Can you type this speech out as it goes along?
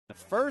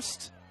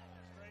First,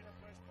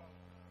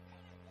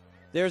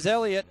 there's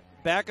Elliott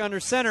back under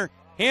center.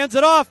 Hands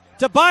it off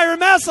to Byron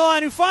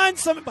Masoline, who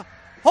finds some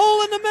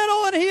hole in the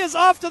middle, and he is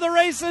off to the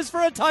races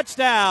for a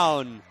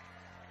touchdown.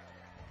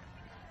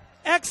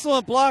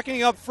 Excellent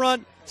blocking up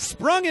front.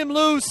 Sprung him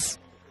loose,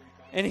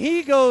 and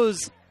he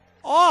goes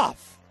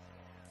off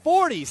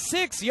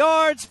 46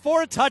 yards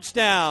for a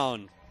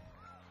touchdown.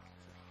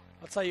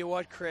 I'll tell you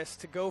what, Chris,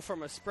 to go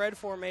from a spread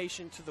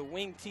formation to the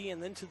wing tee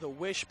and then to the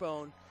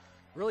wishbone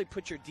really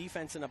put your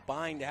defense in a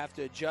bind to have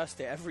to adjust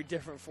to every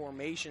different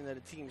formation that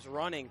a team's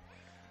running.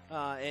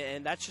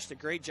 And that's just a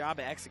great job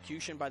of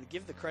execution.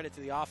 Give the credit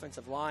to the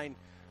offensive line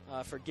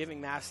for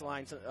giving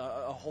Masoline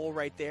a hole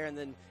right there, and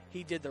then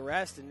he did the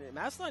rest. And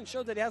Masoline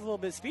showed that he has a little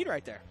bit of speed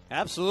right there.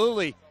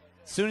 Absolutely.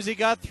 As soon as he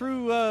got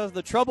through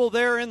the trouble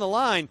there in the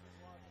line,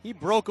 he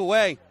broke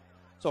away.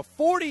 So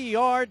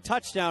 40-yard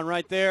touchdown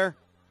right there.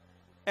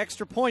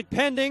 Extra point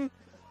pending.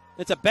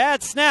 It's a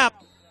bad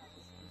snap.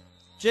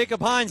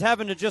 Jacob Hines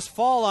having to just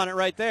fall on it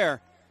right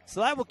there. So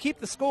that will keep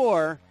the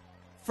score.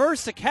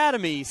 First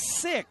Academy,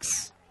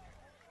 6.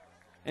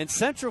 And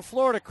Central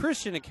Florida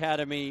Christian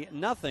Academy,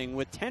 nothing,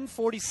 with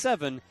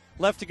 10:47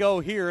 left to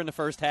go here in the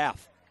first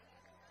half.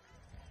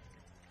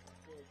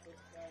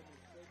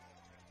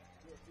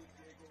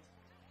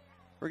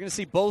 We're going to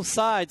see both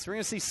sides. We're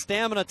going to see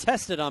stamina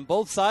tested on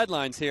both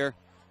sidelines here.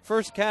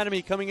 First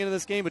Academy coming into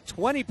this game with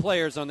 20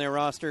 players on their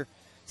roster.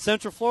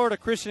 Central Florida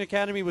Christian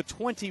Academy with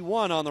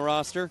 21 on the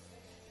roster.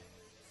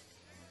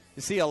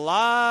 You see a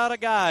lot of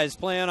guys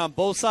playing on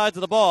both sides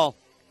of the ball.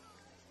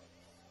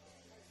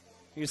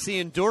 You see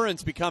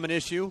endurance become an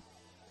issue.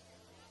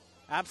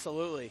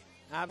 Absolutely.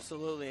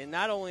 Absolutely. And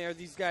not only are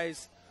these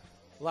guys,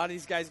 a lot of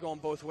these guys going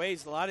both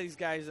ways, a lot of these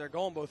guys that are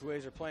going both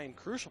ways are playing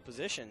crucial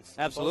positions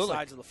on both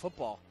sides of the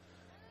football.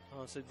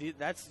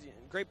 That's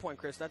a great point,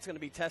 Chris. That's going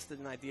to be tested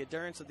tonight. The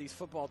endurance of these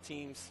football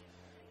teams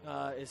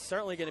is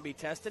certainly going to be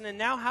tested. And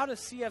now how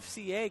does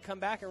CFCA come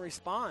back and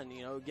respond?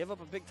 You know, give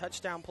up a big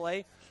touchdown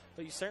play,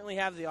 but you certainly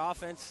have the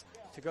offense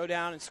to go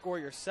down and score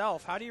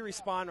yourself. How do you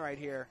respond right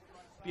here?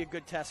 Be a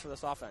good test for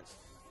this offense.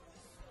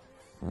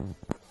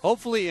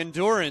 Hopefully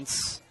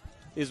endurance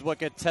is what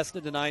gets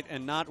tested tonight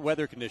and not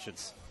weather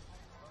conditions.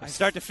 I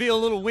start to feel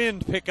a little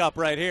wind pick up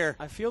right here.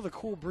 I feel the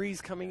cool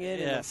breeze coming in.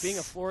 Yes. And being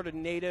a Florida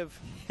native,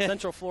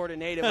 Central Florida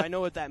native, I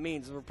know what that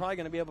means. We're probably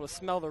going to be able to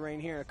smell the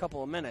rain here in a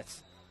couple of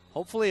minutes.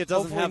 Hopefully it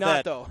doesn't have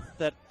not,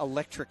 that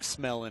electric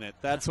smell in it.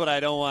 That's what I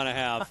don't want to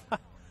have.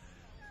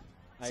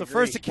 So agree.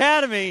 First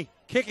Academy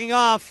kicking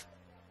off.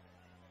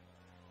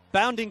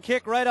 Bounding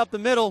kick right up the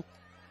middle.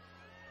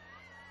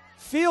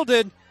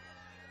 Fielded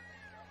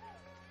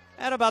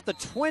at about the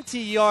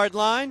 20-yard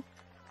line.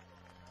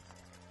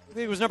 I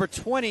think it was number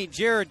 20,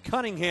 Jared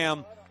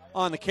Cunningham,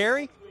 on the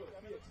carry.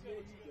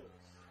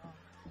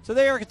 So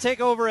they are going to take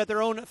over at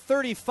their own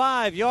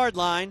 35-yard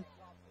line.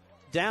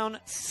 Down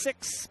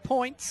 6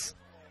 points.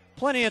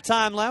 Plenty of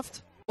time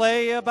left.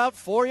 Play about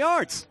 4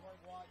 yards.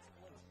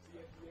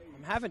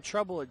 I'm having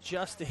trouble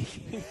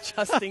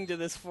adjusting to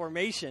this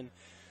formation.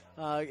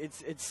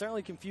 It's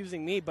certainly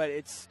confusing me, but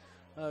it's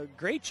a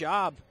great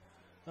job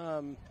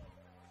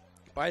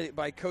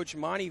by Coach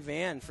Monty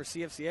Van for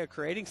CFCA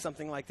creating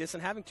something like this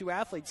and having two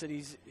athletes that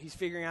he's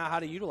figuring out how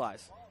to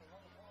utilize.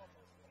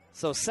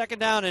 So 2nd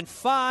down and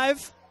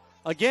 5.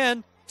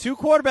 Again, 2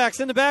 quarterbacks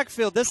in the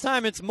backfield. This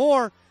time it's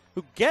Moore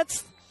who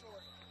gets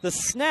the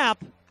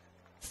snap,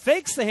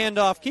 fakes the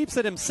handoff, keeps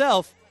it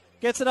himself,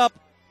 gets it up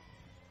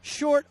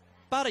short,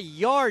 about a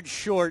yard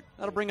short.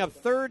 That'll bring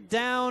up 3rd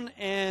down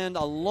and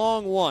a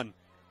long one.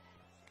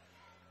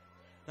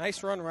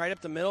 Nice run right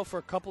up the middle for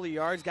a couple of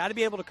yards. Got to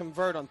be able to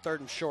convert on 3rd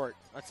and short.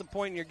 That's the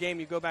point in your game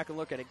you go back and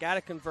look at it. Got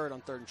to convert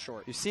on 3rd and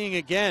short. You're seeing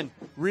again,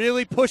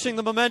 really pushing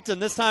the momentum.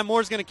 This time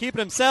Moore's going to keep it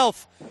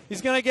himself.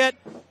 He's going to get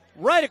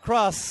right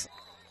across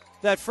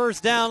that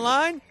 1st down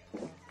line.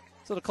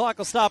 So the clock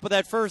will stop with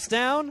that 1st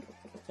down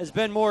as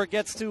Ben Moore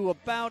gets to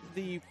about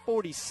the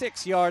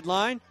 46-yard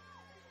line.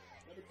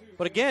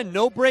 But again,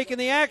 no break in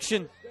the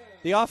action.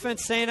 The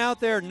offense staying out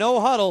there,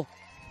 no huddle.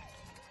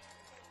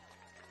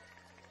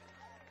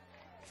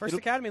 First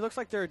Academy looks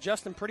like they're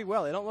adjusting pretty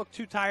well. They don't look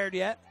too tired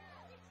yet.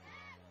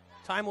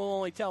 Time will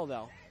only tell,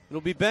 though. It'll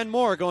be Ben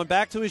Moore going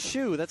back to his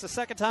shoe. That's the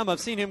 2nd time I've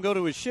seen him go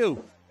to his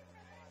shoe.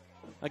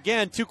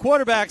 Again, 2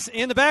 quarterbacks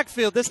in the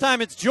backfield. This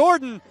time it's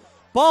Jordan.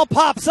 Ball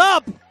pops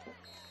up.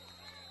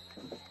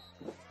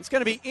 It's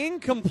going to be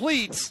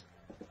incomplete.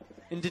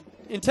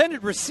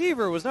 Intended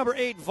receiver was number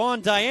 8, Vaughn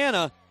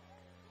Diana.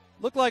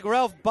 Looked like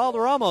Ralph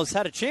Balderramos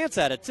had a chance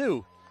at it,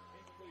 too.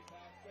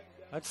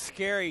 That's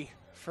scary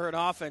for an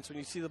offense when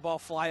you see the ball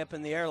fly up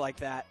in the air like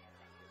that.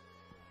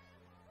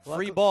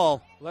 Free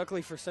ball.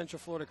 Luckily for Central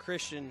Florida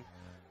Christian,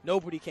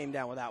 nobody came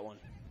down with that one.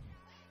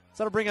 So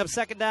that'll bring up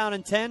 2nd down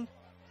and 10.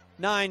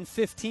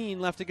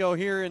 9:15 left to go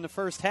here in the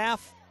first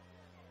half.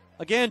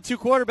 Again, 2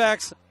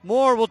 quarterbacks.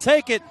 Moore will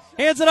take it.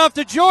 Hands it off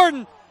to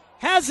Jordan.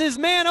 Has his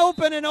man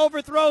open and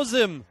overthrows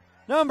him.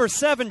 Number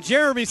 7,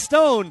 Jeremy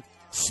Stone,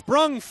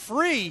 sprung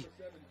free.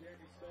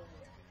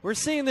 We're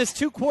seeing this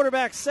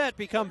two-quarterback set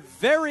become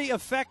very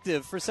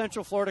effective for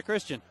Central Florida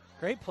Christian.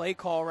 Great play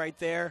call right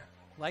there.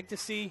 Like to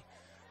see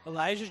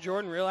Elijah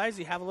Jordan realize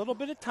you have a little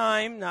bit of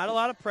time, not a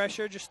lot of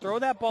pressure. Just throw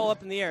that ball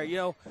up in the air. You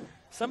know,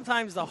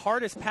 sometimes the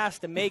hardest pass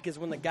to make is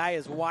when the guy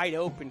is wide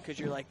open because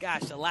you're like,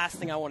 gosh, the last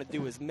thing I want to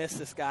do is miss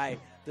this guy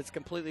that's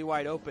completely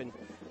wide open.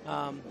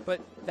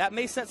 But that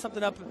may set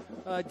something up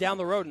down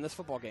the road in this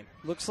football game.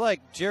 Looks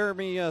like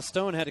Jeremy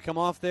Stone had to come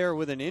off there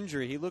with an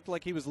injury. He looked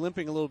like he was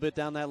limping a little bit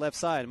down that left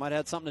side. It might have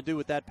had something to do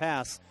with that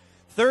pass.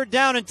 3rd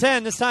down and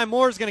 10. This time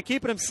Moore's going to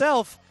keep it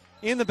himself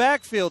in the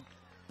backfield.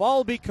 Ball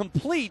will be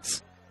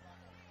complete.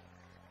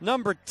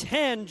 Number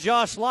 10,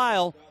 Josh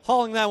Lyle,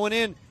 hauling that one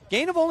in.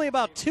 Gain of only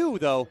about 2,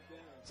 though.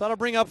 So that'll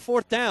bring up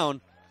 4th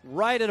down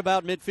right at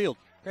about midfield.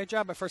 Great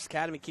job by First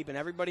Academy keeping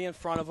everybody in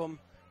front of them,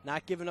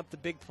 not giving up the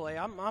big play.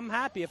 I'm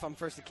happy if I'm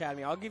First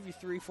Academy. I'll give you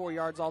 3-4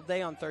 yards all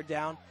day on 3rd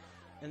down,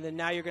 and then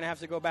now you're going to have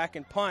to go back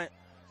and punt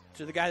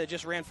to the guy that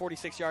just ran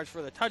 46 yards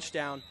for the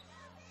touchdown,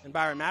 and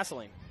Byron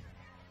Masoline.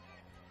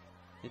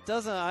 It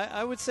doesn't.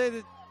 I would say that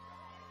it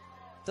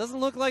doesn't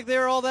look like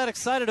they're all that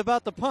excited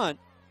about the punt.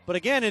 But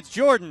again, it's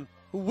Jordan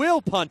who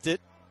will punt it.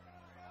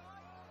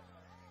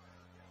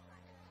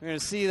 We're going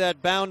to see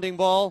that bounding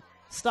ball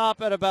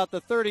stop at about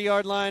the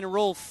 30-yard line and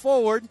roll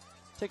forward.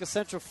 Take a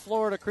Central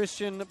Florida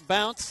Christian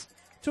bounce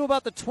to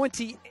about the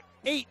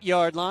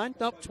 28-yard line.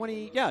 Nope,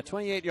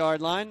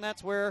 28-yard line.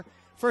 That's where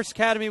First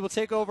Academy will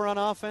take over on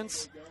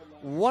offense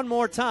one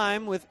more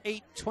time with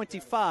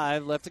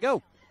 8:25 left to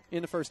go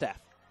in the first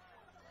half.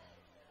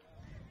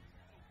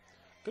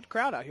 Good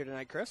crowd out here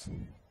tonight, Chris.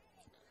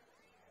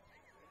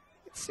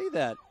 See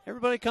that.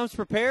 Everybody comes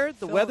prepared.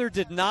 The weather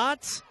did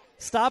not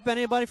stop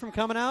anybody from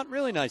coming out.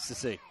 Really nice to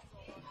see.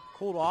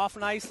 Cooled off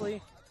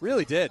nicely.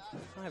 Really did.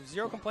 I have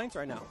 0 complaints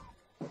right now.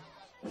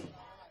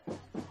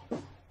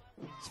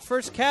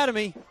 First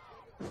Academy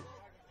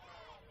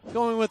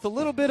going with a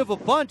little bit of a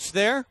bunch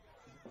there.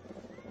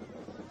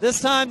 This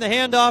time the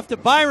handoff to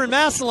Byron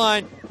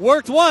Masoline.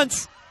 Worked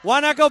once. Why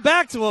not go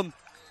back to him?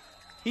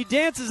 He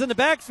dances in the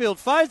backfield,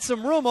 finds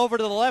some room over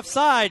to the left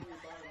side.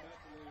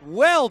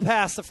 Well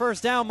past the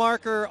first down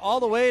marker all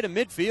the way to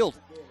midfield.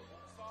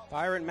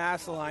 Byron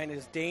Masoline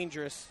is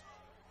dangerous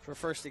for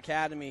First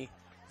Academy.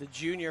 The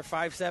junior,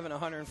 5'7",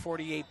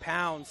 148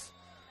 pounds,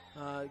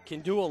 can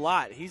do a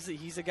lot.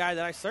 He's a guy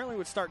that I certainly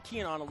would start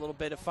keying on a little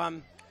bit if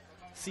I'm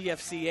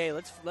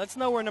CFCA. Let's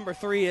know where number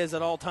 3 is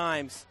at all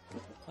times,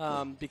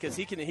 because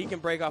he can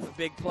break off a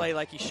big play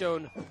like he's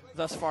shown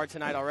thus far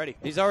tonight already.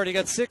 He's already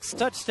got 6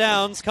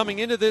 touchdowns coming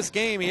into this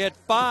game. He had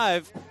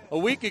 5 a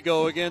week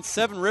ago against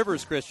Seven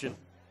Rivers Christian.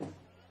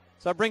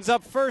 So that brings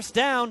up first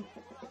down.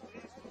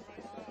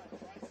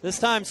 This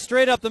time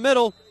straight up the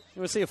middle.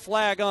 You're going to see a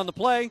flag on the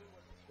play.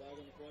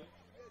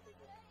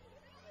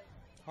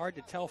 Hard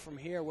to tell from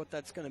here what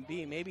that's going to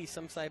be. Maybe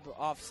some type of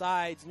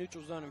offsides,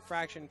 neutral zone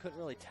infraction. Couldn't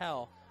really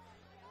tell.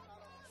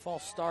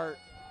 False start.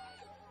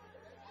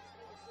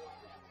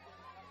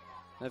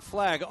 That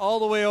flag all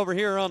the way over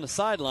here on the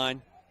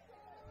sideline.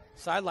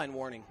 Sideline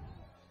warning.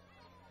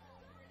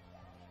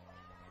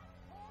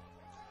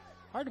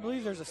 Hard to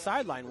believe there's a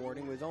sideline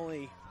warning with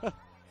only...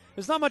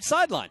 There's not much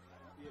sideline.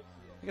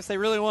 I guess they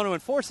really want to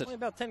enforce it. Only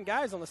about 10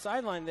 guys on the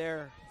sideline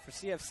there for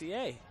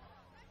CFCA.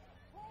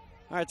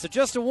 All right, so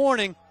just a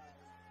warning.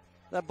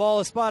 That ball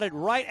is spotted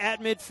right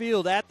at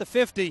midfield at the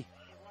 50.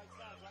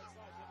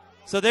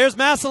 So there's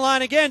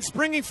Masoline again,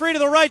 springing free to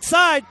the right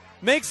side.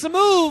 Makes a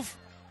move.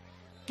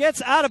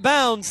 Gets out of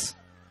bounds.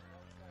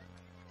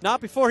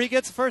 Not before he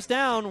gets the first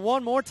down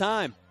one more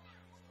time.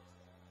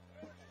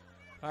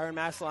 Byron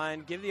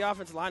Masoline, give the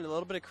offensive line a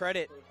little bit of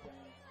credit.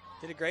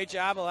 Did a great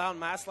job allowing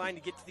Masoline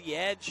to get to the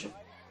edge.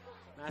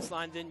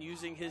 Masoline then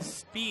using his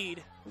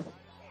speed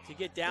to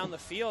get down the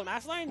field.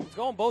 Masoline is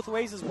going both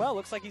ways as well.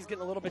 Looks like he's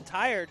getting a little bit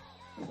tired.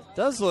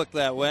 Does look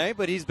that way,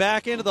 but he's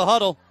back into the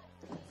huddle.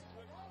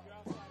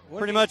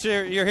 Pretty much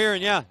you're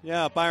hearing,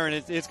 yeah, Byron,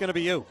 it's going to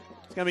be you.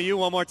 It's going to be you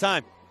one more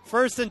time.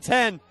 1st and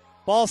 10.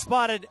 Ball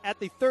spotted at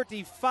the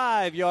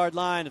 35-yard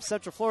line of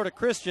Central Florida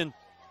Christian.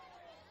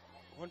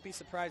 Wouldn't be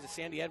surprised if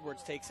Sandy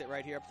Edwards takes it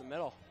right here up the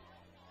middle.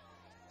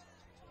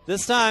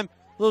 This time,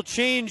 a little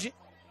change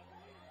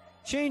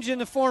in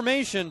the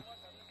formation.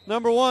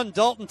 Number 1,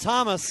 Dalton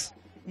Thomas,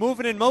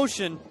 moving in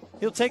motion.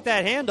 He'll take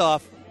that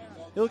handoff.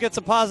 He'll get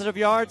some positive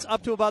yards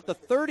up to about the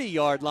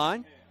 30-yard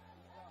line.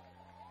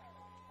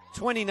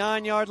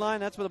 29-yard line,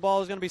 that's where the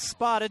ball is going to be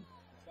spotted.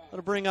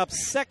 That'll bring up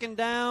second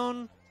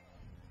down.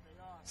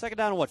 Second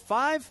down and what,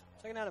 5?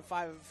 Second down and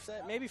 5,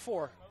 maybe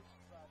 4.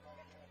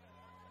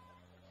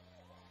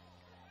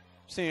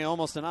 Seeing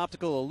almost an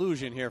optical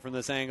illusion here from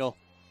this angle.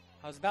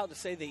 I was about to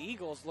say the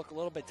Eagles look a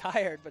little bit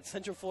tired, but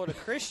Central Florida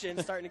Christian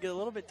starting to get a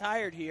little bit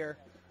tired here.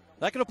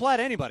 That could apply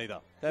to anybody,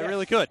 though. That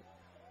really could.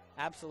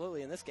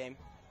 Absolutely in this game.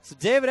 So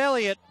David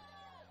Elliott,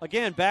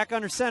 again, back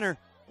under center.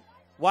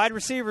 Wide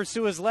receivers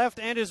to his left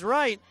and his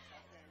right.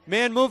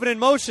 Man moving in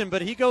motion,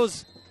 but he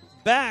goes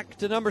back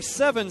to number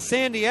 7,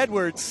 Sandy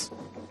Edwards.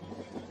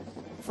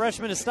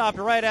 Freshman is stopped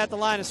right at the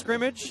line of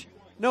scrimmage.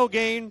 No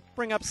gain.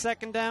 Bring up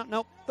second down.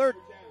 Nope, third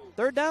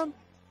down?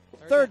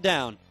 Third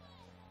down.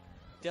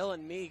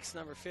 Dylan Meeks,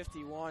 number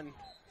 51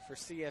 for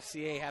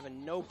CFCA,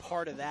 having no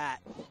part of that.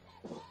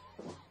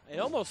 It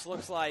almost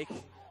looks like,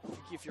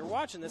 if you're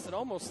watching this, it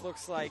almost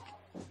looks like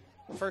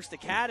First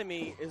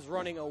Academy is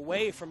running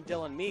away from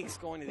Dylan Meeks,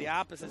 going to the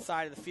opposite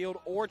side of the field,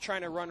 or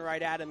trying to run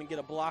right at him and get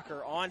a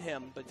blocker on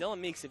him. But Dylan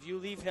Meeks, if you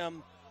leave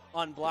him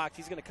unblocked,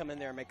 he's going to come in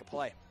there and make a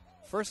play.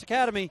 First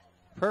Academy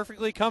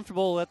perfectly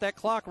comfortable. Let that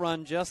clock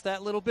run just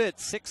that little bit.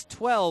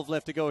 6:12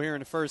 left to go here in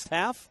the first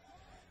half.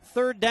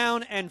 Third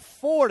down and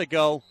 4 to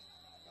go.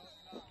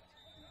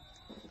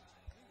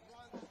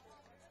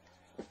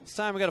 This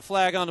time we got a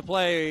flag on the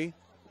play.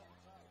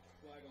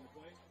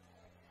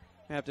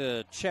 I have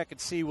to check and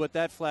see what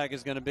that flag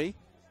is going to be.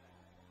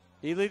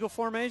 Illegal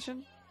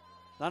formation?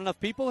 Not enough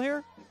people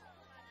here?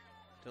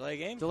 Delay a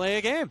game? Delay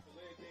a game.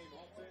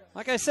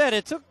 Like I said,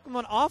 it took them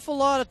an awful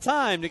lot of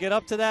time to get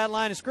up to that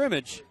line of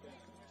scrimmage.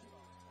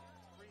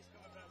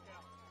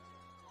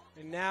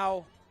 And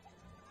now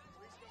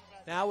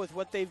with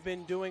what they've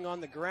been doing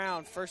on the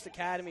ground, First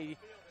Academy,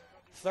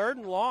 3rd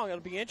and long. It'll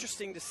be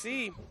interesting to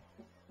see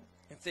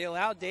if they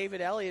allow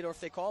David Elliott, or if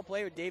they call a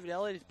play with David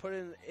Elliott to put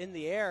it in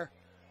the air.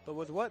 But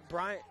with what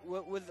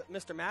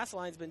Mr.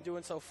 Masoline's been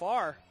doing so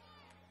far,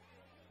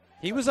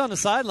 he was on the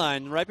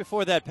sideline right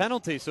before that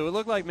penalty, so it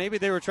looked like maybe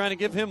they were trying to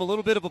give him a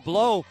little bit of a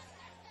blow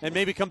and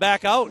maybe come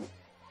back out.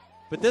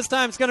 But this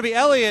time it's going to be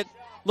Elliott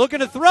looking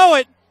to throw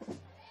it.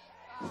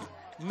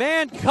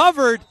 Man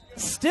covered,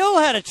 still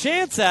had a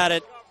chance at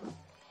it.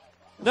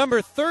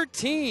 Number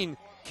 13,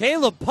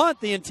 Caleb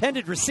Punt, the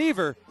intended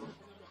receiver.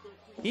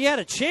 He had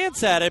a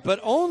chance at it, but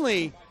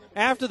only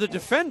after the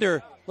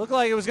defender looked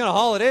like it was going to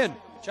haul it in.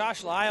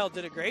 Josh Lyle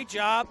did a great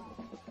job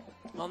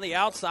on the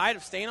outside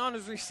of staying on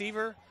his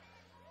receiver,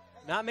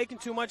 not making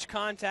too much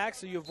contact,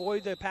 so you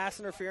avoid the pass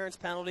interference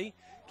penalty.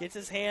 Gets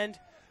his hand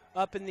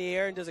up in the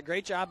air and does a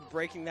great job of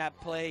breaking that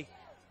play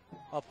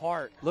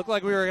apart. Looked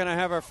like we were going to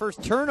have our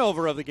first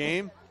turnover of the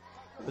game,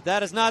 but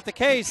that is not the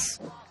case.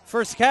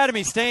 First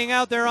Academy staying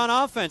out there on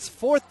offense.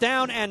 4th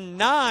down and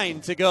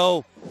 9 to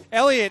go.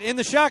 Elliott in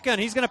the shotgun.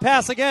 He's going to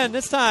pass again,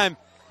 this time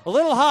a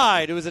little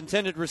high to his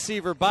intended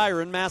receiver,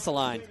 Byron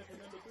Masoline.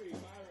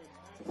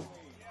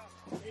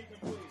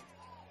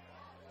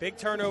 Big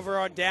turnover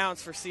on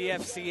downs for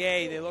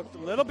CFCA. They looked a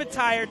little bit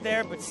tired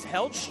there, but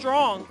held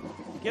strong.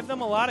 Give them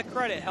a lot of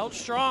credit. Held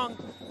strong.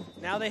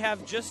 Now they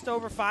have just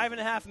over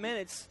 5.5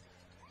 minutes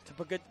to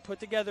put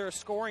together a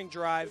scoring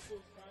drive,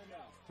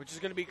 which is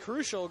going to be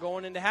crucial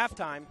going into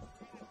halftime.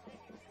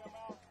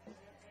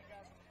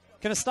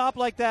 Can a stop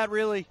like that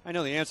really, I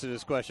know the answer to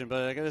this question,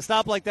 but can a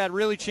stop like that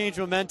really change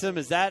momentum?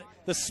 Is that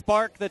the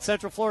spark that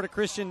Central Florida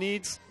Christian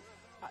needs?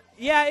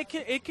 Yeah,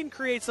 it can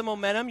create some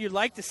momentum. You'd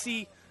like to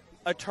see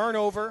a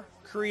turnover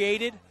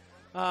created,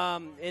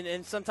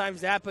 and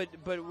sometimes that. But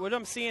what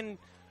I'm seeing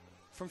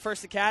from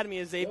First Academy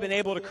is they've been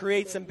able to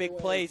create some big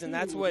plays, and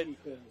that's what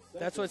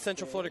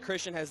Central Florida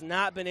Christian has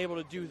not been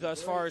able to do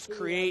thus far, is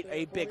create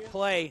a big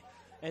play.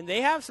 And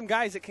they have some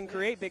guys that can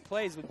create big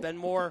plays with Ben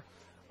Moore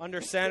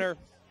under center,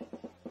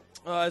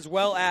 as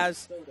well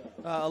as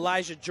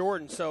Elijah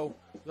Jordan. So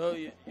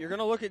you're going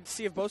to look at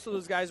see if both of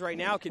those guys right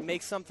now can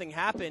make something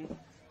happen.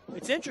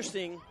 It's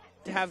interesting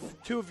to have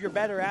two of your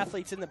better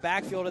athletes in the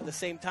backfield at the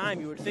same time.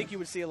 You would think you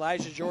would see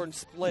Elijah Jordan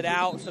split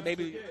out, so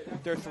maybe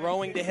they're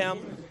throwing to him.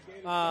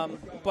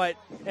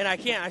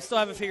 I still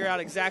haven't figured out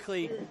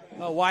exactly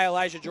why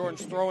Elijah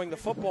Jordan's throwing the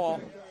football.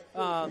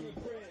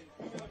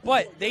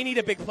 But they need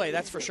a big play,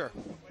 that's for sure.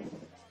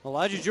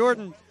 Elijah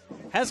Jordan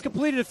has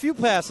completed a few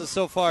passes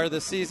so far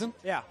this season.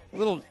 Yeah. A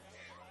little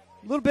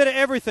bit of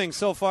everything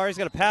so far. He's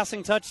got a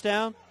passing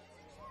touchdown.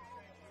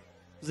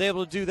 Was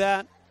able to do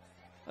that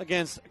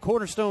against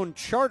Cornerstone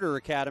Charter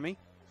Academy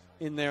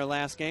in their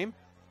last game.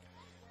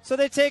 So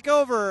they take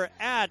over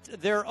at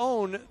their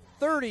own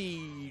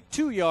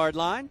 32-yard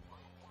line.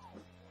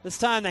 This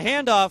time the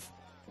handoff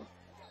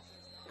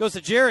goes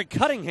to Jared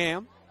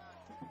Cunningham.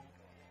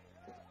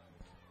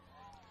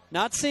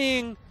 Not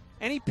seeing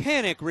any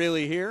panic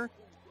really here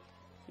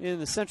in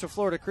the Central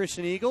Florida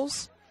Christian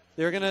Eagles.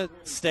 They're going to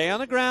stay on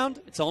the ground.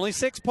 It's only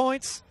 6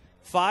 points.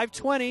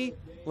 5:20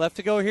 left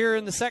to go here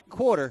in the second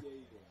quarter.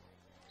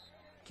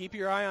 Keep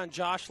your eye on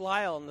Josh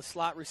Lyle in the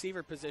slot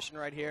receiver position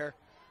right here.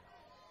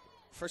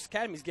 First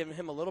Academy's giving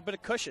him a little bit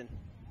of cushion.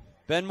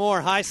 Ben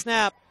Moore, high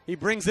snap. He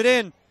brings it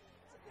in.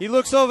 He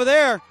looks over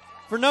there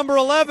for number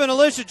 11,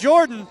 Alicia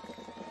Jordan.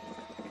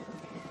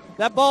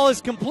 That ball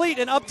is complete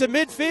and up to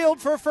midfield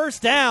for a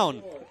first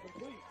down.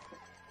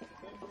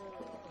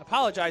 I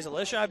apologize,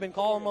 Alicia. I've been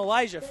calling him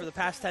Elijah for the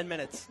past 10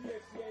 minutes.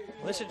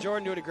 Alicia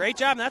Jordan doing a great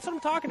job, and that's what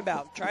I'm talking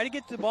about. Try to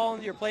get the ball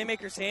into your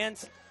playmakers'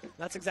 hands.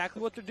 That's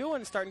exactly what they're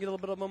doing, starting to get a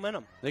little bit of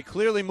momentum. They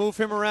clearly move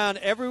him around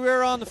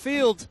everywhere on the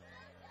field.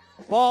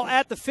 Ball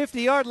at the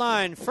 50-yard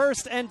line,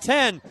 1st and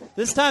 10.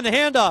 This time the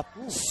handoff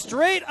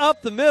straight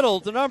up the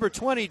middle to number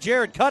 20,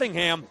 Jared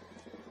Cunningham.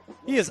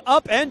 He is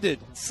upended,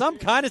 some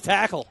kind of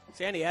tackle.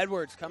 Sandy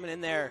Edwards coming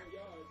in there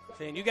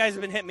saying, you guys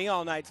have been hitting me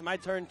all night. It's my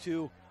turn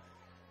to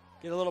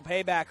get a little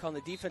payback on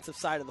the defensive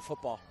side of the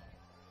football.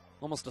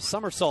 Almost a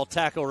somersault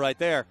tackle right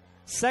there.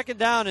 Second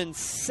down and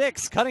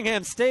 6.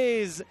 Cunningham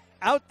stays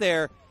out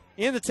there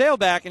in the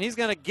tailback, and he's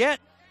going to get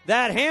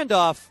that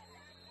handoff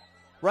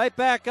right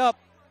back up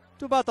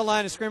to about the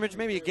line of scrimmage.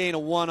 Maybe a gain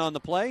of 1 on the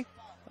play.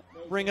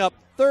 Bring up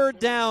 3rd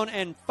down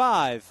and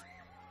 5.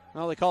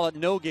 Well, they call it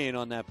no gain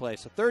on that play.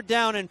 So 3rd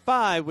down and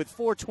 5 with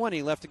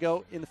 4:20 left to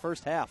go in the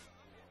first half.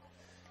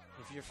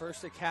 If you're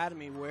First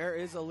Academy, where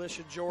is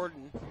Alicia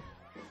Jordan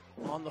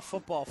on the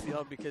football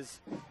field? Because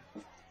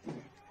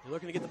you're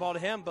looking to get the ball to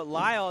him, but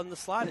Lyle in the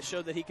slot has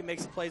showed that he can make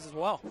some plays as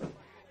well.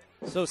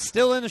 So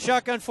still in the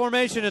shotgun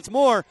formation. It's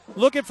Moore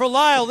looking for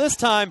Lyle this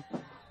time.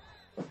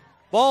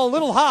 Ball a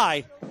little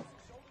high.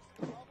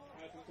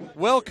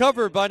 Well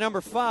covered by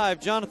number 5,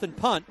 Jonathan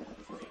Punt.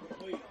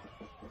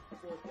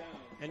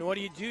 And what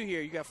do you do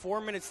here? You got 4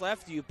 minutes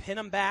left. Do you pin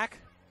them back?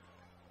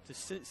 Does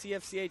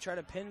CFCA try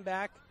to pin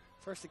back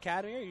First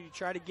Academy, or you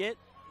try to get,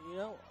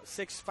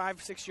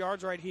 5, 6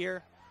 yards right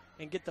here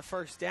and get the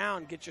first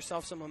down, get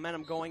yourself some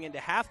momentum going into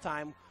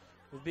halftime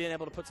with being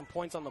able to put some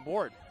points on the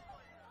board?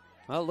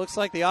 Well, it looks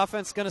like the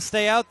offense is going to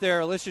stay out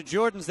there. Alicia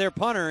Jordan's their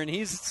punter, and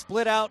he's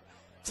split out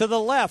to the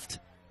left.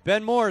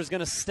 Ben Moore is going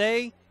to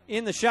stay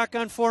in the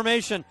shotgun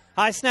formation.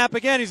 High snap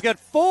again. He's got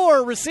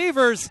 4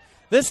 receivers.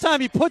 This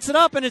time he puts it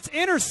up, and it's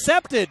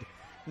intercepted.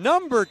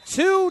 Number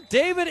 2,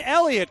 David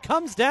Elliott,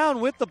 comes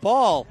down with the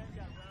ball.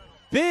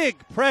 Big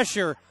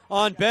pressure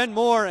on Ben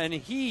Moore, and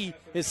he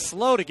is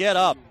slow to get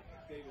up.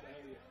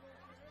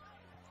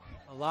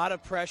 A lot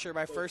of pressure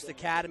by First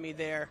Academy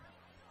there.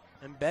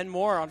 And Ben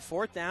Moore on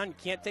 4th down. You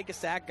can't take a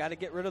sack. Got to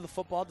get rid of the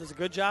football. Does a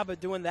good job of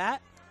doing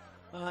that.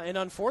 And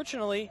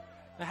unfortunately,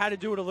 I had to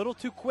do it a little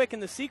too quick in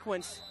the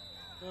sequence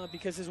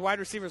because his wide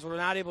receivers were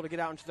not able to get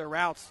out into their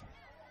routes.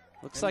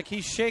 Looks like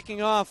he's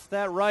shaking off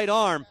that right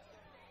arm,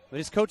 but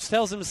his coach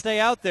tells him to stay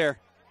out there.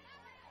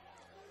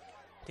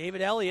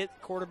 David Elliott,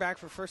 quarterback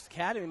for First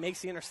Academy,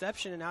 makes the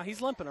interception, and now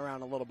he's limping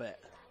around a little bit.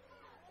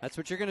 That's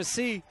what you're going to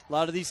see. A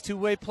lot of these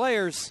two-way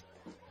players.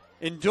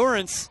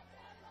 Endurance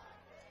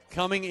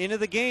coming into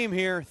the game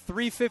here.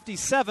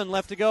 3:57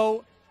 left to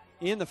go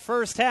in the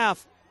first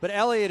half, but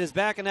Elliott is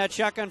back in that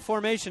shotgun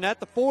formation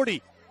at the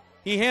 40.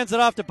 He hands it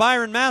off to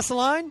Byron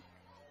Masoline.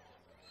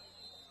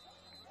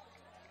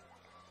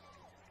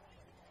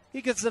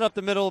 He gets it up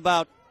the middle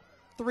about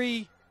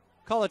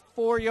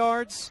 4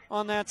 yards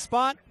on that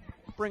spot.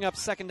 Bring up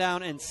 2nd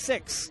down and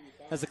 6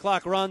 as the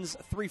clock runs.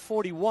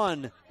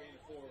 3:41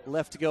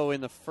 left to go in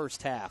the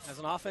first half. As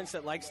an offense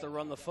that likes to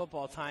run the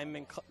football, time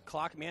and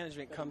clock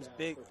management comes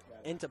big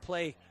into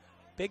play,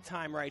 big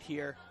time right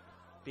here.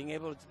 Being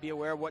able to be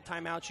aware of what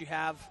timeouts you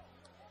have,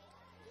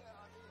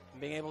 and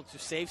being able to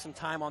save some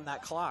time on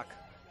that clock.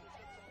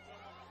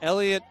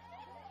 Elliott.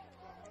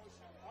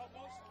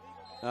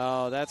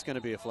 Oh, that's going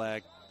to be a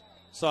flag.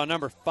 Saw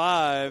number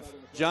 5,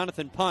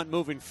 Jonathan Punt,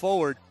 moving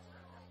forward.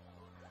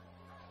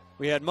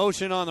 We had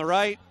motion on the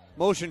right,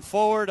 motion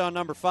forward on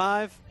number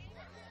 5.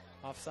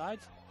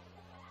 Offsides.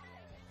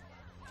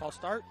 False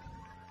start.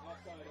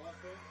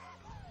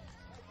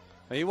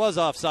 He was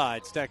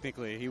offsides,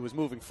 technically. He was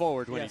moving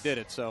forward when he did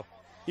it, so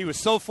he was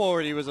so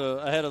forward he was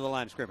ahead of the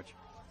line of scrimmage.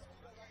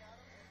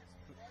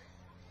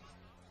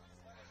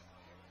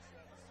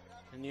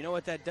 And you know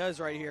what that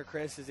does right here,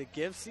 Chris, is it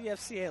gives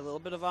CFCA a little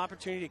bit of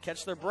opportunity to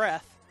catch their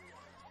breath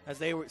as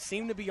they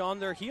seem to be on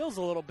their heels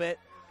a little bit.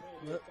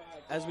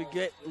 As we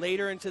get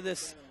later into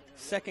this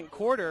second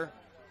quarter,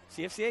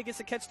 CFCA gets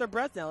to catch their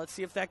breath now. Let's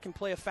see if that can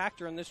play a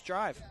factor in this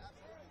drive.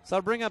 So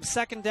I'll bring up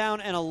 2nd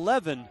down and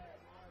 11.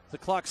 The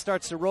clock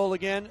starts to roll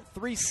again.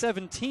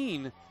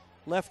 3:17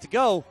 left to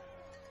go.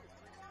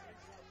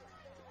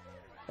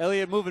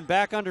 Elliott moving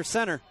back under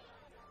center.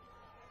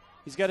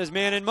 He's got his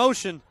man in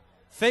motion.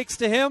 Fakes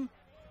to him.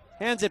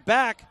 Hands it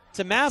back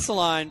to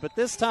Masoline, but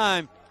this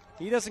time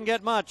he doesn't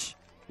get much.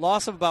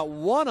 Loss of about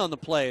 1 on the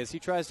play as he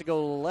tries to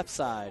go left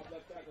side.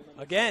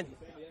 Again,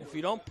 if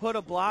you don't put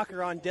a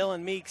blocker on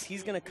Dylan Meeks,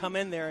 he's going to come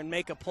in there and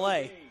make a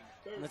play.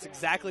 And that's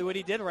exactly what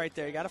he did right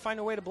there. You got to find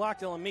a way to block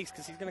Dylan Meeks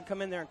because he's going to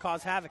come in there and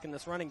cause havoc in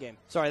this running game.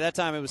 Sorry, that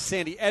time it was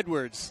Sandy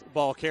Edwards,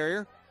 ball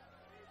carrier.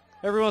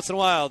 Every once in a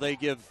while they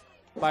give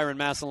Byron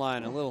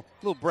Masoline a little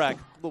breath,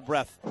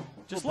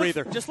 just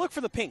breather. Just look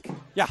for the pink.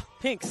 Yeah,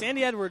 pink.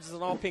 Sandy Edwards is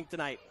an all pink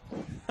tonight.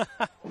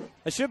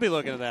 I should be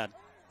looking at that.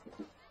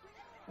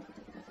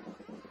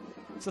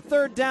 It's a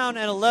 3rd down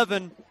and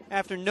 11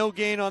 after no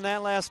gain on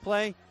that last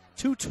play.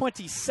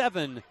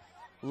 2:27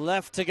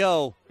 left to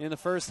go in the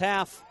first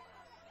half.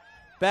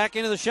 Back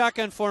into the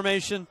shotgun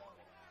formation.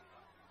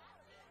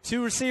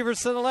 2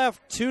 receivers to the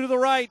left, 2 to the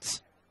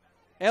right.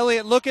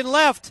 Elliott looking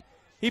left.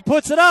 He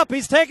puts it up.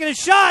 He's taking a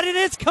shot, and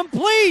it's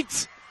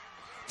complete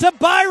to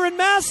Byron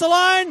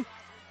Masoline,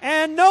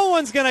 and no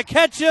one's going to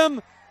catch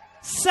him.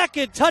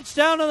 2nd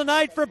touchdown of the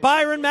night for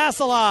Byron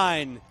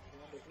Masoline.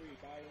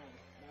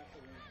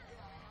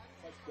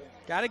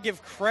 Got to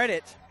give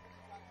credit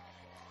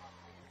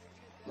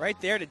right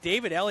there to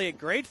David Elliott.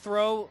 Great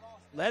throw.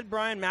 Led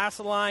Byron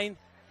Masoline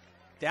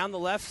down the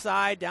left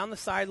side, down the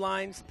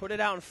sidelines. Put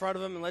it out in front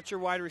of him and let your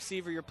wide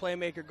receiver, your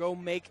playmaker, go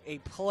make a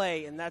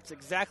play. And that's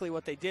exactly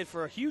what they did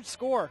for a huge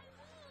score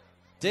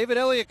David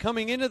Elliott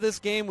coming into this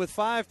game with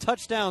 5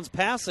 touchdowns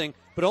passing,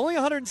 but only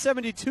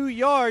 172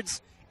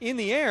 yards in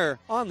the air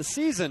on the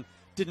season.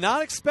 Did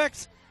not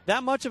expect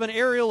that much of an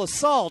aerial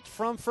assault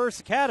from First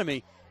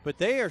Academy, but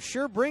they are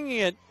sure bringing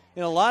it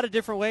in a lot of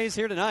different ways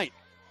here tonight.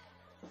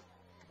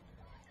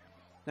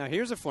 Now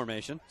here's a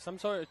formation. Some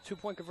sort of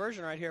 2-point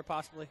conversion right here,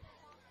 possibly.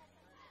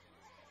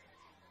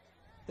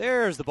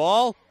 There's the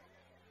ball.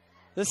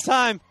 This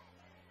time,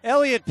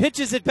 Elliott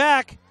pitches it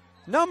back.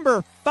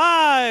 Number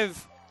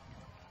 5,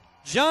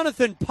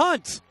 Jonathan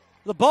Punt,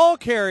 the ball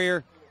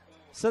carrier.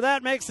 So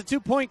that makes the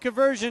 2-point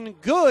conversion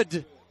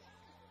good.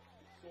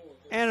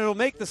 And it'll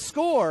make the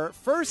score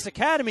First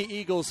Academy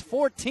Eagles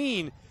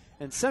 14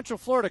 and Central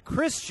Florida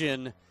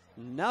Christian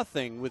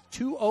nothing with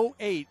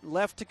 2:08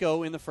 left to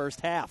go in the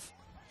first half.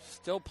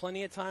 Still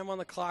plenty of time on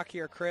the clock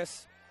here,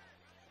 Chris,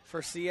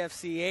 for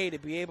CFCA to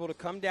be able to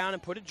come down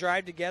and put a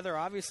drive together,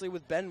 obviously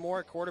with Ben Moore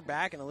at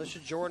quarterback and Alicia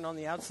Jordan on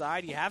the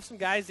outside. You have some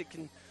guys that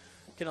can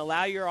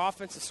allow your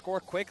offense to score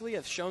quickly.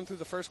 Have shown through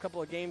the first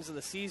couple of games of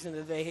the season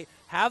that they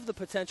have the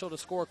potential to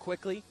score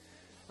quickly.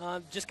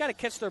 Just got to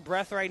catch their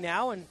breath right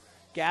now and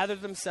gather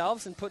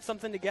themselves and put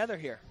something together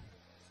here.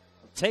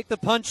 Take the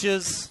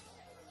punches,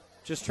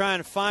 just trying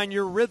to find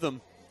your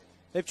rhythm.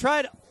 They've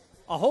tried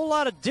a whole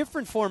lot of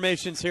different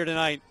formations here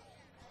tonight.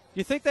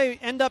 You think they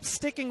end up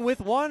sticking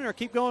with one or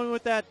keep going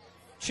with that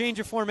change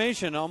of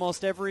formation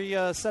almost every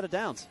set of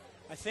downs?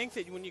 I think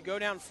that when you go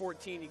down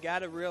 14, you got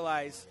to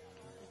realize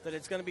that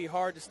it's going to be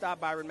hard to stop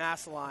Byron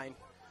Masoline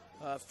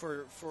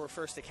for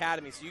First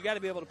Academy. So you got to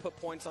be able to put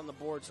points on the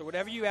board. So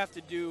whatever you have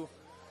to do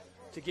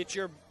to get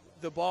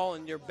the ball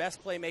in your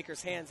best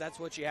playmaker's hands, that's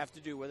what you have to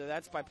do, whether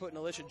that's by putting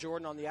Alicia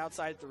Jordan on the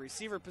outside at the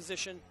receiver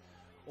position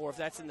or if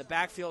that's in the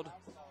backfield.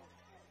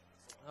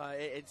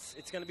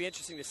 It's going to be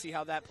interesting to see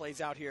how that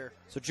plays out here.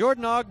 So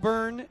Jordan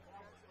Ogburn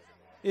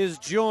is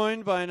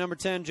joined by number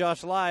 10,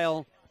 Josh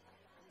Lyle,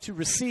 to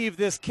receive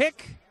this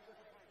kick.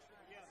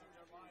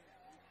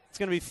 It's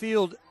going to be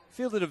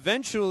fielded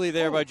eventually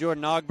there by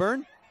Jordan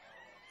Ogburn.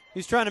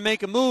 He's trying to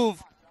make a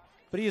move,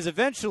 but he is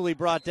eventually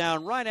brought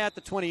down right at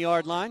the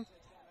 20-yard line.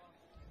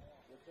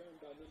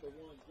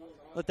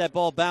 Let that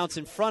ball bounce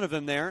in front of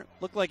him there.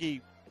 Looked like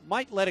he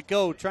might let it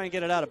go, try and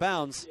get it out of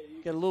bounds,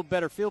 get a little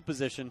better field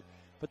position.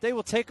 But they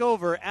will take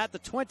over at the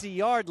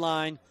 20-yard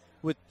line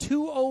with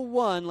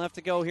 2:01 left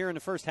to go here in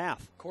the first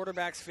half.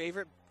 Quarterback's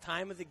favorite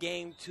time of the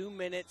game, 2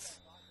 minutes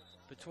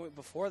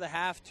before the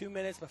half, 2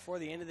 minutes before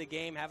the end of the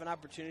game. Have an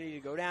opportunity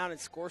to go down and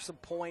score some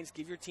points,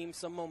 give your team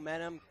some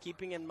momentum,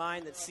 keeping in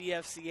mind that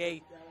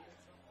CFCA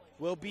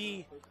will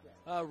be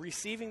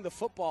receiving the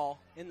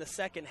football in the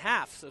second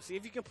half. So see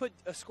if you can put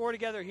a score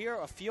together here,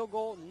 a field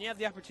goal, and you have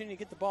the opportunity to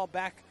get the ball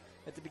back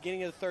at the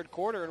beginning of the third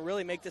quarter and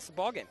really make this a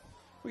ball game.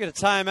 We got a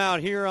timeout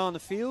here on the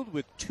field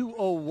with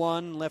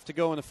 2:01 left to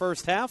go in the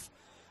first half.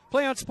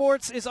 Playon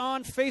Sports is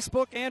on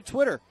Facebook and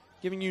Twitter,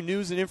 giving you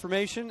news and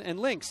information and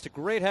links to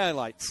great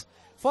highlights.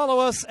 Follow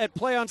us at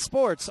Playon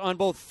Sports on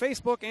both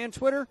Facebook and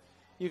Twitter.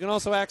 You can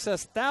also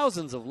access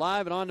thousands of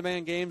live and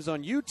on-demand games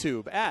on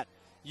YouTube at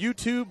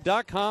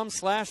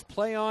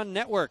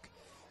youtube.com/PlayOnNetwork.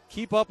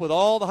 Keep up with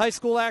all the high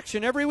school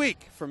action every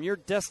week from your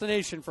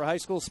destination for high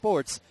school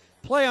sports,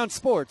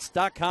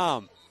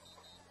 PlayOnSports.com.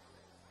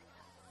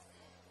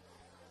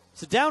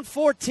 So down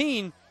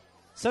 14,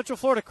 Central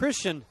Florida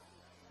Christian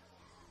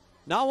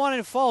not wanting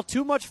to fall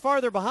too much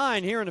farther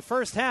behind here in the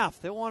first half.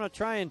 They want to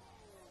try and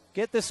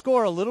get this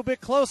score a little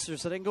bit closer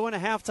so they can go into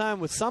halftime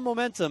with some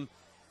momentum.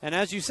 And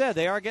as you said,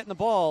 they are getting the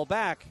ball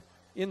back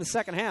in the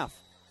second half.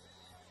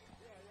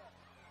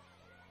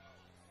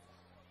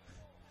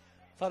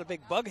 Thought a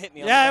big bug hit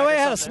me. Yeah, we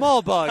had a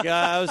small bug.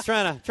 I was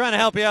trying to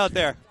help you out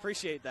there.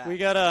 Appreciate that. We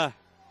gotta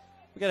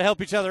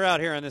help each other out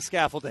here on this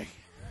scaffolding.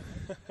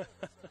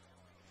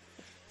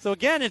 So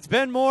again, it's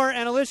Ben Moore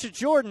and Alicia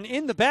Jordan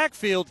in the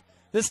backfield.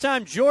 This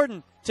time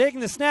Jordan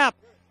taking the snap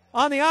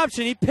on the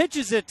option. He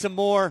pitches it to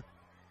Moore.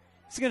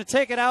 He's going to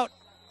take it out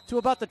to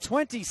about the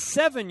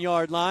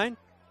 27-yard line.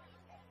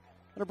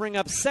 Going to bring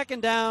up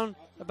second down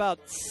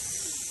about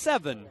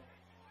 7. I'm going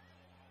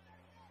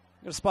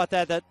to spot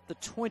that at the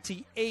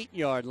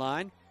 28-yard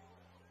line.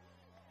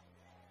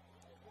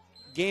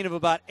 Gain of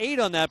about 8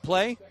 on that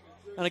play.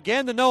 And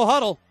again, the no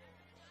huddle.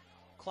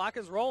 Clock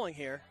is rolling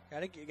here.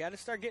 You got to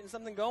start getting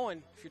something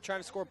going if you're trying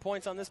to score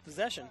points on this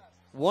possession.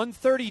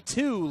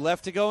 1:32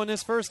 left to go in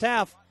this first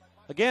half.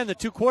 Again, the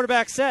two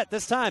quarterback set.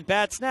 This time,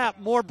 bad snap.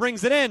 Moore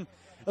brings it in.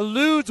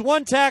 Eludes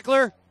one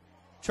tackler.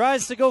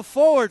 Tries to go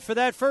forward for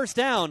that first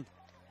down.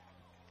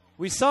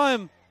 We saw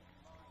him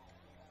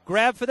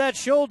grab for that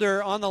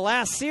shoulder on the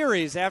last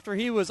series after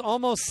he was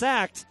almost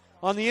sacked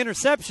on the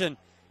interception.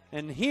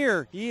 And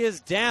here he is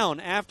down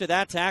after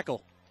that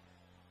tackle.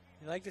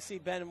 You like to see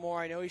Ben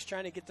Moore. I know he's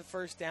trying to get the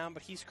first down,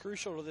 but he's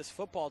crucial to this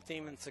football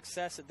team and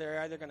success that they're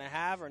either going to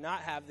have or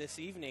not have this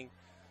evening.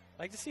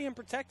 I like to see him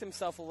protect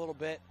himself a little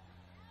bit.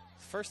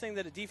 The first thing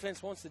that a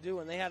defense wants to do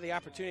when they have the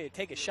opportunity to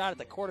take a shot at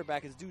the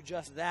quarterback is do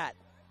just that.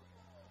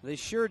 They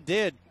sure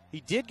did. He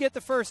did get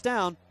the first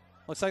down.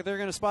 Looks like they're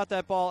going to spot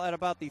that ball at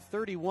about the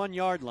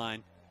 31-yard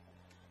line.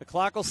 The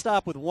clock will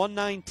stop with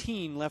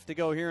 1:19 left to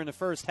go here in the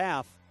first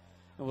half,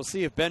 and we'll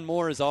see if Ben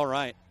Moore is all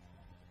right.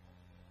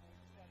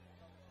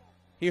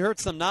 He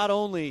hurts them not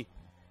only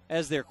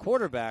as their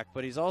quarterback,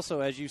 but he's also,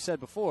 as you said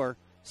before,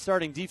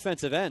 starting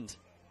defensive end.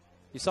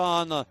 You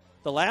saw on the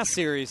last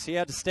series, he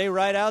had to stay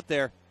right out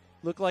there.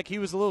 Looked like he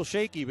was a little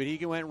shaky, but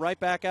he went right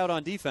back out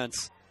on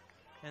defense.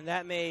 And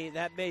that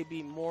may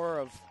be more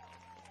of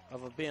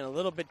being a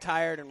little bit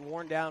tired and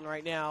worn down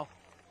right now,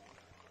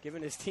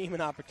 giving his team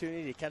an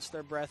opportunity to catch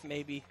their breath,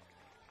 maybe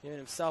giving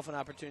himself an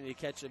opportunity to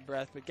catch their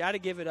breath. But got to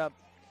give it up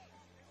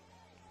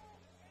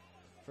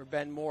for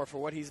Ben Moore for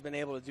what he's been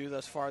able to do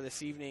thus far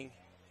this evening.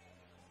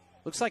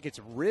 Looks like it's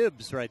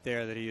ribs right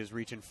there that he is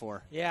reaching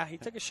for. Yeah, he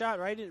took a shot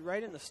right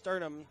in the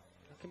sternum.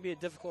 It can be a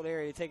difficult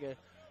area to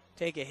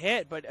take a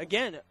hit. But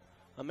again,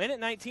 a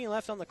minute 19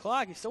 left on the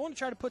clock. You still want to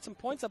try to put some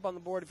points up on the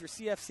board if you're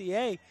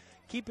CFCA,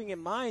 keeping in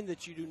mind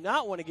that you do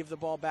not want to give the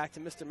ball back to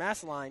Mr.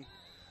 Masoline.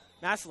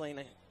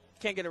 Masoline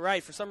can't get it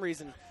right for some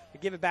reason. You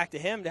give it back to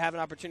him to have an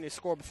opportunity to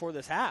score before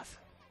this half.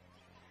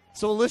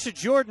 So Alicia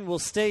Jordan will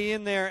stay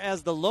in there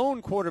as the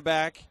lone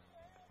quarterback.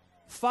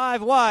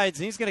 5 wides,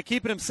 and he's going to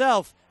keep it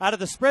himself out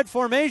of the spread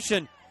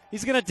formation.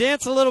 He's going to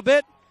dance a little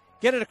bit,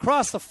 get it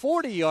across the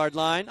 40-yard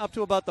line up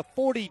to about the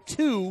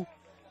 42.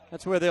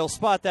 That's where they'll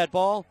spot that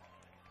ball.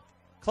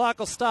 Clock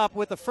will stop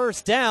with the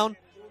first down.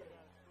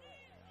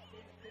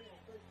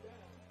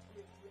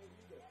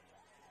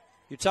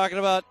 You're talking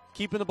about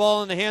keeping the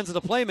ball in the hands of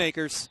the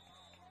playmakers.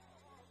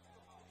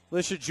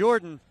 Alicia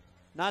Jordan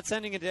not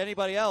sending it to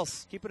anybody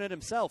else, keeping it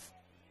himself.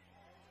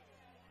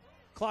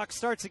 Clock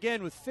starts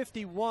again with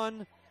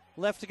 51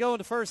 left to go in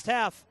the first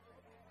half.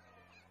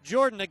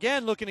 Jordan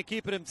again looking to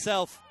keep it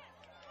himself.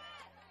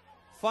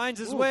 Finds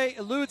his way,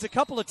 eludes a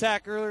couple of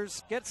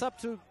tacklers, gets up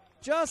to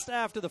just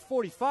after the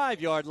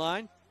 45-yard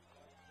line.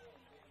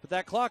 But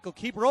that clock will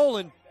keep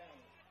rolling.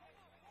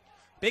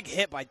 Big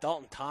hit by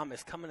Dalton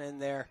Thomas coming in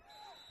there,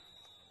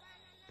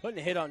 putting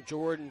a hit on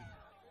Jordan.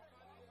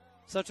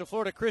 Central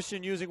Florida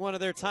Christian using one of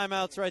their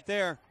timeouts right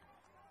there.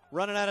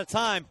 Running out of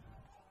time.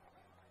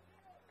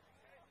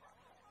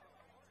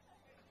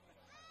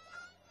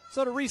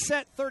 So to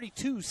reset,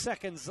 32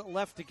 seconds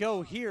left to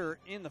go here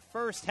in the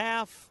first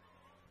half.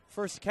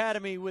 First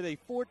Academy with a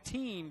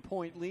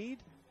 14-point lead.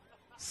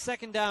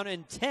 Second down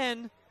and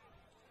 10.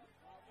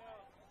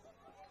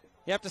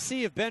 You have to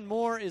see if Ben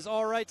Moore is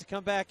all right to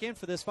come back in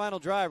for this final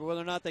drive, or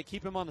whether or not they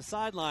keep him on the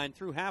sideline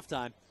through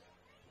halftime.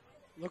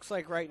 Looks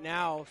like right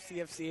now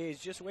CFCA is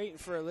just waiting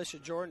for Alicia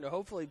Jordan to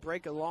hopefully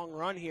break a long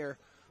run here.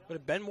 But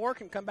if Ben Moore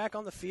can come back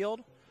on the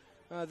field,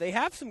 they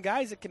have some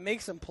guys that can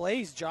make some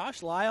plays.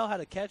 Josh Lyle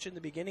had a catch in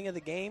the beginning of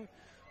the game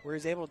where he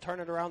was able to turn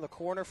it around the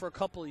corner for a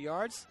couple of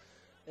yards.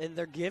 And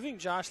they're giving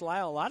Josh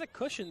Lyle a lot of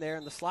cushion there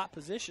in the slot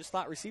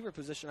receiver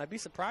position. I'd be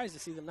surprised to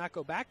see them not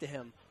go back to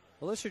him.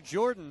 Alicia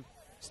Jordan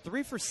is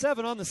 3 for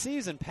 7 on the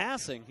season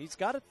passing. He's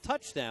got a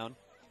touchdown.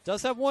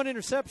 Does have one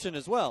interception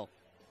as well.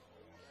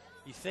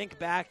 You think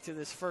back to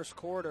this first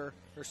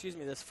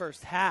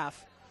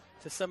half,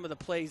 to some of the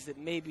plays that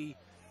maybe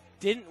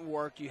didn't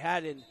work. You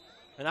had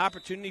an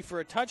opportunity for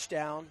a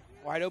touchdown,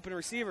 wide open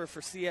receiver for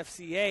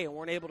CFCA, and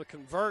weren't able to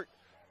convert.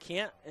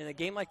 In a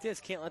game like this,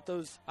 can't let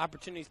those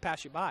opportunities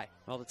pass you by.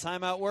 Well, the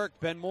timeout worked.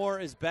 Ben Moore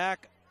is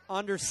back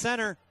under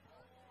center.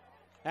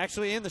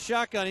 Actually in the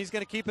shotgun. He's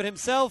going to keep it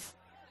himself.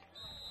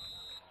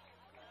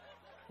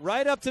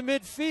 Right up to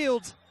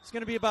midfield. It's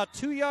going to be about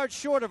 2 yards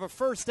short of a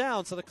first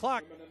down, so the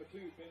clock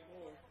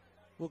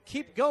will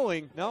keep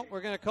going. No,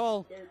 we're going to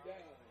call.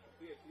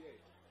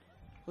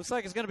 Looks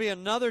like it's going to be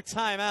another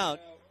timeout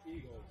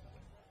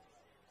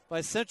by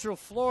Central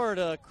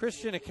Florida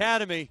Christian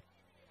Academy.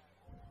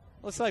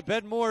 Looks like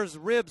Ben Moore's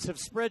ribs have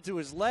spread to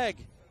his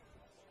leg.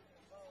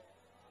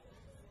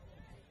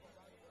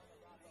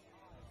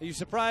 Are you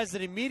surprised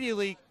that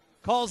immediately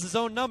calls his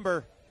own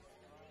number,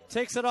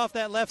 takes it off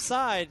that left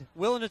side,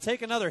 willing to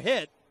take another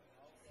hit?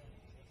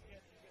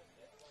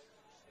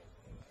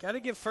 Got to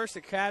give First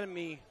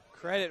Academy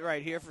credit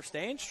right here for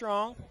staying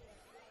strong.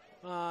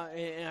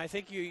 And I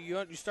think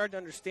you start to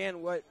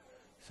understand what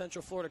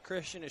Central Florida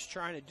Christian is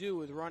trying to do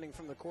with running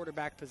from the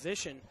quarterback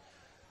position.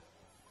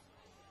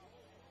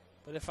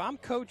 But if I'm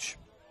Coach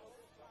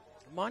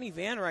Monty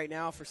Van right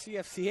now for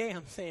CFCA,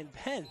 I'm saying,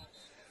 Ben,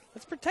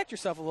 let's protect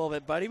yourself a little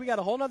bit, buddy. We got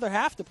a whole nother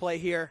half to play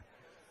here.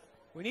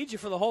 We need you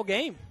for the whole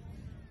game.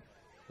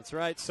 That's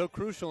right. So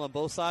crucial on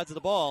both sides of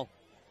the ball.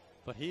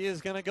 But he is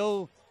going to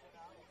go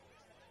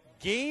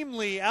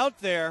gamely out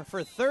there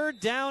for third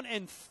down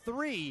and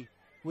 3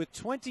 with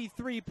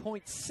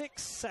 23.6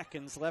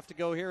 seconds left to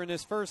go here in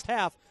this first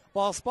half.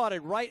 Ball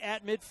spotted right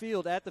at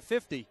midfield at the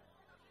 50.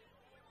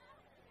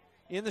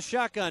 In the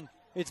shotgun,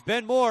 it's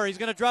Ben Moore. He's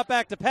going to drop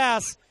back to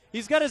pass.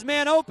 He's got his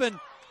man open.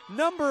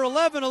 Number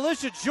 11,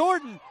 Alicia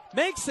Jordan,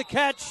 makes the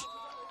catch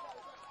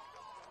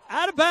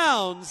out of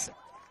bounds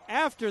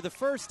after the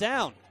first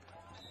down.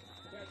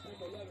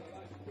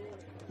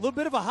 A little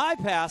bit of a high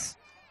pass.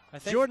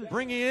 Jordan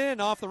bringing it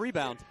in off the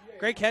rebound.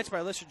 Great catch by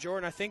Alicia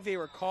Jordan. I think they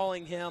were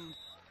calling him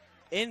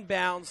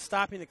inbound,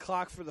 stopping the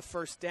clock for the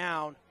first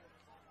down.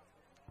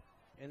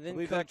 And then I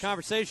believe that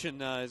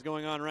conversation is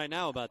going on right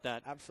now about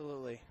that.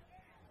 Absolutely.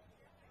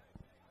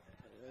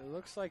 It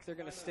looks like they're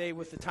going to stay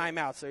with the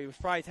timeout. So he was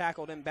probably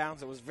tackled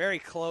inbounds. It was very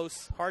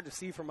close, hard to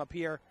see from up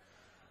here.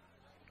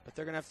 But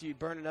they're going to have to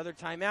burn another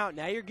timeout.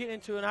 Now you're getting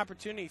into an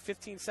opportunity.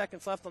 15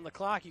 seconds left on the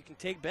clock. You can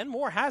take. Ben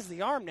Moore has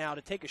the arm now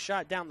to take a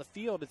shot down the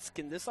field.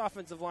 Can this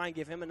offensive line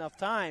give him enough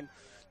time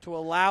to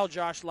allow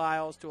Josh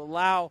Lyles, to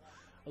allow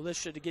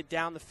Alicia to get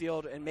down the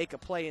field and make a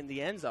play in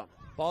the end zone?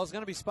 Ball is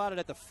going to be spotted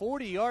at the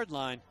 40-yard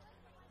line.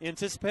 You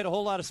anticipate a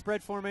whole lot of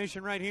spread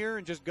formation right here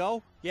and just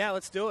go? Yeah,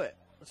 let's do it.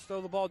 Let's throw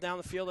the ball down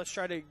the field. Let's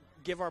try to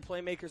give our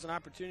playmakers an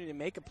opportunity to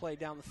make a play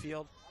down the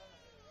field.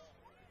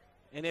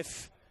 And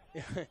if,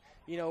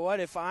 you know what,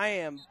 if I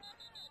am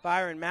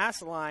Byron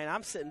Masoline,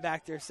 I'm sitting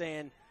back there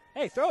saying,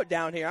 hey, throw it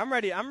down here. I'm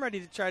ready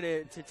to try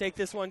to take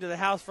this one to the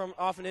house from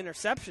off an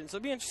interception. So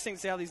it'll be interesting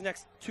to see how these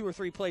next 2 or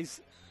 3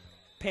 plays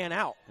pan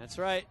out. That's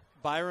right.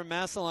 Byron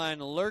Masoline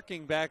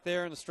lurking back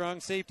there in the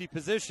strong safety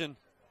position.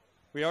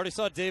 We already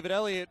saw David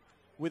Elliott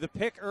with a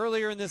pick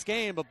earlier in this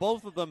game, but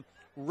both of them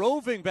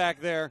roving back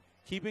there,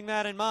 keeping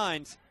that in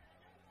mind.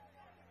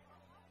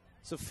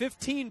 So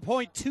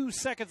 15.2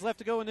 seconds left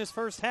to go in this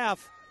first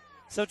half.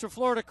 Central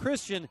Florida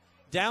Christian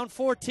down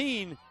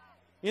 14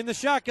 in the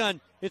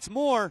shotgun. It's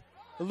Moore,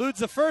 eludes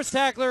the first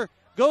tackler,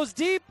 goes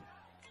deep.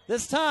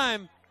 This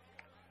time,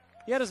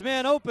 he had his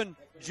man open.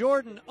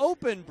 Jordan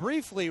open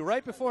briefly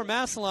right before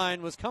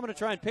Masoline was coming to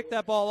try and pick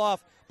that ball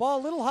off. Ball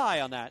a little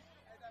high on that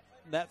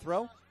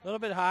throw. A little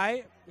bit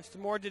high. Mr.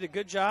 Moore did a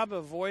good job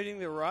avoiding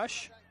the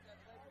rush,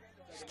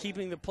 just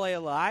keeping the play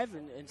alive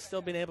and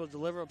still being able to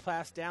deliver a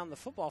pass down the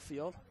football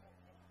field.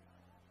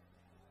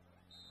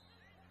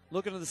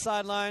 Looking to the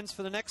sidelines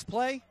for the next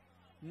play.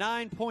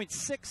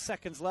 9.6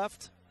 seconds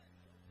left.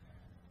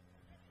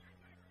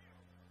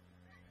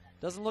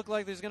 Doesn't look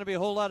like there's going to be a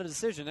whole lot of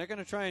decision. They're going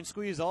to try and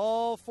squeeze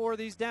all 4 of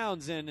these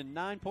downs in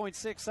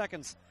 9.6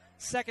 seconds.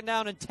 Second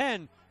down and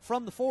 10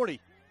 from the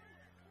 40.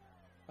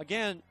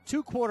 Again,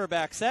 2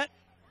 quarterback set.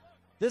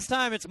 This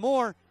time it's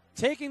Moore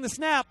taking the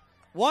snap,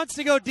 wants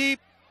to go deep,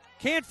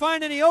 can't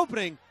find any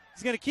opening.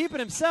 He's going to keep it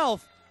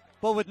himself,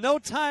 but with no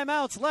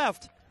timeouts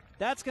left,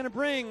 that's going to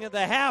bring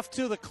the half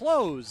to the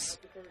close.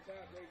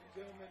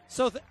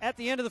 So at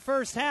the end of the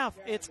first half,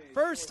 it's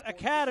First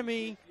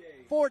Academy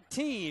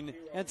 14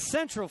 and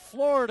Central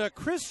Florida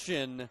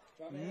Christian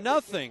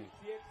nothing.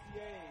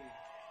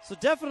 So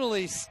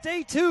definitely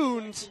stay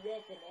tuned.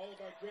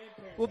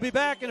 We'll be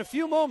back in a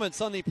few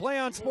moments on the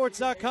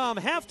PlayOnSports.com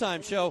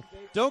halftime show.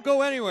 Don't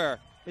go anywhere.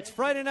 It's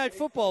Friday Night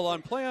Football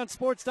on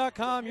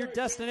PlayOnSports.com, your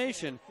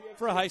destination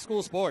for high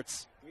school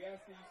sports. We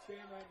ask that you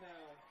stand right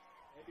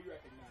now and be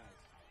recognized.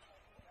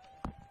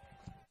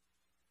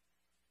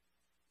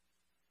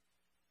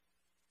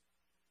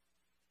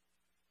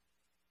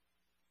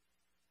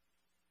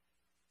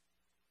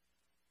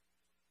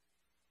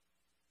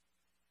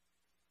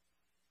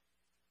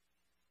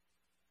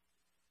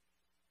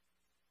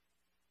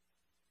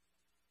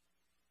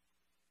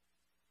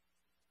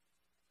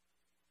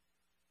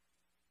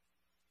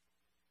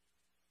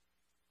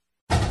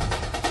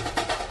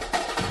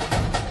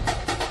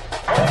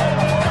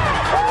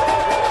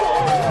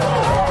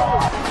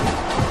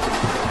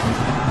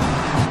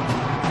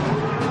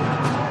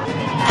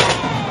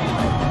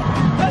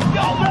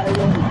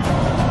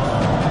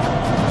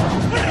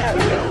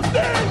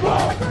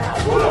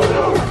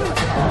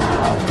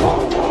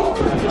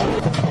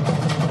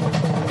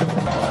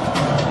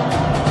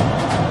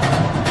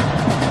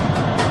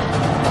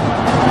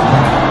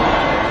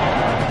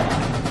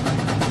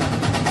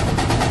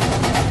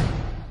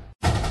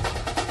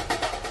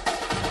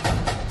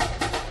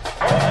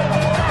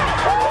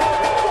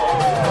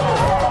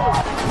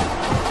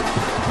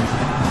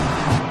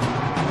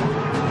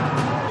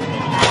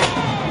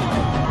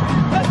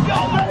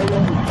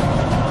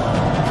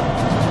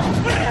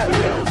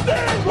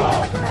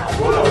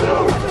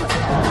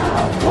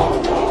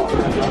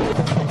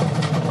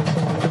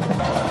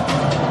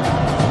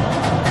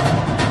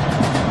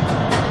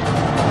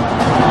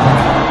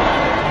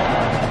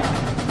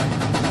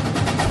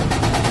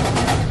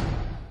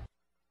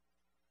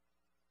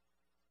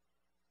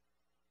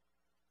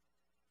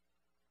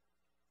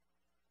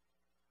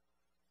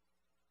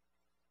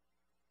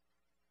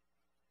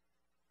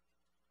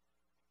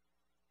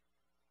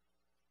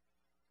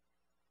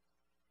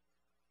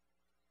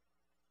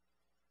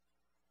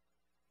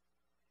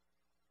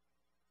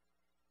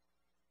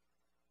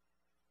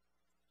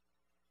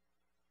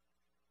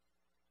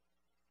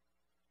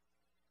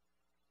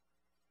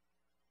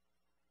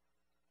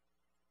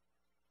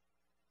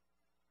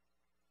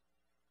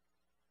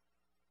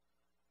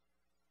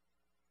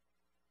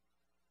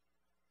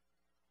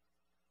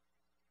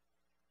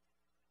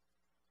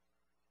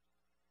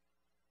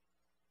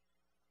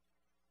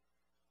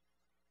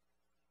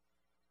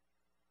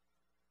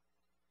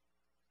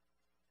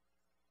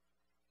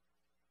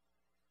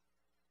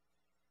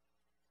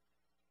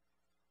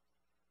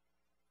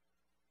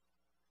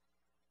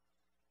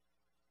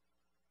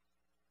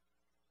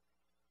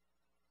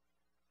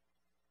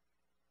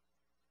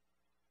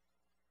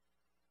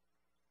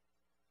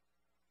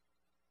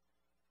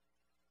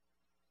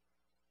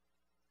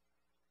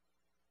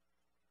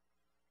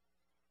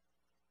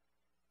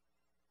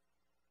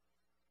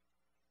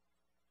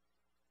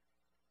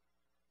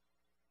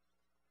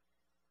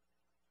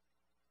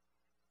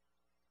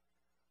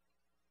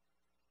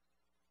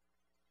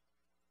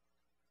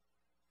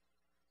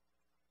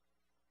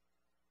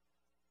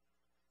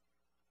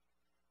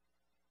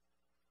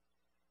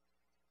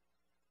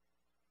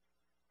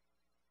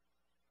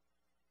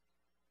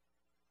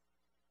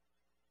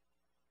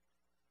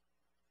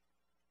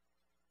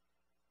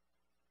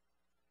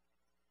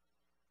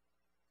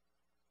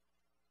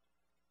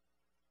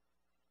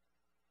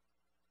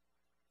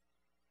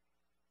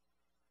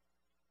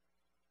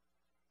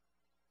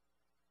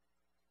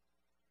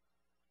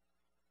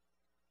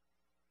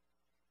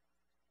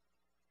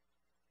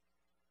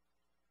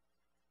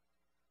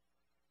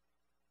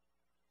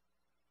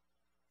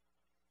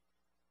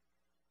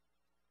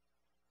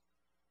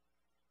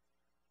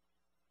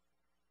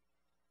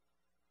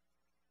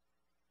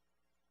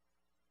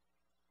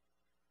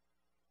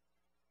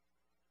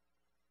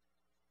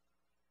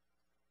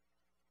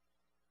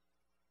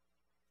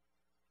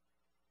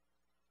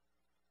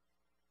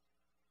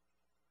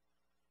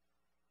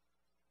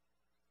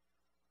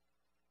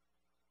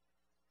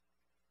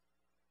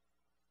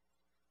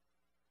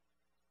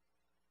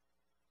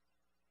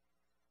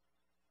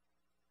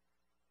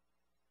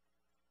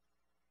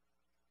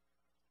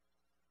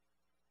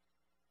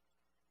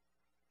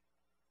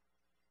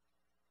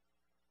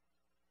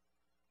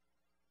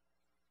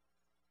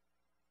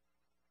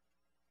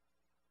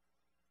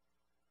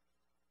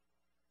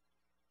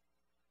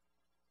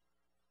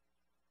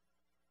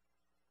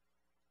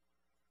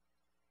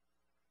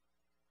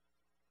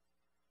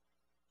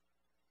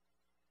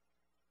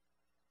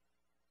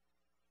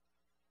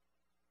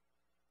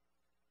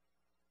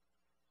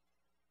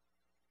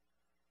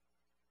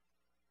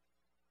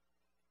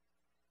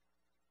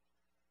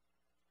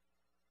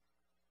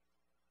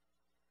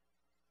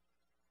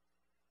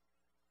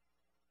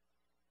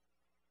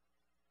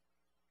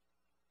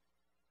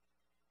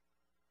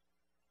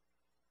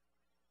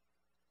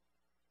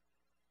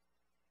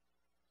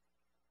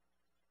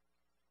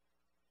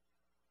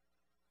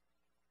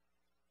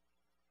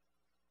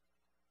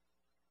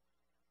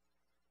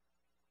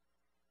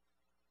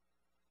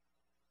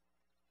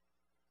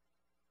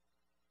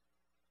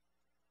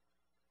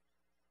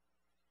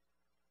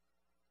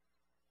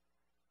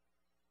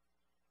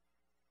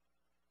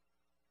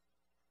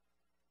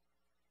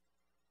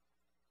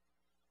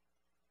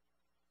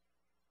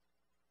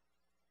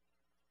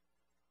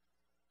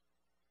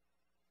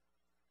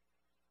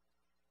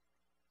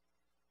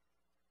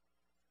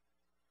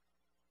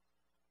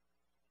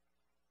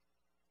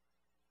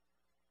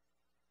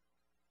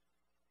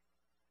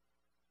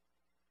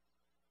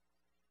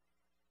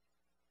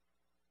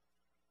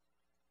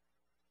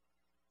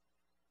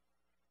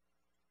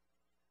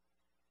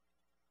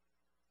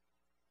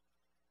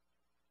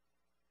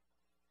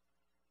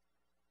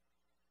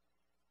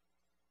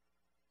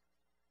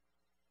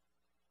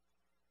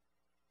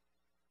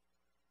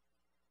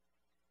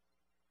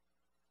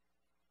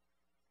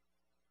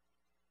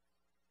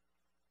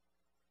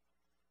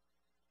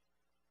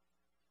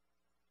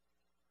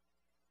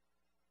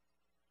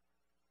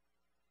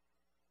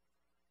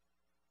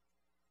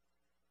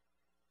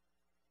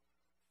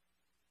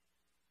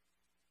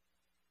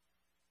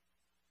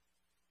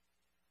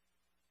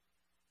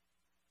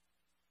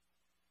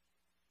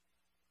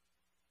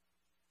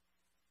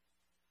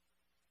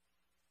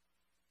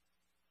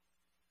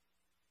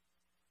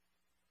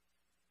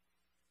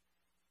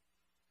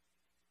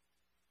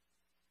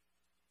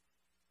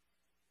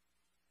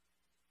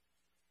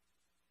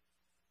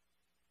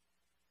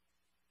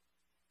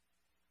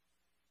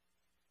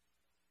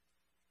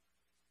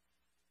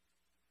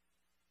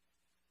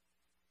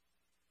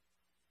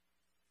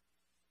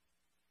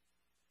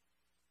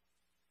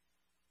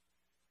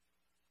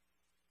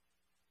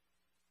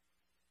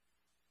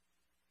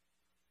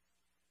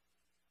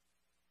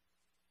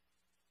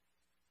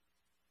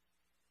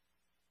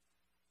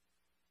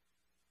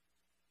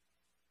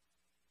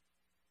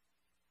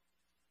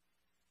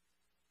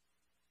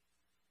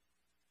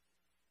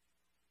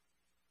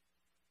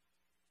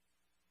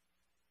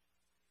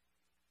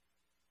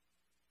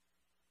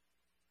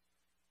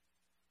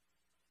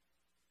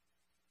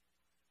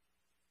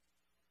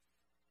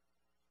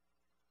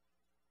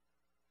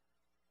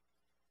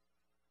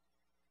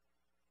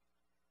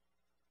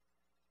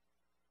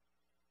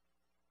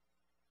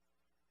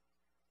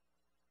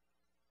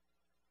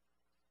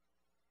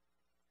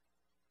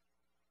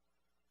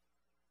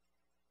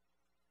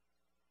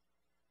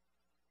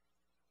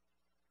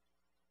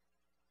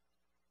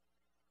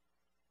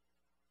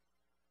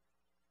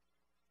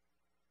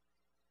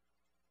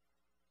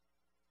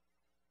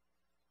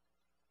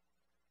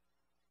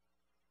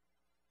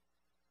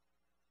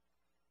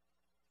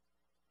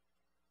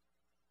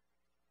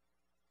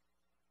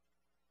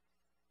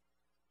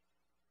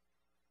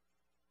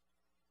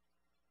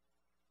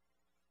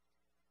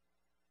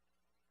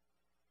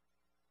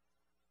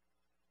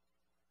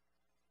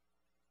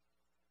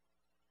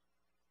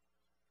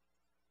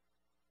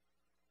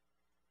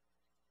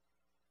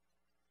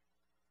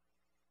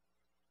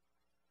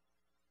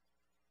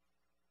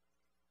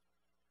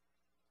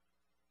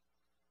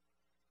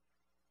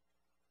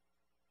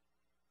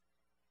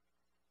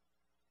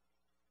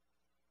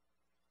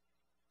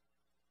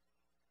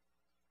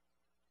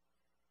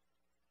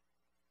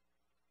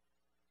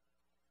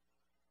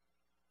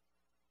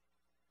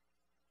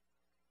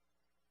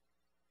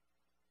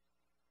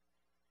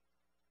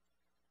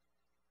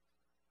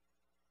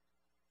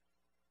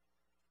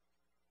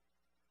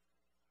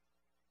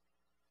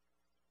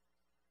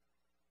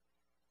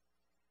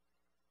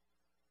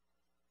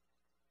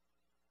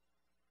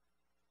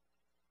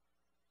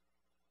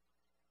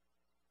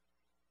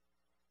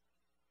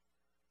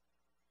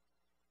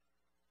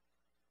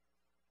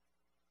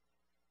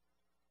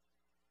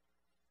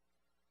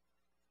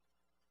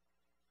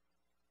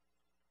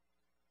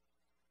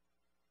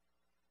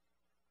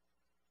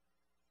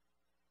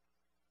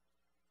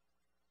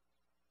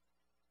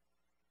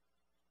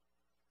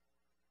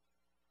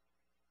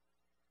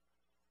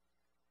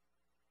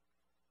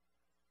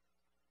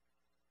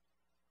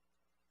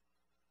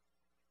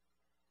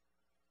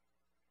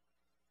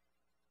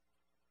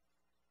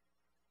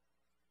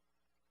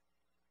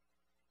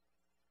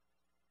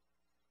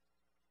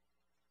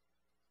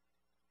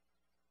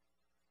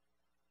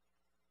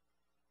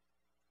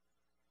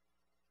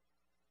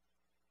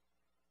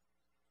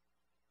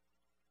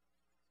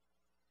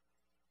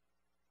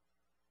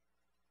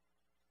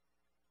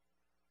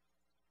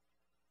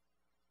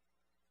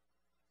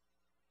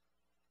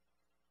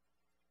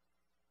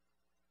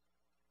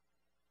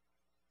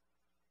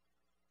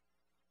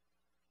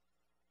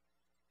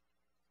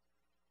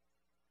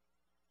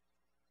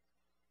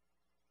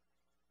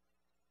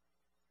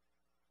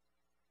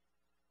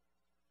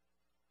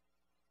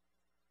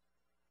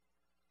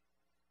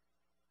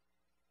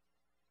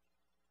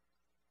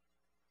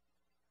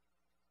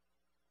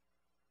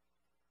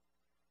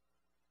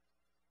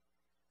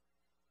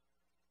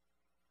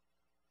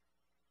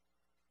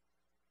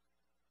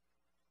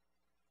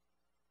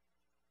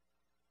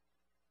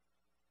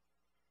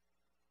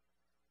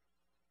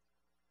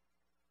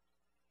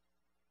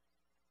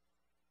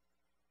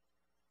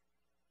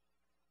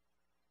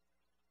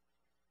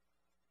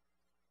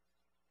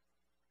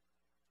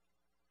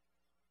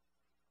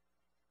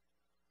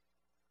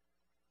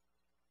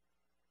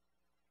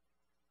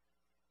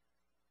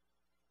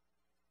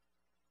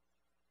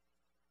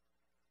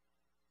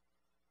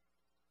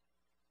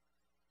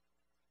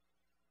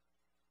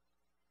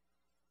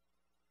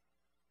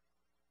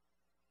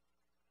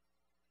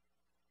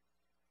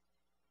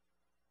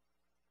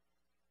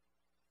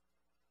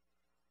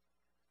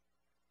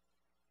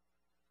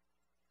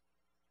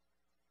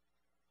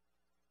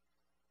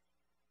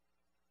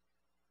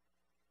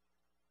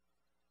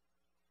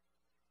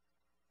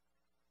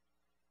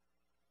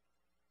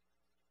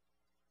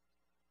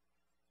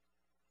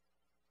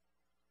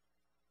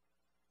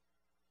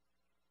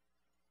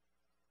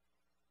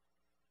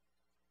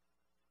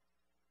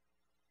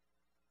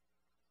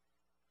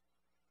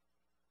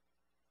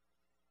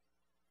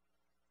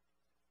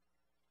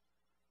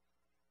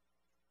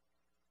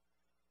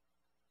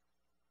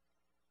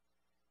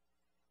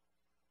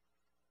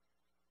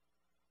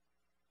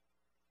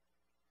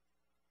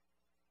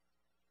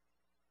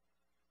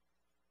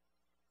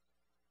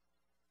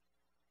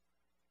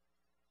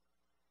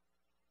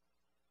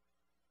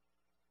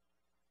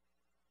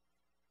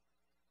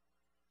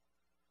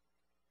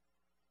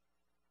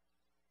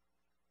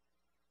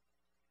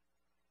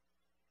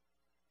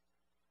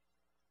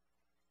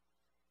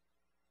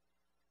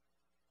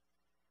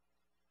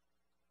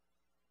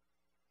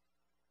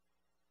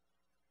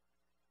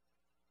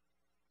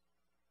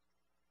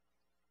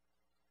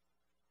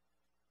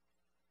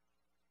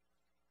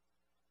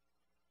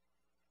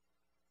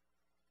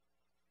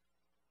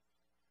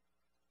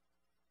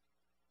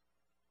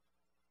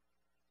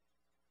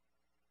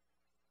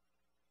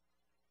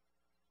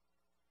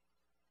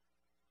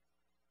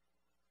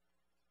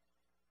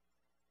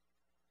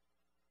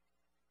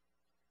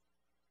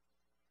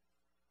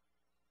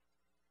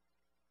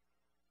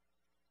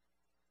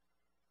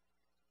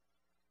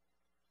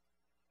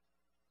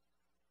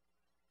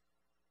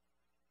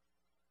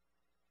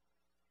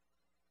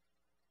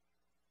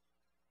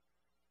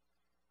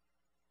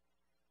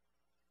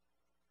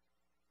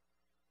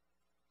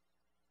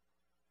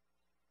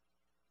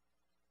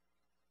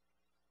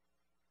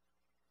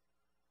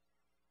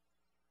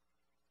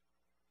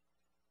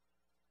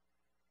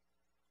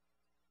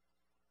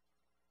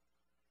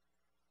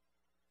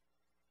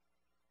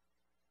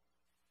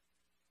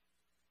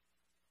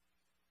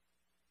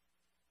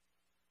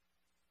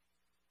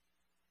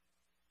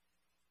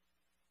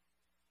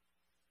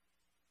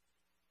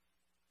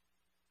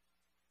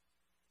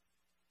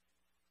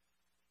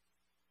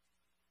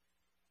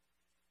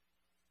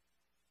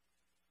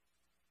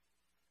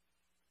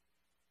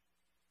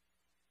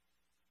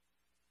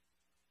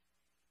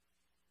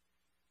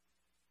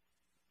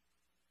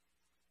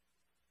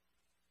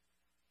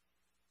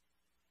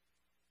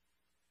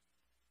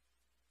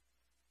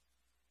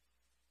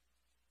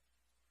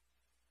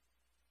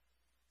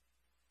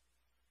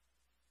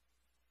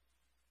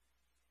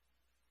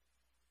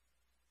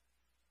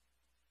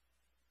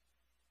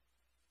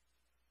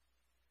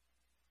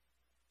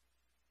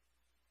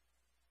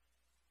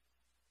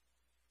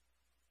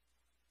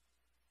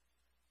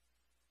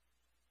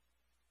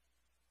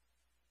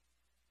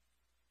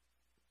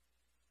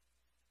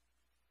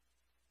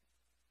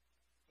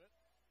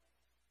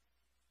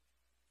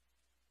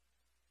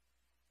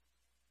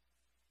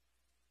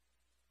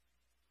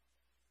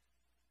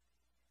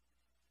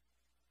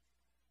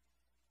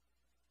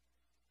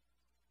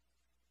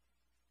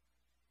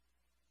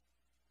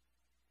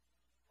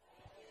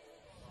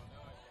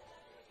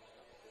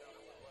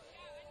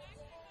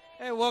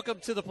 Hey, welcome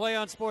to the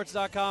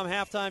PlayOnSports.com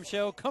halftime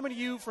show, coming to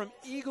you from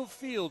Eagle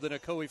Field in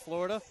Ocoee,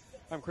 Florida.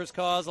 I'm Chris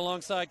Cause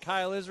alongside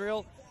Kyle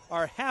Israel.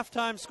 Our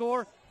halftime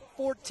score,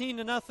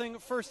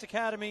 14-0, First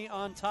Academy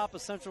on top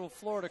of Central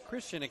Florida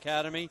Christian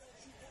Academy.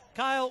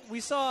 Kyle,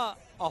 we saw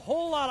a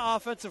whole lot of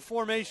offensive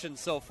formation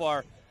so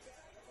far.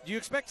 Do you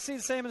expect to see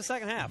the same in the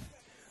second half?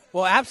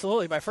 Well,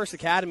 absolutely. By First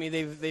Academy,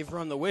 they've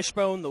run the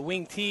wishbone, the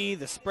wing tee,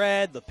 the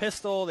spread, the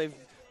pistol. They've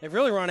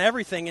really run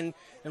everything, and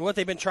what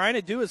they've been trying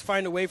to do is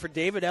find a way for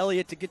David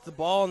Elliott to get the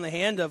ball in the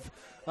hand of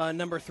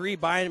number 3,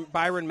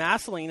 Byron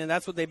Masoline, and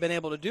that's what they've been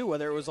able to do,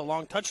 whether it was a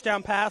long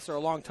touchdown pass or a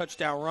long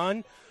touchdown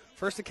run.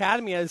 First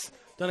Academy has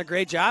done a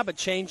great job at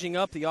changing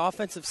up the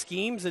offensive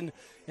schemes and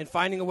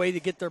finding a way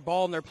to get their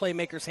ball in their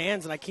playmakers'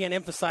 hands, and I can't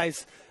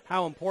emphasize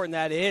how important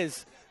that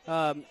is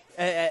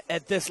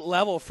at this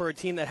level for a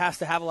team that has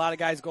to have a lot of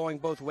guys going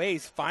both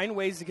ways. Find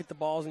ways to get the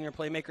balls in your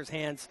playmakers'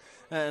 hands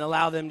and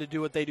allow them to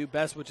do what they do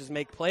best, which is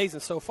make plays.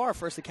 And so far,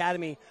 First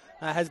Academy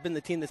has been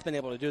the team that's been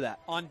able to do that.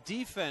 On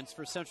defense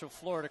for Central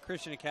Florida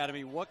Christian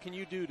Academy, what can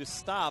you do to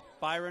stop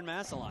Byron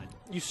Masoline?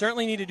 You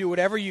certainly need to do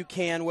whatever you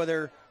can,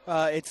 whether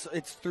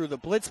it's through the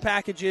blitz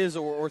packages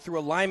or through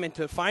alignment,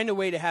 to find a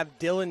way to have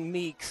Dylan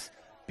Meeks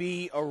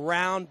be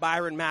around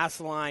Byron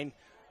Masoline,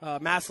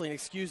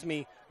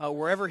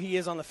 wherever he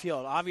is on the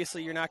field.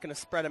 Obviously, you're not going to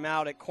spread him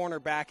out at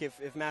cornerback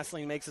if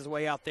Masoline makes his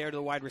way out there to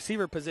the wide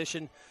receiver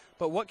position.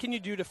 But what can you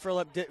do to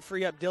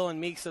free up Dylan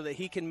Meeks so that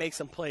he can make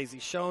some plays?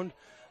 He's shown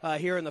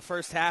here in the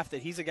first half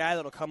that he's a guy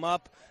that'll come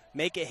up,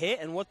 make a hit,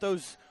 and what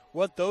those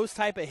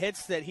type of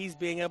hits that he's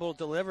being able to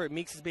deliver,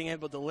 Meeks is being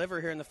able to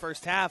deliver here in the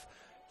first half,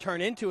 turn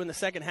into in the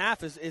second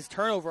half is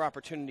turnover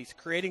opportunities,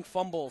 creating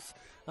fumbles.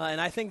 And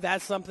I think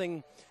that's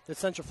something that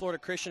Central Florida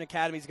Christian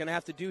Academy is going to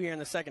have to do here in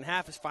the second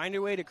half, is find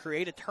a way to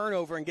create a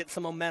turnover and get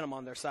some momentum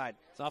on their side.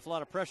 It's an awful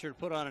lot of pressure to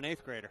put on an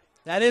 8th grader.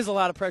 That is a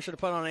lot of pressure to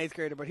put on an 8th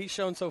grader, but he's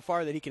shown so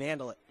far that he can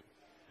handle it.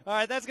 All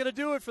right, that's going to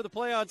do it for the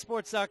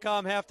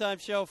PlayOnSports.com halftime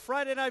show.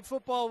 Friday Night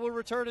Football will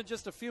return in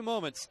just a few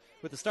moments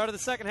with the start of the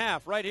second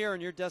half right here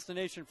on your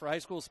destination for high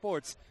school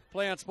sports,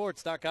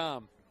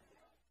 PlayOnSports.com.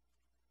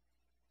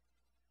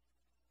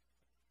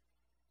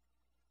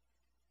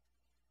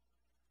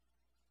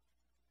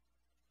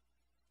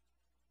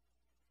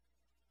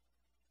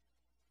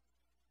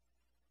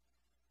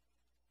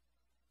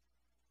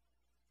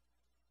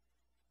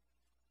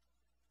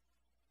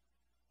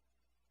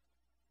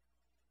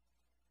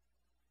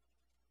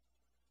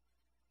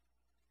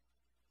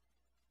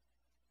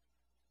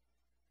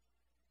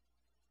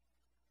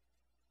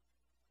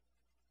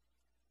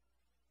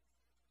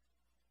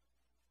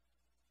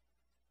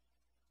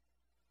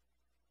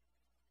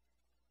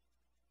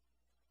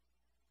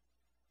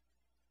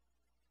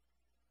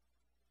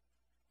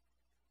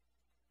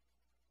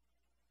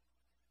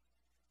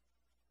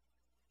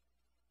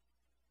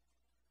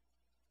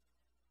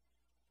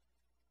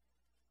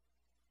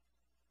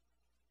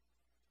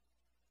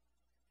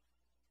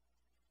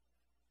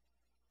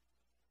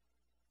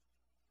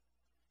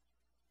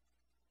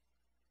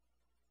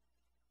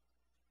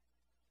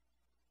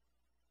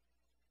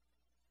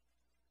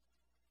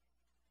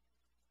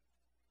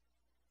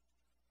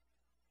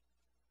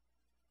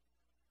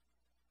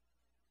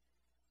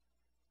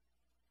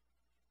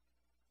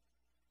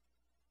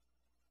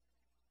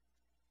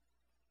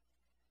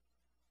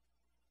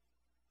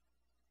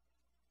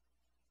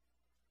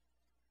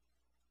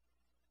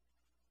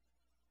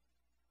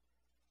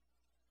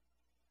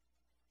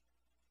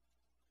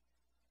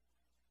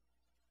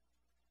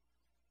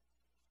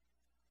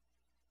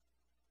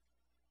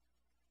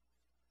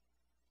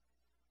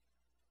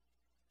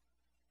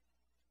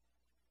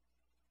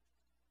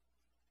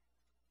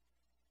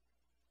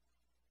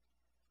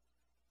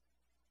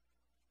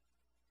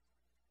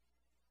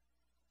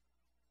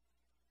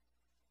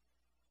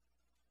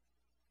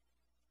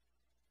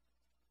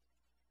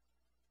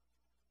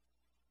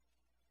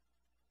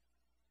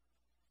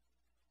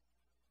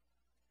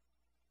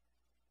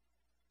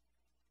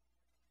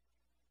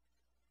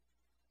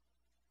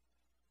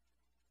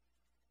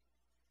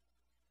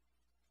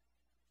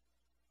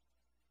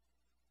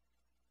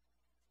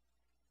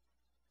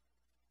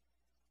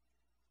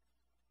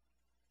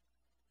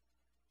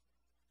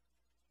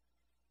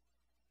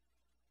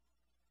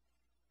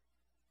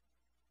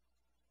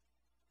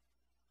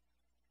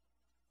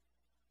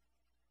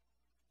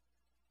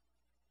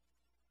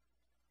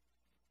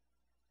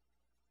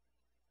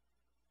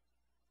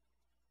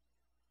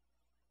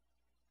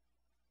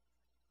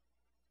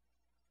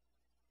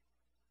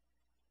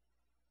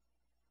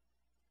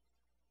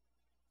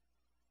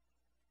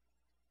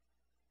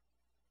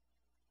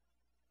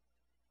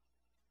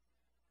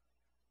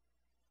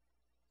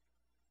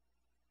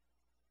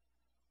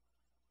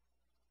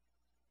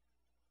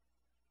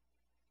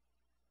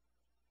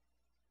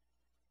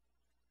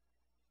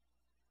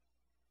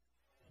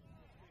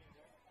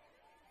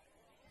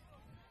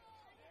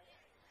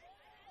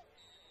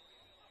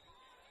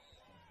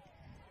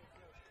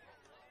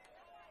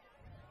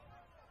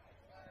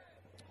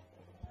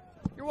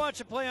 You're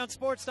watching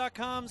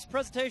PlayOnSports.com's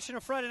presentation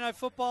of Friday Night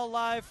Football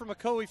live from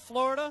Ocoee,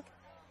 Florida.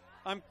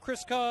 I'm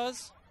Chris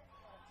Cause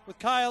with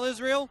Kyle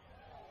Israel.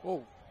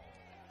 Whoa.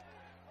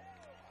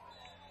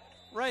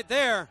 Right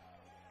there,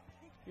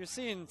 you're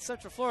seeing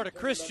Central Florida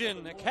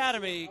Christian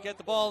Academy get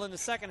the ball in the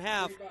second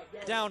half,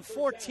 down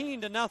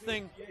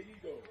 14-0.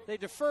 They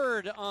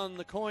deferred on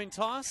the coin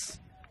toss,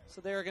 so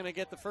they're going to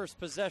get the first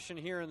possession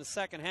here in the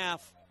second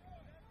half.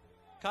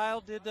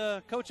 Kyle, did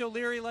Coach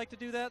O'Leary like to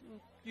do that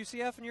in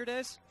UCF in your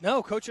days?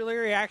 No, Coach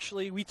O'Leary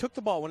actually, we took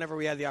the ball whenever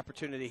we had the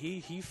opportunity.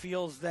 He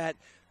feels that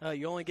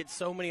you only get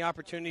so many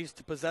opportunities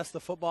to possess the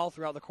football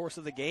throughout the course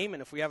of the game,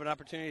 and if we have an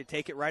opportunity to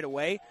take it right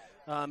away,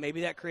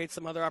 maybe that creates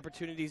some other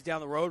opportunities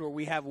down the road where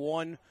we have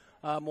one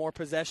more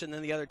possession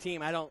than the other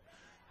team. I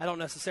don't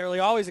necessarily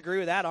always agree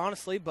with that,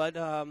 honestly, but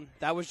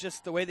that was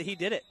just the way that he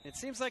did it. It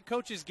seems like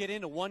coaches get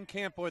into one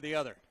camp or the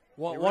other.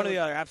 One or the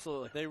other,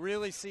 absolutely. They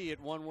really see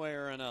it one way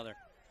or another.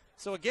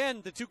 So again,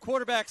 the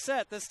 2-quarterback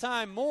set. This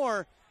time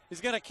Moore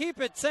is going to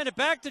keep it, send it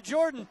back to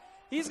Jordan.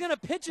 He's going to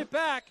pitch it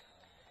back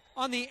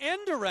on the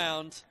end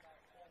around.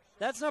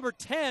 That's number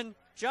 10,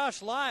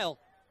 Josh Lyle.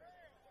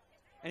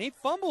 And he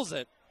fumbles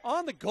it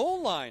on the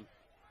goal line.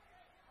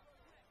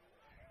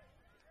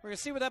 We're going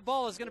to see where that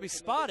ball is going to be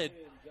spotted.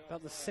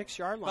 About the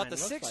 6-yard line. About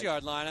the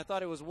 6-yard line. I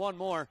thought it was one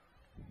more.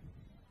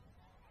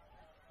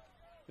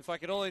 If I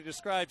could only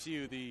describe to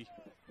you the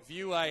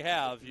view I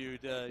have,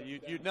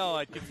 you'd know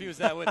I'd confuse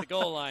that with the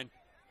goal line.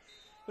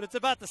 But it's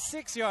about the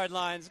 6-yard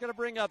line. It's going to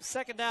bring up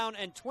 2nd down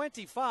and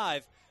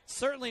 25.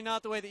 Certainly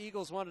not the way the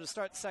Eagles wanted to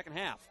start the second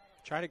half.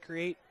 Try to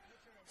create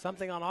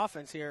something on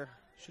offense here.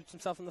 Shoots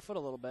himself in the foot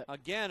a little bit.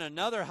 Again,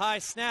 another high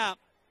snap.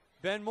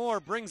 Ben Moore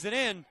brings it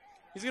in.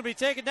 He's going to be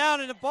taken down,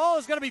 and the ball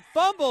is going to be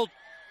fumbled.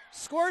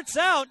 Squirts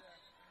out.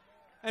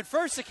 And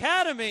First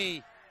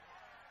Academy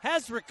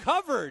has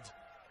recovered.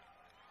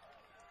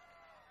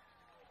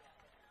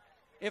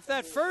 If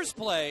that first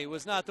play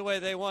was not the way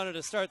they wanted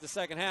to start the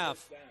second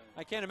half,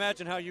 I can't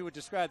imagine how you would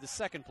describe the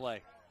second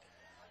play.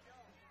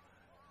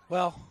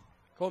 Well,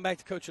 going back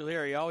to Coach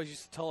O'Leary, he always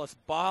used to tell us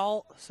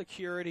ball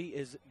security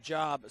is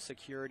job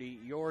security,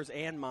 yours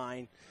and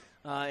mine.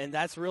 And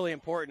that's really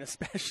important,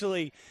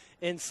 especially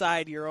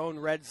inside your own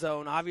red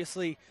zone.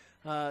 Obviously,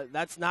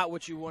 that's not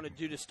what you want to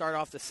do to start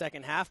off the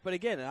second half. But,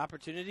 again, an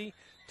opportunity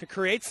to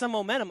create some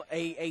momentum,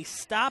 a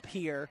stop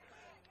here.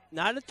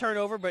 Not a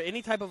turnover, but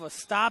any type of a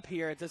stop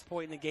here at this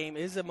point in the game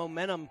is a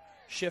momentum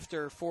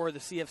shifter for the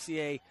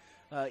CFCA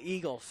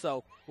Eagles.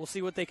 So we'll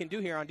see what they can do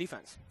here on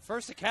defense.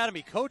 First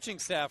Academy coaching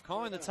staff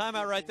calling the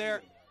timeout right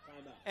there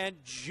and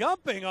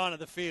jumping onto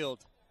the field.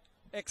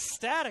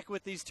 Ecstatic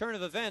with these turn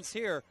of events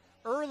here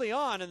early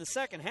on in the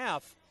second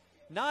half.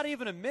 Not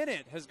even a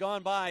minute has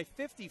gone by.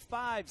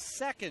 55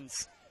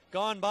 seconds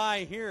gone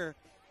by here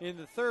in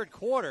the third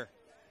quarter.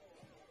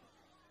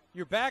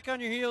 You're back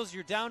on your heels.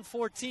 You're down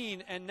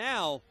 14, and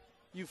now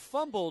you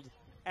fumbled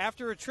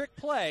after a trick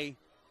play.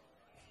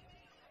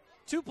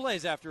 2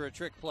 plays after a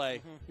trick play.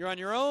 Mm-hmm. You're on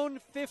your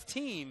own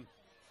 15.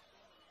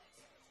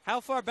 How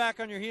far back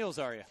on your heels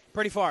are you?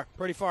 Pretty far.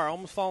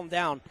 Almost falling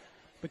down.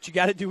 But you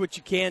got to do what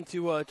you can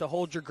to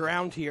hold your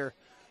ground here.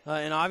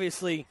 And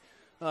obviously,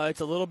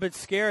 it's a little bit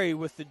scary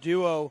with the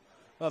duo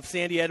of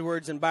Sandy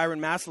Edwards and Byron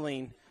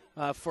Masoline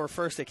for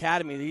First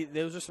Academy.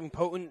 Those are some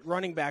potent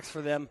running backs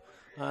for them.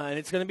 And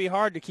it's going to be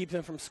hard to keep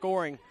them from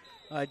scoring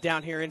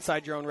down here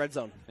inside your own red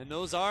zone. And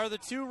those are the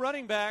 2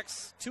 running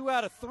backs, 2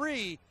 out of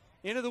 3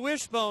 into the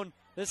wishbone.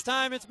 This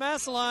time it's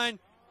Masoline.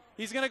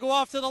 He's going to go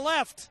off to the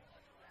left.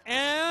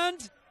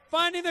 And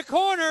finding the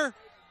corner,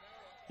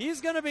 he's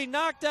going to be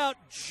knocked out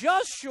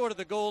just short of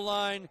the goal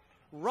line,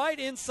 right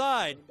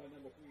inside.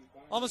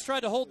 Almost tried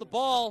to hold the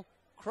ball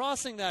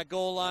crossing that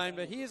goal line,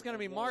 but he is going to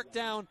be marked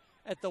down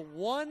at the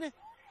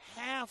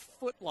 1.5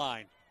 foot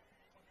line.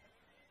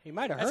 He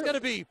might have hurt. That's going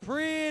to be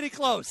pretty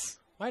close.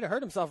 Might have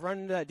hurt himself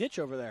running into that ditch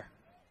over there.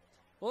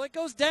 Well, it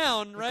goes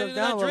down right into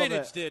that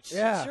drainage ditch.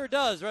 Yeah. It sure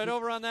does, right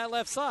over on that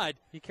left side.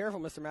 Be careful,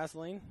 Mr.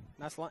 Masoline.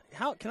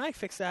 How can I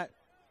fix that?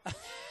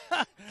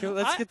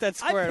 Let's get that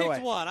squared away. I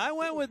picked one. I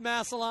went with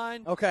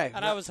Masoline. Okay.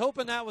 And I was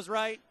hoping that was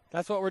right.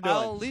 That's what we're doing.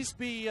 I'll at least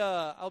be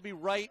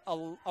right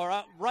or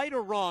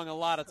wrong a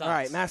lot of times. All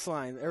right,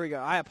 Masoline. There we go.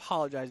 I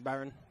apologize,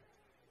 Byron.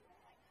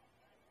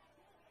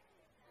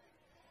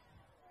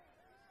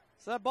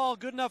 So that ball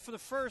good enough for the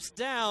first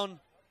down.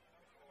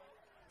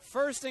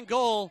 1st and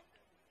goal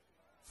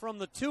from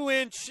the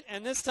 2-inch,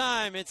 and this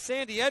time it's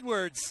Sandy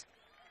Edwards.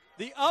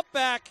 The up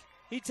back,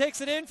 he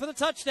takes it in for the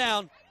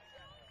touchdown.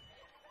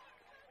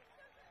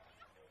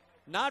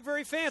 Not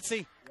very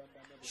fancy.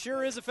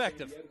 Sure is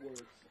effective.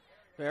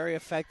 Very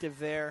effective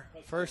there.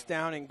 1st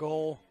down and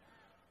goal.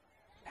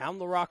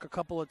 Pound the rock a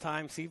couple of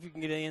times, see if you can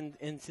get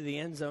into the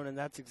end zone, and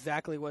that's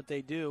exactly what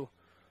they do.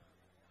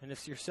 And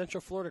if you're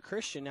Central Florida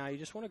Christian now, you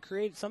just want to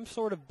create some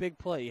sort of big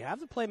play. You have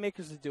the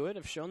playmakers to do it.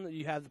 I've shown that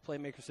you have the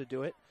playmakers to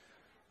do it.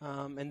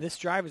 And this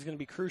drive is going to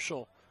be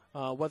crucial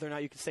whether or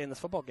not you can stay in this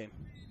football game.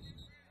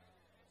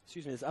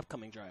 Excuse me, this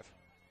upcoming drive.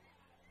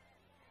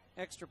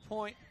 Extra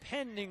point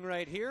pending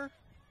right here.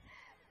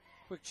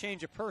 Quick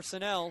change of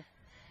personnel,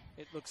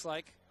 it looks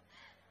like,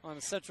 on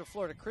the Central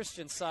Florida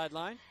Christian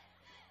sideline.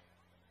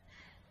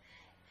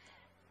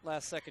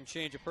 Last second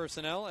change of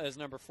personnel as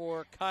number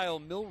 4, Kyle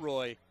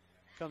Milroy,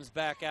 comes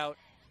back out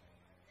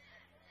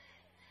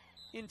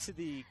into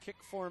the kick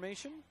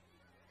formation,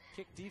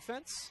 kick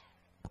defense.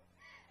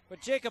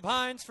 But Jacob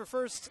Hines for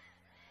First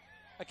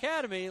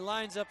Academy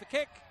lines up the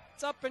kick.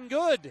 It's up and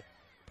good.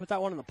 Put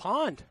that one in the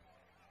pond.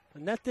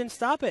 The net didn't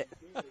stop it.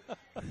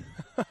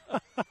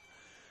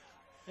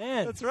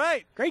 Man, that's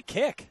right. Great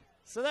kick.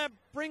 So that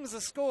brings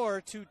the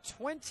score to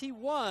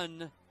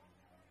 21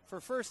 for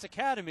First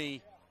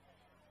Academy,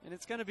 and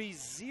it's going to be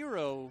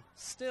 0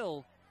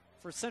 still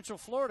for Central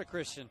Florida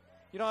Christian.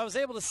 You know, I was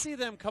able to see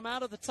them come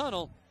out of the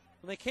tunnel.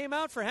 When they came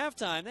out for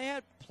halftime, they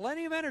had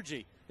plenty of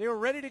energy. They were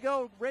ready to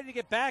go, ready to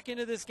get back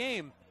into this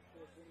game.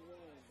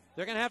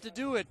 They're going to have to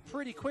do it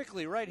pretty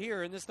quickly right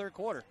here in this third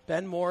quarter.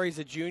 Ben Moore, he's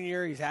a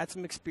junior. He's had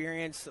some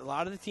experience. A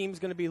lot of the team's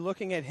going to be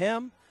looking at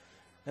him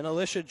and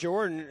Alicia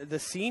Jordan, the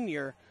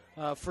senior,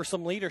 for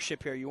some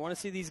leadership here. You want to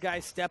see these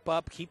guys step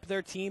up, keep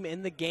their team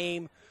in the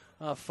game,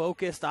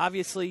 focused.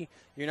 Obviously,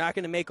 you're not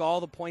going to make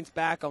all the points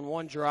back on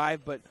one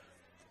drive, but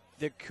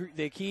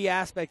the key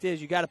aspect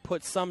is you got to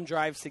put some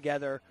drives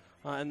together,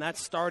 and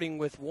that's starting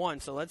with one.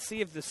 So let's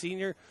see if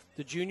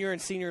the junior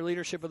and senior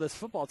leadership of this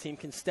football team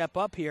can step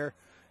up here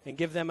and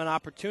give them an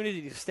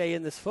opportunity to stay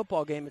in this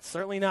football game. It's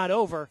certainly not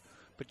over,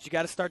 but you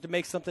got to start to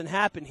make something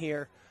happen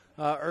here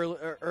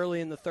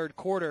early in the third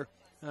quarter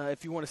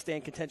if you want to stay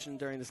in contention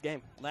during this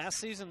game. Last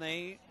season,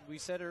 we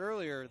said it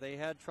earlier, they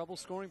had trouble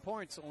scoring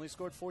points. Only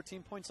scored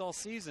 14 points all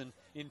season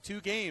in 2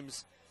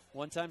 games.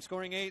 One time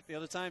scoring 8, the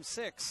other time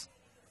 6.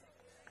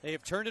 They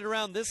have turned it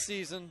around this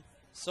season.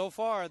 So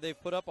far, they've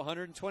put up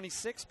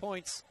 126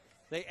 points.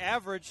 They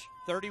average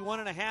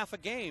 31.5 a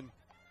game.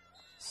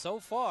 So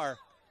far,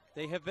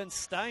 they have been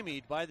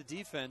stymied by the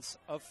defense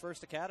of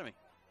First Academy.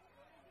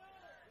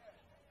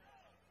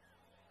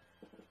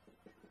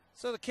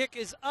 So the kick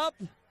is up.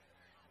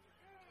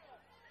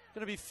 Going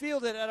to be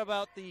fielded at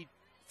about the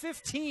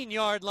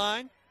 15-yard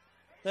line.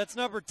 That's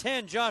number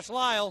 10, Josh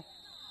Lyle.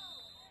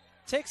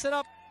 Takes it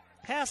up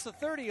past the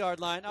 30-yard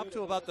line, up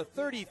to about the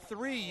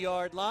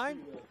 33-yard line.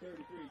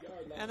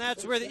 And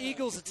that's where the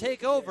Eagles will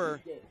take over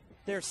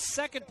their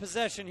second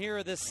possession here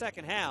of this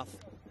second half.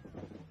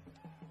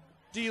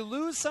 Do you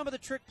lose some of the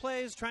trick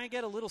plays, try and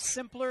get a little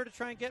simpler to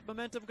try and get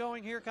momentum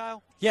going here,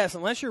 Kyle? Yes,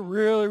 unless you're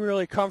really,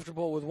 really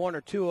comfortable with 1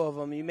 or 2 of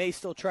them, you may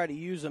still try to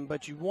use them,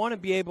 but you want to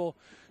be able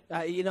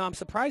I'm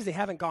surprised they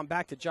haven't gone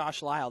back to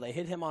Josh Lyle. They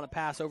hit him on a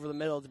pass over the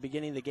middle at the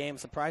beginning of the game.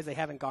 Surprised they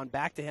haven't gone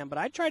back to him, but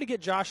I'd try to get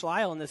Josh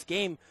Lyle in this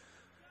game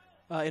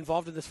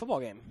involved in this football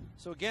game.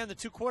 So again, the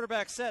 2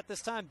 quarterback set.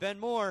 This time Ben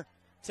Moore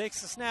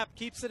takes the snap,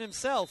 keeps it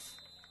himself.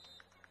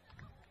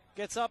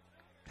 Gets up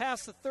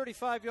past the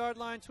 35-yard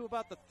line to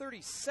about the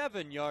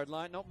 37-yard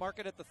line. No, mark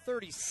it at the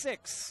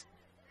 36.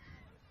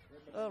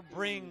 That'll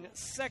bring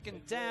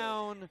second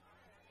down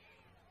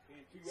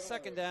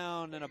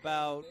and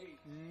about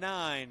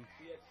 9.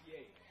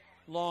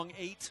 Long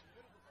 8.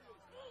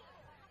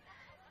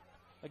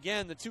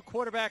 Again, the 2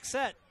 quarterback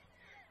set.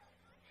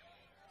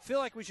 Feel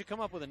like we should come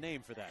up with a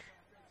name for that.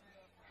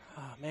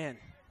 Oh, man.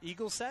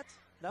 Eagle set?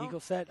 No? Eagle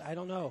set? I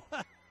don't know.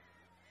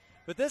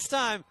 But this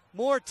time,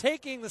 Moore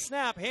taking the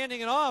snap,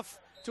 handing it off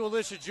to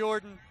Alicia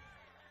Jordan.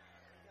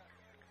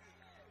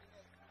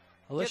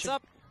 Gets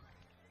up.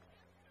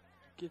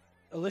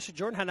 Alicia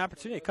Jordan had an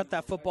opportunity to cut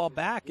that football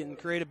back and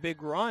create a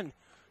big run,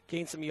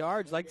 gain some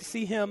yards. Like to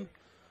see him,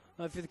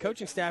 if you're the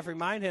coaching staff,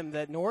 remind him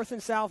that north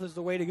and south is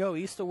the way to go.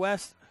 East to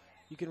west,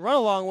 you can run a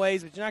long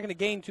ways, but you're not going to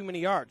gain too many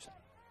yards.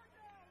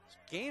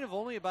 Gain of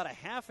only about a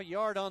half a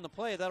yard on the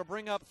play. That'll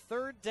bring up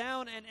 3rd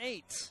down and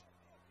 8.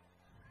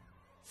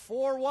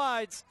 4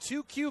 wides,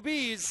 2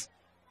 QBs.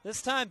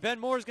 This time Ben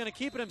Moore's going to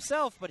keep it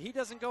himself, but he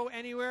doesn't go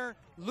anywhere.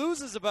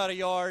 Loses about a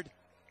yard.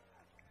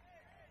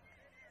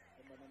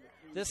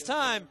 This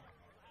time,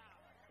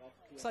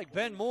 looks like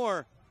Ben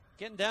Moore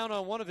getting down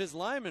on one of his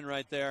linemen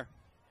right there.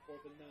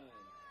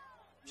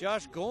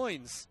 Josh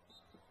Goins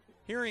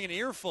hearing an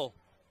earful.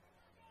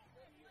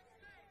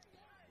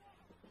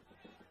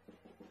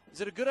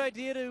 Is it a good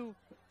idea to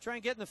try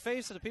and get in the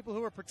face of the people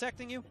who are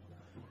protecting you?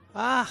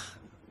 I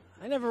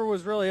never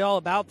was really all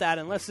about that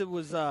unless it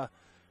was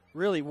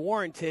really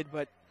warranted,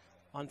 but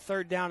on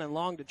 3rd down and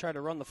long to try to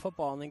run the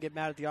football and then get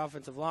mad at the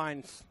offensive line,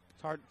 it's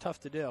tough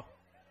to do.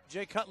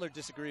 Jay Cutler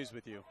disagrees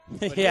with you.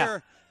 But yeah.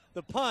 Here,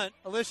 the punt,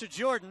 Alicia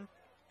Jordan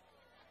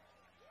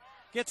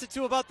gets it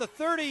to about the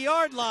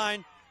 30-yard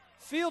line,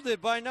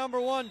 fielded by number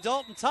 1,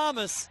 Dalton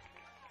Thomas.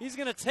 He's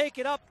going to take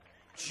it up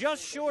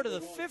just short of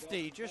the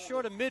 50, just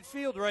short of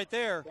midfield right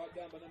there.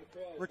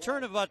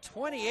 Return of about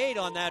 28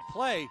 on that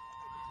play.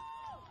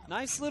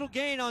 Nice little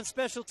gain on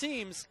special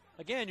teams.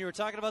 Again, you were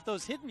talking about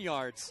those hidden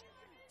yards.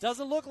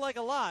 Doesn't look like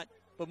a lot,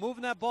 but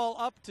moving that ball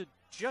up to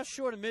just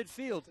short of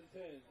midfield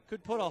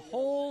could put a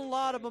whole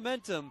lot of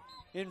momentum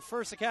in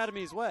First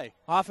Academy's way.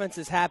 Offense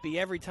is happy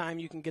every time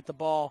you can get the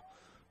ball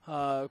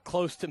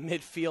close to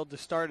midfield to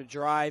start a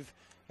drive.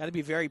 Got to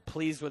be very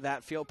pleased with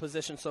that field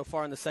position so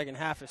far in the second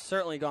half. It's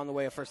certainly gone the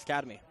way of First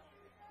Academy.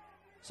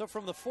 So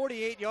from the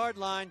 48-yard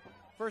line,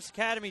 First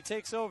Academy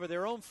takes over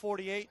their own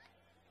 48.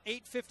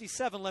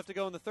 8:57 left to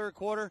go in the third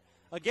quarter.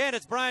 Again,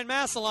 it's Byron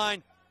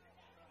Masoline.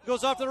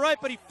 Goes off to the right,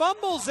 but he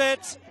fumbles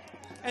it.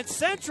 And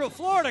Central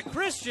Florida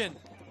Christian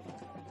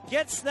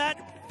gets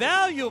that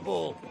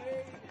valuable,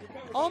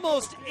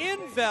 almost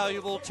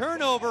invaluable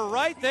turnover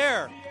right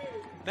there.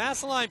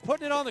 Masoline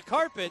putting it on the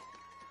carpet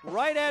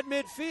right at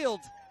midfield,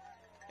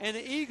 and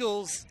the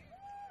Eagles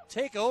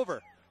take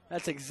over.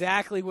 That's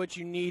exactly what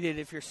you needed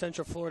if you're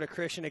Central Florida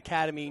Christian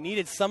Academy. You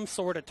needed some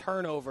sort of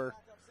turnover.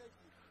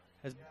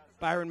 As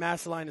Byron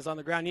Masoline is on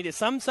the ground, you needed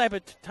some type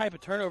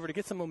of turnover to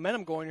get some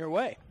momentum going your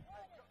way.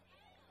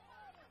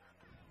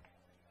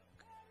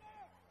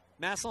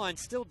 Masoline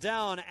still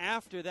down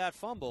after that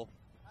fumble.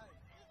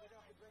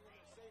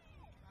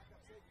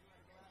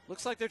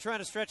 Looks like they're trying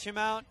to stretch him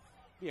out.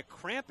 Be a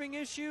cramping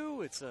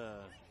issue. It's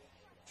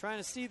trying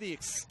to see the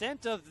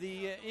extent of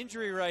the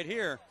injury right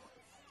here.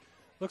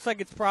 Looks like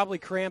it's probably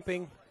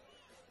cramping.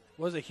 It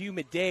was a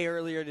humid day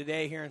earlier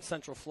today here in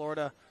Central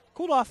Florida.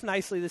 Cooled off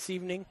nicely this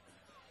evening.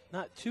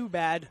 Not too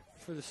bad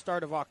for the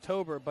start of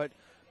October, but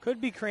could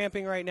be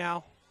cramping right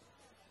now.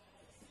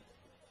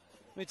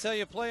 Let me tell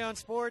you, Playon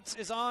Sports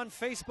is on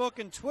Facebook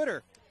and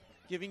Twitter,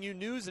 giving you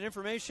news and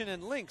information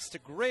and links to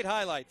great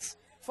highlights.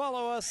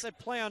 Follow us at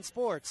Playon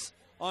Sports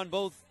on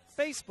both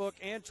Facebook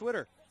and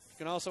Twitter. You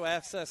can also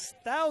access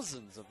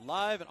thousands of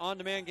live and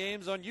on-demand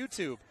games on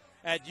YouTube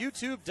at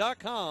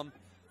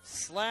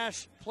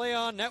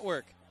youtube.com/Playon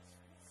Network.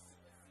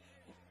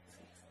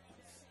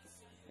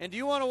 And do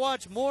you want to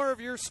watch more of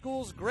your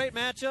school's great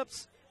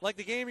matchups, like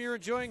the game you're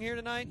enjoying here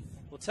tonight?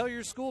 Well, tell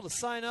your school to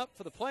sign up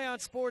for the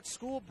Playon Sports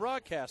School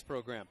Broadcast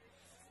Program.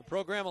 The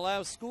program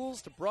allows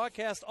schools to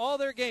broadcast all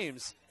their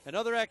games and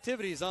other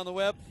activities on the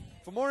web.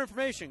 For more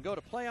information, go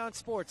to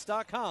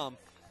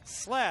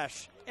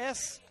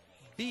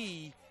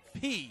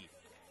playonsports.com/SBP.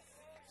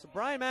 So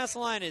Byron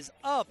Masoline is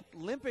up,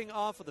 limping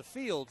off of the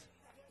field.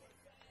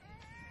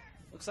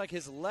 Looks like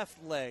his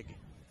left leg.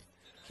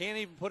 Can't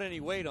even put any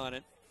weight on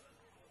it.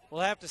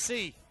 We'll have to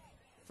see.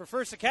 For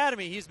First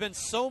Academy, he's been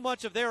so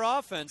much of their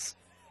offense,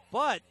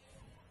 but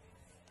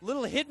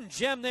little hidden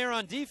gem there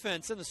on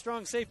defense in the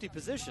strong safety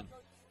position.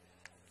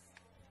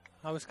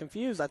 I was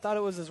confused. I thought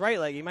it was his right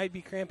leg. He might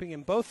be cramping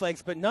in both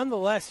legs, but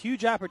nonetheless,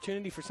 huge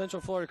opportunity for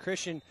Central Florida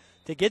Christian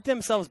to get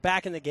themselves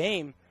back in the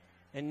game.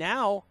 And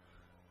now,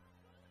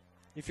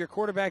 if you're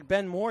quarterback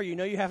Ben Moore, you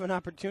know you have an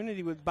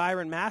opportunity with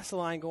Byron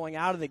Masoline going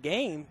out of the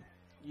game.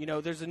 You know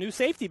there's a new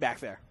safety back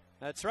there.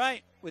 That's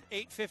right. With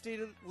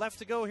 8:50 left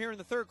to go here in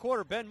the third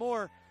quarter, Ben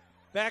Moore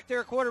back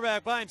there,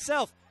 quarterback by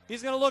himself.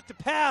 He's going to look to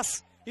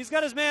pass. He's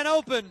got his man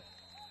open.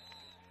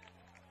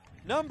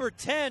 Number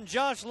 10,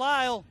 Josh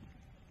Lyle,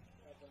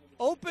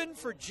 open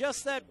for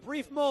just that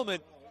brief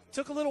moment.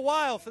 Took a little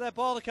while for that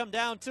ball to come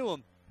down to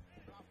him.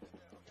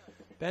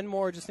 Ben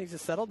Moore just needs to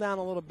settle down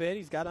a little bit.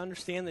 He's got to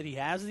understand that he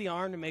has the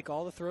arm to make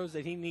all the throws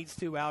that he needs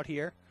to out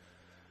here.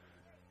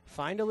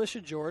 Find Alicia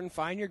Jordan.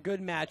 Find your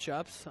good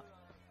matchups.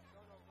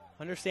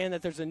 Understand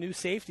that there's a new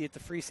safety at the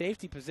free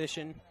safety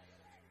position.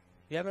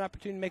 You have an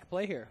opportunity to make a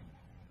play here.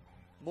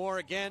 Moore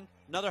again.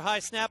 Another high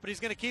snap, but he's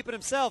going to keep it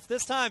himself.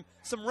 This time,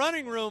 some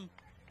running room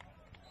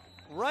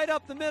right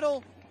up the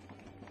middle,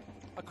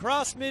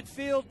 across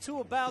midfield to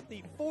about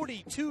the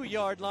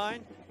 42-yard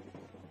line.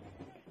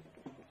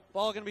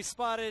 Ball going to be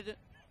spotted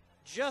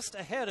just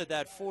ahead of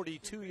that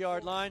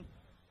 42-yard line.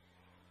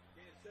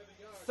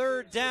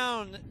 Third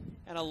down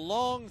and a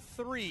long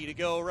 3 to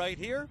go right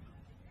here.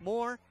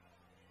 Moore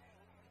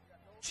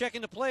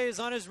checking the plays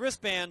on his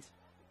wristband.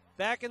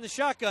 Back in the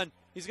shotgun.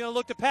 He's going to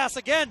look to pass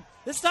again.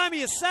 This time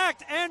he is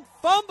sacked and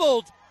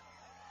fumbled.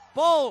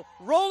 Ball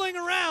rolling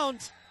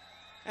around,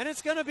 and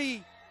it's going to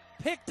be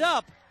picked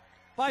up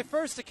by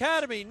First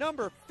Academy,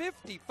 number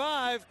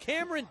 55,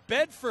 Cameron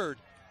Bedford,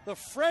 the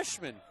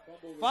freshman.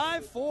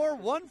 5'4",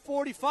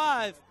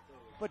 145.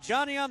 But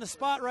Johnny on the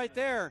spot right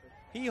there.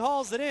 He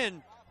hauls it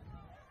in.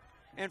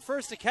 And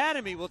First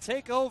Academy will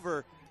take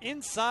over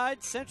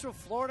inside Central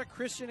Florida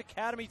Christian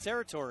Academy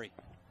territory.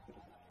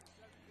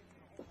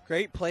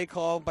 Great play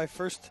call by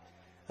First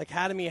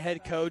Academy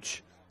head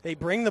coach. They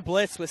bring the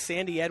blitz with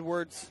Sandy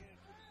Edwards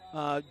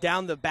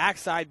down the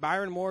backside.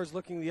 Ben Moore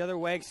looking the other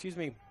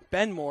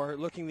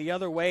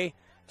way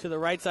to the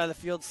right side of the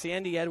field.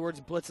 Sandy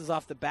Edwards blitzes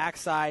off the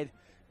backside,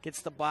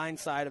 gets the blind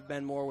side of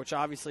Ben Moore, which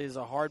obviously is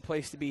a hard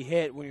place to be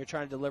hit when you're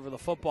trying to deliver the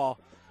football,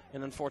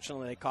 and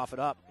unfortunately they cough it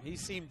up. He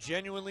seemed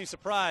genuinely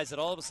surprised that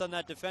all of a sudden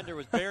that defender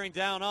was bearing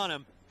down on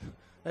him.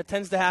 That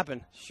tends to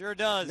happen. Sure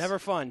does. Never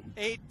fun.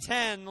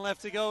 8:10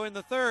 left to go in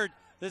the third.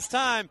 This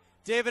time,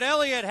 David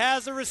Elliott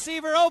has a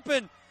receiver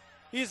open.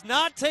 He's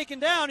not taken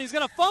down. He's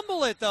going to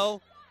fumble it,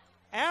 though,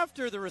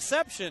 after the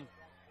reception.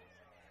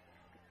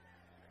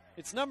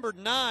 It's number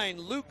 9,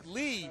 Luke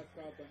Lee.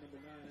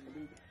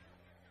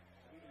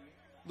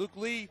 Luke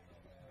Lee,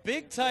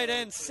 big tight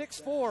end,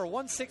 6'4",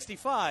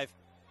 165.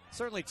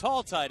 Certainly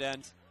tall tight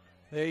end.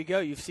 There you go.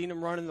 You've seen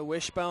him run in the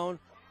wishbone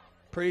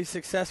pretty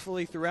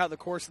successfully throughout the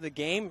course of the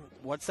game.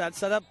 What's that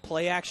setup?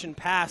 Play action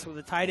pass with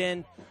a tight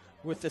end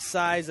with the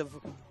size of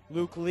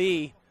Luke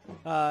Lee.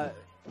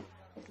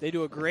 They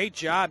do a great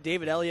job,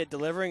 David Elliott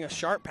delivering a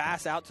sharp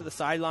pass out to the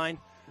sideline.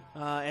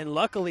 And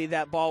luckily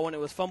that ball, when it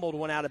was fumbled,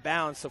 went out of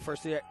bounds, so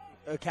First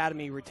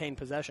Academy retained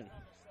possession.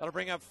 That'll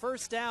bring up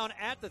first down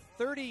at the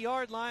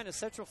 30-yard line of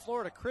Central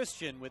Florida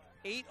Christian with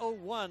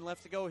 8:01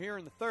 left to go here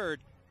in the third.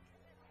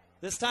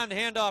 This time the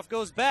handoff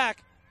goes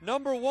back.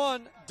 Number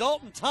 1,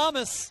 Dalton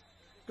Thomas,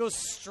 goes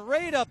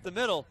straight up the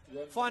middle,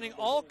 finding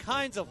all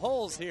kinds of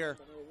holes here.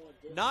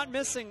 Not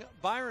missing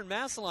Byron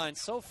Masoline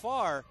so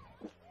far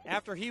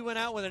after he went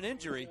out with an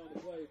injury.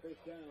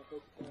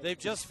 They've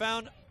just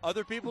found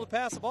other people to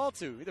pass the ball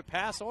to, either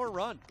pass or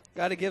run.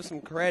 Got to give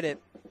some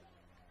credit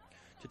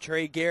to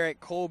Trey Garrett,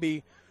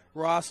 Colby,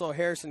 Rosso,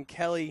 Harrison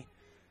Kelly,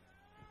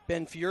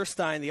 Ben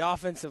Feuerstein, the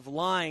offensive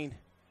line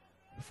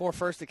for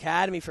First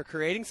Academy, for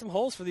creating some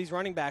holes for these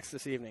running backs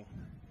this evening.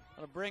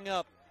 That'll bring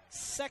up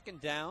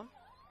second down.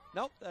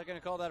 Nope, they're going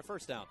to call that a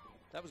first down.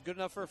 That was good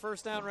enough for a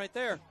first down right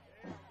there.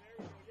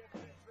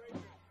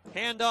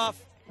 Handoff.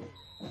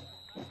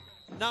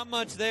 Not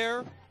much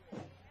there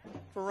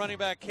for running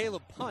back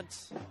Caleb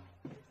Punt.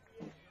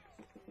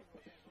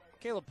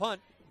 Caleb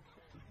Punt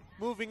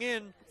moving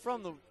in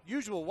from the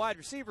usual wide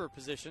receiver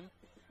position.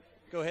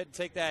 Go ahead and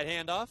take that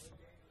handoff.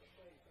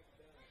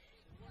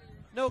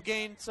 No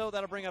gain, so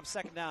that'll bring up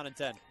second down and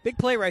 10. Big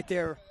play right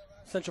there,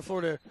 Central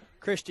Florida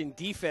Christian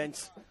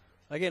defense.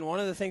 Again, one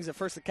of the things that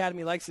First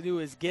Academy likes to do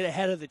is get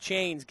ahead of the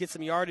chains, get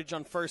some yardage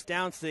on first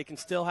down so they can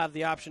still have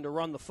the option to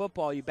run the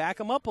football. You back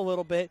them up a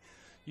little bit.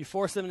 You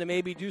force them to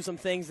maybe do some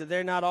things that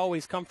they're not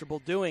always comfortable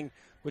doing,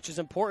 which is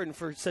important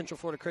for Central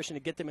Florida Christian to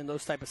get them in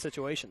those type of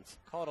situations.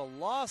 Called a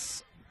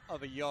loss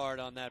of a yard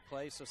on that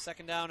play, so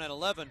second down at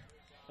 11.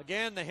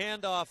 Again, the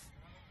handoff.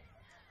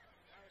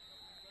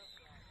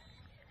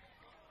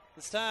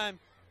 This time,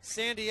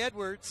 Sandy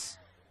Edwards,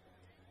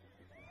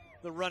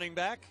 the running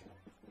back.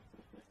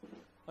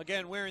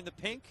 Again, wearing the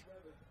pink.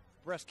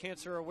 Breast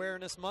Cancer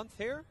Awareness Month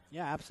here.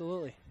 Yeah,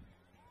 absolutely.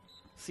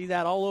 See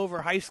that all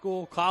over high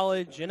school,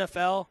 college,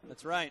 NFL.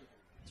 That's right.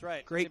 That's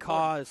right. Great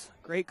cause.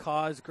 Great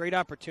cause. Great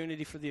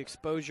opportunity for the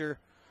exposure,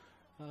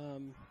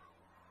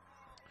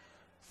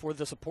 for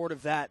the support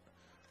of that,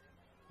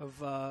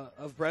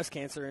 of breast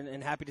cancer,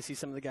 and happy to see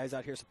some of the guys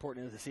out here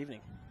supporting it this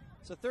evening.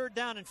 So third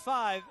down and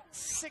 5,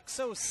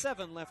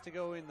 6:07 left to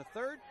go in the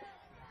third.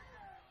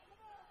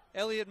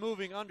 Elliott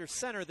moving under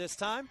center this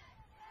time.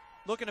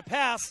 Looking to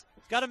pass.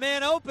 Got a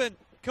man open.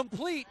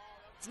 Complete.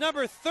 It's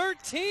number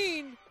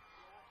 13,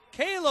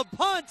 Caleb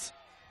Punt,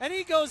 and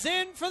he goes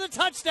in for the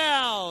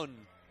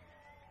touchdown.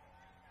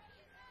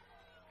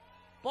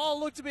 Ball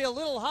looked to be a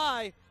little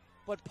high,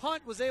 but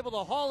Punt was able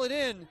to haul it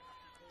in,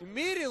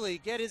 immediately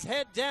get his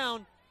head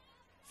down,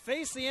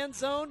 face the end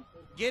zone,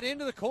 get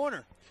into the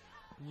corner.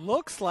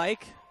 Looks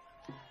like,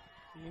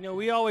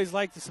 we always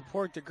like to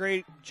support the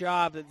great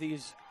job that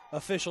these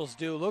officials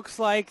do. Looks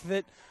like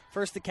that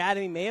First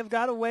Academy may have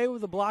got away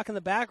with a block in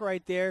the back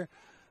right there,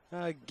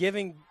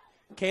 giving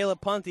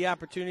Caleb Punt the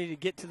opportunity to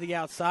get to the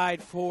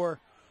outside for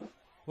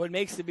what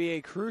makes to be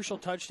a crucial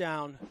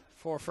touchdown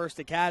for First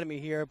Academy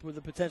here, with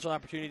the potential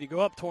opportunity to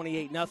go up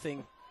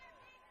 28-0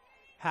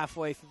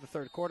 halfway through the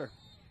third quarter.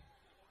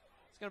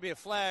 It's going to be a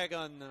flag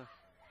on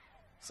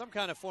some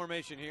kind of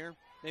formation here,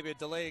 maybe a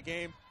delay of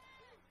game.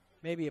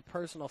 Maybe a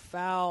personal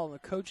foul on the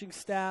coaching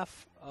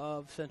staff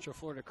of Central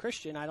Florida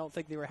Christian. I don't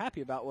think they were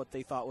happy about what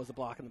they thought was a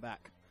block in the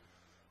back.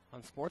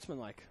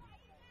 Unsportsmanlike.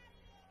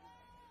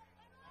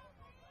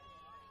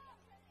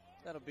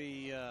 That'll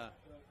be a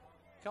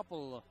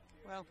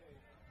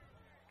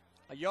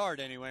yard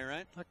anyway,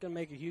 right? Not going to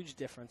make a huge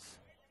difference.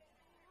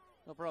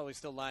 They'll probably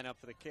still line up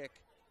for the kick.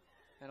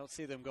 I don't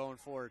see them going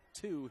for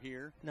 2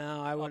 here.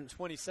 No, I wouldn't.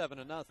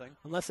 27-0.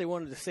 Unless they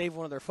wanted to save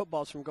one of their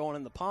footballs from going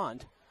in the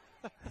pond.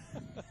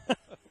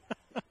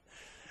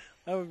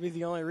 That would be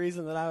the only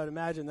reason that I would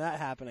imagine that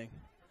happening.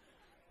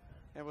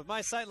 And with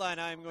my sight line,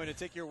 I'm going to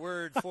take your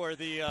word for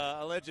the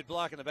alleged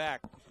block in the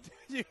back.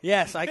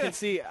 Yes, I can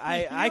see.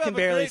 I can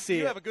barely see it.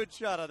 You have a good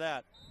shot of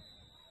that.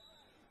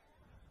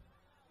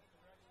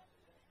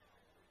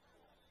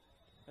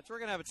 We're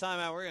going to have a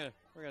timeout. We're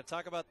going to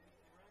talk about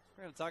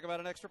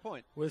an extra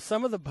point. With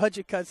some of the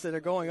budget cuts that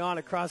are going on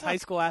across high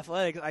school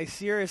athletics, I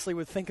seriously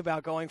would think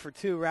about going for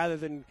 2 rather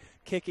than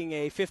kicking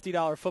a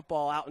 $50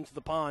 football out into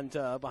the pond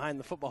behind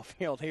the football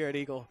field here at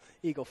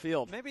Eagle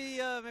Field.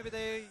 Maybe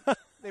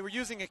they were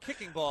using a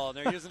kicking ball, and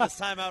they're using this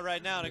timeout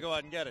right now to go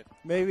out and get it.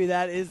 Maybe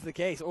that is the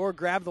case. Or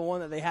grab the one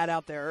that they had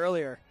out there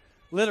earlier.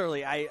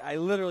 Literally, I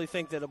literally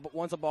think that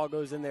once a ball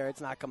goes in there, it's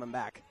not coming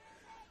back.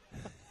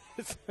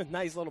 It's a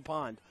nice little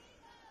pond.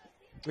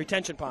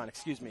 Retention pond,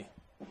 excuse me.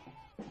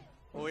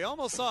 Well, we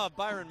almost saw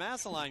Byron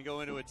Masoline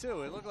go into it,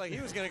 too. It looked like he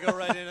was going to go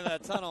right into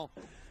that tunnel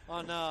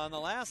on the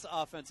last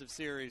offensive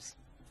series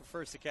for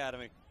First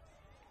Academy.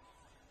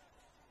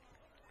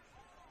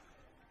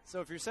 So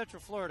if you're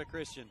Central Florida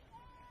Christian,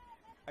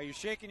 are you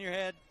shaking your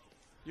head?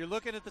 You're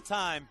looking at the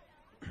time.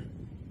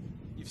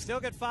 You've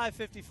still got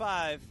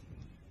 5:55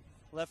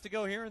 left to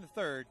go here in the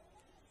third.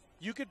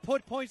 You could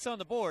put points on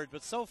the board,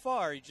 but so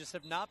far you just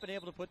have not been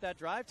able to put that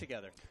drive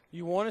together.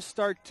 You want to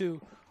start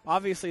to,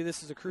 obviously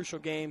this is a crucial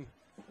game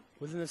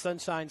within the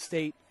Sunshine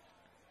State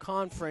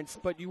Conference,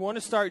 but you want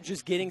to start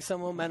just getting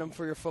some momentum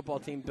for your football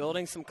team,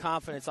 building some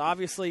confidence.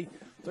 Obviously,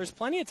 there's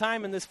plenty of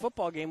time in this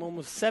football game,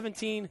 almost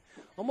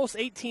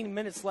 18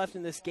 minutes left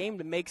in this game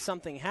to make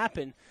something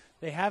happen.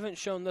 They haven't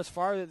shown thus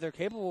far that they're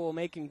capable of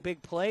making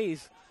big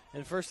plays,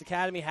 and First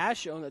Academy has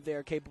shown that they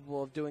are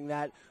capable of doing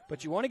that.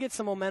 But you want to get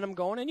some momentum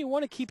going, and you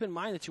want to keep in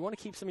mind that you want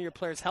to keep some of your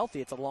players healthy.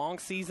 It's a long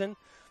season,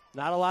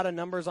 not a lot of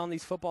numbers on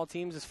these football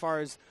teams as far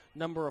as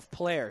number of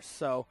players.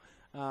 So,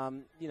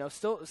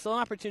 still an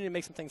opportunity to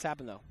make some things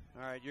happen, though.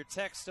 All right, your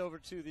text over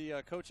to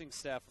the coaching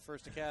staff of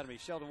First Academy.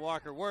 Sheldon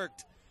Walker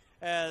worked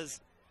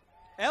as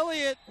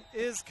Elliott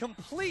is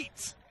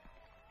complete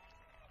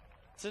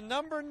to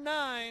number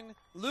 9,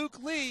 Luke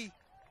Lee,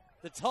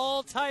 the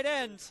tall tight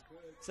end.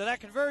 So that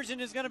conversion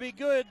is going to be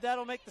good.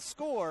 That'll make the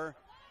score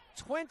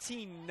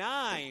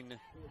 29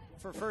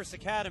 for First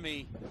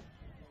Academy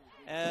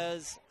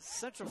as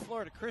Central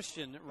Florida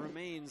Christian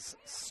remains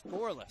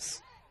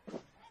scoreless.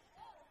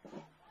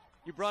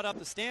 You brought up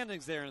the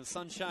standings there in the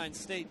Sunshine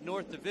State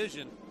North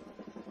Division.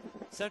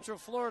 Central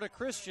Florida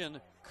Christian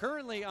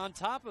currently on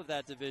top of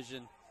that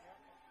division,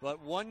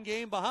 but one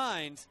game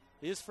behind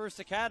is First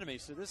Academy.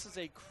 So this is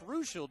a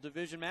crucial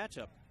division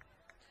matchup.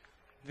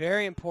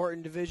 Very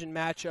important division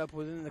matchup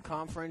within the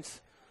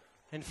conference.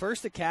 And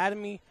First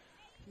Academy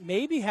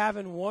maybe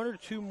having one or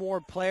two more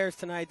players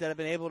tonight that have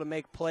been able to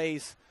make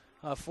plays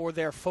for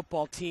their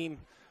football team.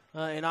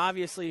 And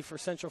obviously for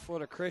Central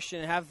Florida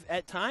Christian, have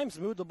at times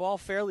moved the ball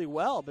fairly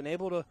well, been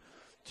able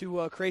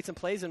to create some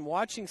plays. And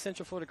watching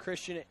Central Florida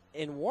Christian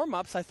in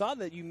warm-ups, I thought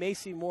that you may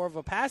see more of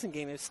a passing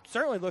game. It's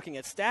certainly looking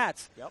at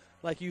stats,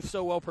 like you've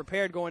so well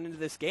prepared going into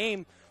this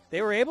game,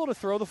 they were able to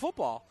throw the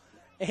football.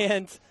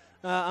 And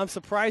I'm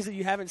surprised that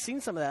you haven't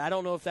seen some of that. I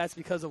don't know if that's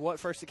because of what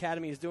First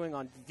Academy is doing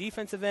on the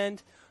defensive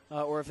end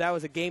or if that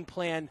was a game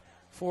plan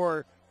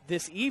for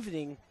this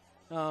evening.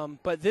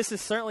 But this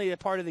is certainly a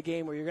part of the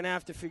game where you're going to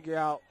have to figure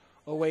out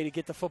a way to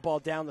get the football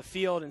down the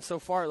field, and so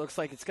far it looks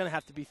like it's going to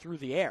have to be through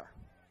the air.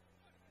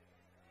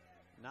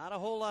 Not a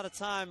whole lot of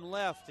time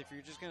left if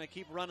you're just going to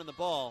keep running the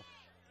ball.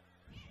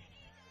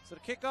 So the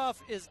kickoff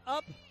is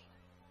up.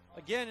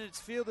 Again, it's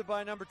fielded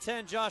by number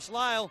 10, Josh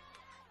Lyle.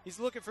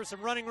 He's looking for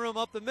some running room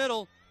up the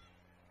middle.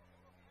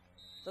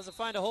 Doesn't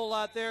find a whole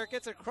lot there.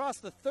 Gets across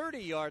the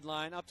 30-yard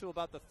line up to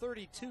about the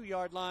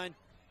 32-yard line,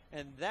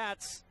 and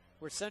that's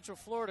where Central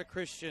Florida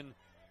Christian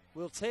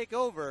will take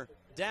over,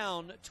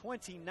 down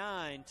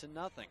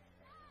 29-0.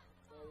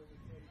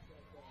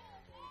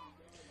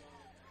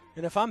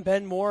 And if I'm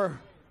Ben Moore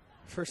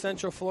for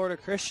Central Florida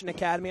Christian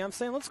Academy, I'm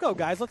saying, let's go,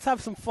 guys. Let's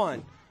have some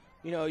fun.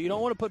 You know, you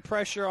don't want to put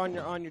pressure on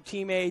your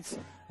teammates.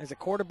 As a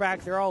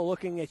quarterback, they're all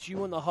looking at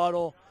you in the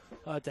huddle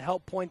to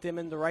help point them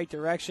in the right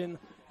direction.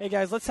 Hey,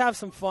 guys, let's have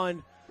some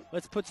fun.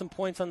 Let's put some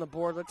points on the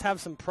board. Let's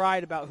have some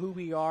pride about who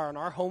we are on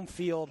our home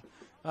field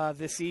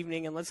this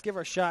evening, and let's give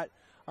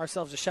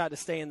ourselves a shot to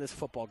stay in this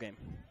football game.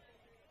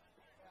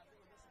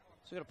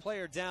 So we got a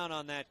player down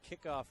on that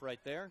kickoff right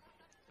there.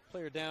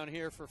 Player down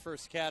here for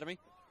First Academy.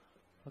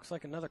 Looks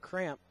like another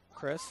cramp,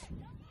 Chris.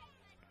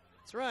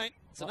 That's right.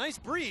 It's a nice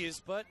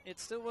breeze, but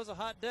it still was a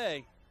hot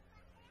day.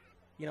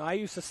 You know, I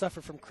used to suffer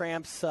from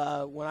cramps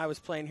when I was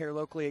playing here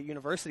locally at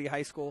University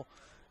High School,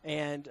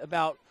 and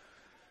about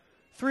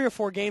 3 or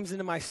 4 games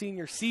into my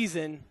senior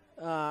season,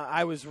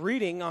 I was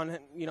reading on,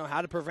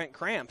 how to prevent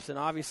cramps. And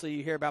obviously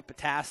you hear about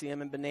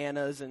potassium and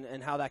bananas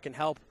and how that can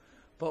help.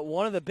 But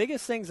one of the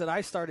biggest things that I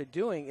started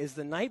doing is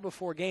the night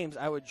before games,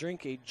 I would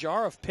drink a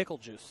jar of pickle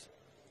juice.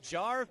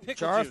 Jar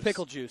of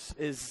pickle juice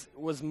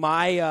was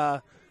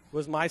my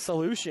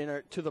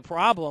solution to the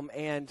problem,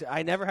 and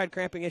I never had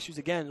cramping issues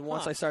again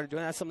once I started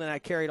doing that. That's something I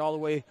carried all the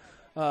way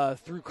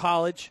through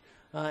college.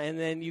 And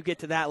then you get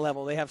to that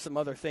level, they have some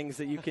other things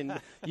that you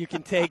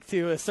can take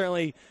to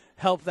certainly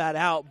help that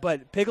out.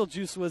 But pickle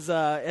juice was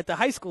at the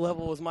high school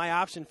level was my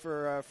option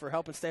for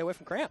helping stay away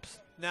from cramps.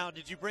 Now,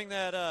 did you bring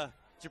that?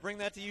 Did you bring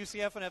that to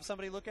UCF and have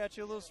somebody look at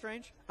you a little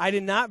strange? I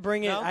did not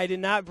bring it. No? I did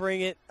not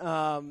bring it.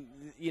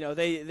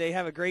 They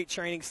have a great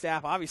training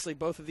staff. Obviously,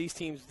 both of these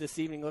teams this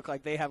evening look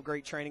like they have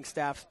great training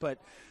staffs. But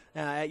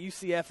at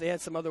UCF, they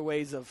had some other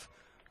ways of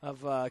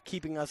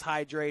keeping us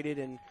hydrated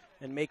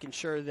and making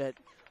sure that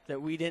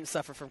we didn't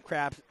suffer from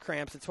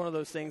cramps. It's one of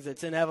those things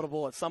that's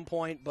inevitable at some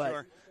point, but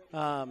sure.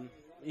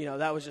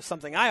 That was just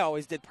something I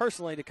always did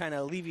personally to kind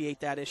of alleviate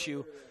that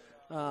issue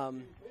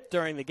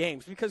during the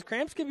games, because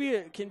cramps can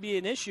be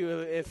an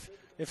issue if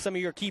some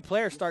of your key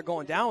players start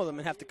going down with them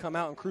and have to come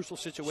out in crucial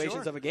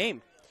situations of a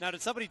game. Now,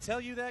 did somebody tell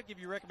you that, give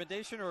you a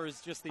recommendation, or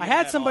is just the I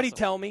had somebody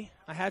tell me,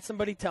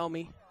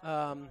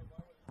 and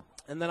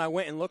then I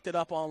went and looked it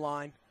up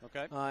online.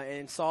 Okay.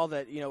 And saw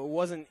that, it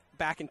wasn't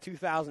back in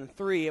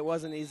 2003. It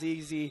wasn't as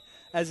easy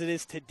as it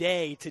is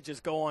today to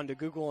just go on to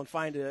Google and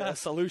find a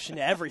solution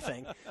to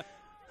everything.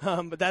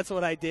 But that's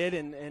what I did,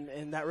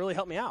 and that really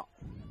helped me out.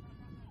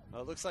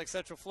 Well, it looks like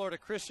Central Florida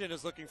Christian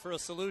is looking for a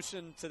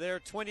solution to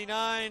their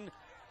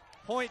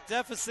 29-point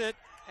deficit,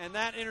 and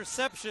that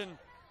interception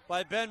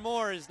by Ben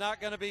Moore is not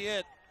going to be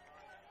it.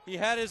 He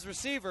had his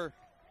receiver.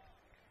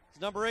 It's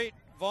number 8,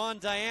 Vaughn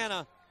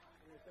Diana.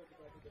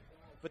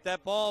 but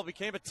that ball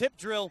became a tip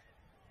drill.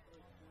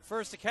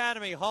 First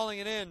Academy hauling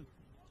it in.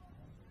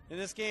 And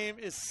this game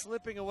is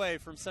slipping away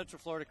from Central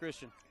Florida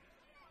Christian.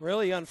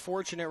 Really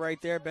unfortunate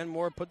right there. Ben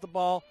Moore put the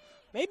ball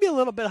maybe a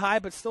little bit high,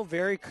 but still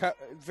very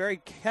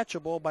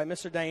catchable by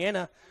Mr.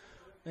 Diana.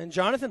 And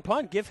Jonathan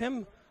Punt, give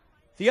him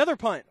the other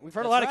punt. We've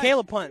heard a lot of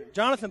Caleb Punt.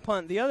 Jonathan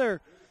Punt, the other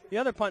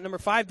punt, number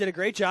 5, did a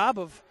great job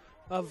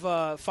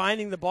of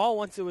finding the ball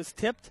once it was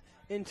tipped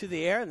into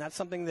the air, and that's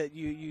something that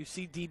you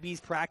see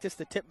DBs practice,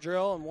 the tip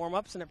drill and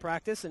warm-ups in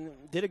practice, and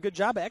did a good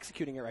job of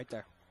executing it right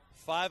there.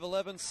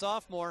 5'11"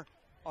 sophomore,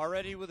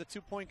 already with a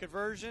 2-point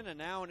conversion, and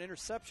now an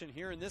interception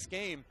here in this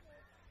game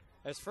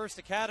as First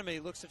Academy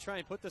looks to try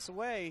and put this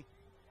away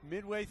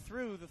midway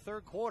through the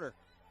third quarter.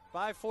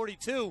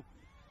 5:42.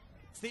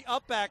 It's the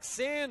up back,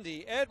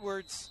 Sandy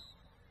Edwards.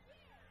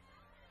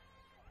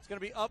 It's going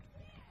to be up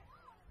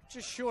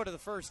just short of the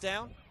first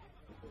down.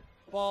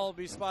 Ball will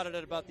be spotted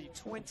at about the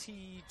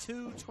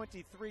 22,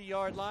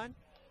 23-yard line.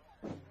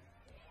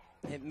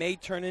 It may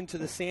turn into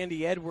the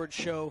Sandy Edwards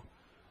show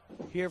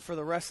here for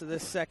the rest of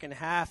this second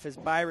half as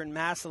Byron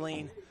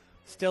Masoline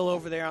still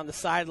over there on the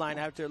sideline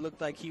after it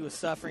looked like he was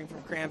suffering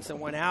from cramps and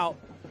went out.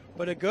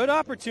 But a good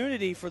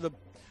opportunity for the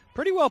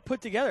pretty well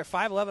put together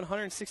 5'11",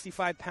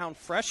 165-pound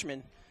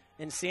freshman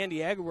in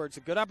Sandy Edwards. A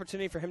good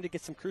opportunity for him to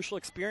get some crucial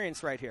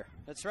experience right here.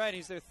 That's right.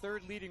 He's their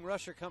third leading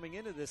rusher coming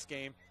into this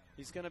game.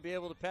 He's going to be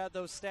able to pad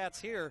those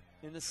stats here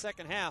in the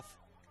second half.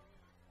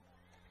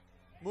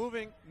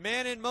 Moving,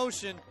 man in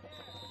motion,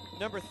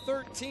 number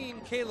 13,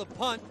 Caleb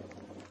Punt,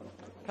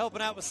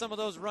 helping out with some of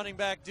those running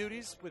back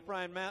duties with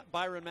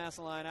Byron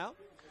Masoline out.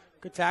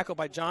 Good tackle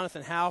by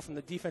Jonathan Howe from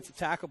the defensive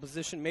tackle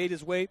position. Made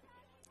his way,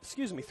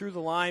 through the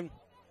line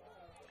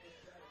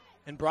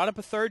and brought up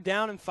a 3rd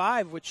down and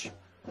 5, which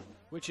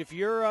if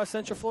you're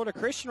Central Florida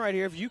Christian right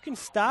here, if you can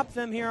stop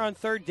them here on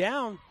 3rd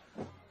down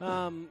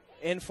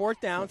and 4th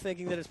down,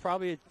 thinking that it's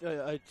probably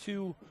a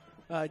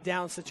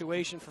 2-down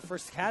situation for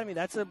First Academy,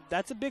 that's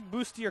a big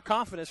boost to your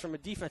confidence from a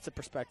defensive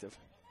perspective.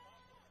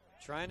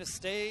 Trying to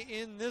stay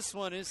in this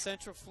one is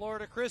Central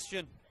Florida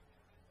Christian.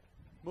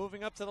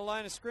 Moving up to the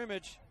line of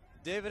scrimmage,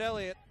 David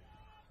Elliott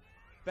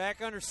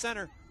back under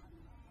center.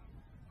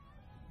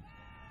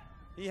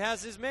 He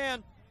has his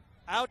man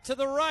out to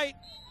the right.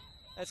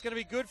 That's going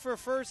to be good for a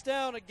first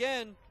down.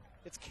 Again,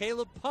 it's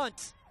Caleb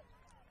Punt.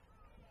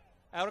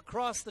 Out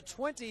across the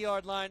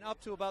 20-yard line up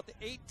to about the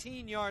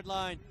 18-yard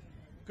line.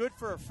 Good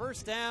for a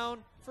first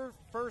down for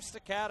First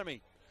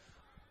Academy.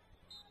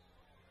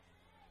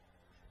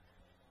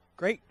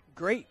 Great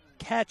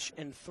catch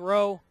and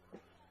throw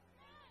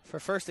for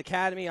First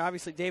Academy.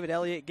 Obviously, David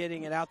Elliott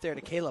getting it out there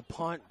to Caleb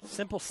Punt.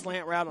 Simple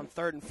slant route on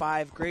 3rd and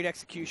 5. Great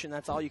execution.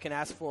 That's all you can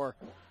ask for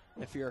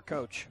if you're a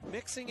coach.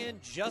 Mixing in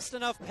just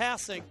enough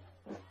passing.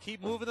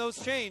 Keep moving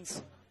those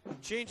chains.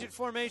 Changing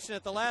formation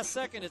at the last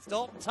second. It's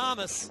Dalton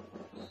Thomas.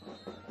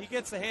 He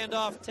gets the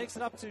handoff, takes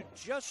it up to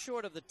just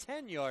short of the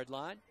 10-yard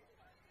line.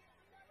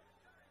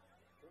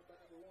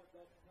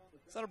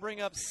 So that'll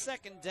bring up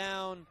 2nd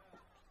down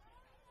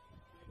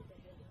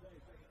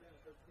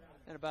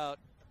and about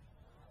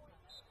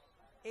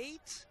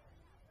 8.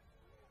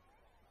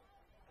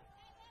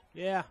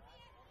 Yeah.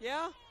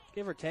 Yeah?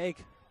 Give or take.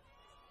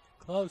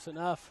 Close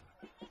enough.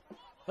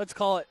 Let's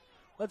call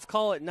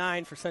it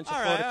 9 for Central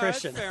Florida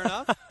Christian. Fair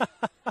enough.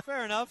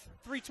 Fair enough.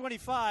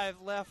 3:25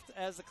 left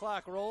as the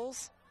clock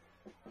rolls.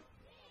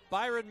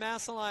 Byron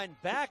Masoline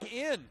back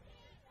in.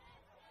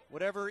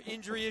 Whatever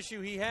injury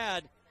issue he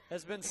had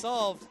has been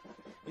solved.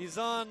 He's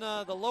on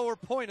the lower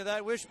point of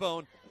that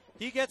wishbone.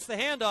 He gets the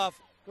handoff,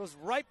 goes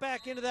right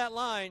back into that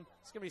line.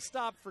 It's going to be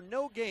stopped for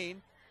no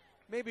gain,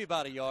 maybe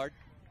about a yard.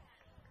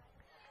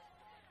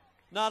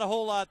 Not a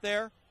whole lot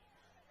there.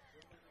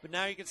 But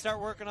now you can start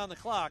working on the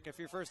clock if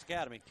you're First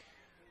Academy.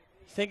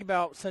 Think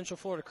about Central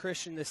Florida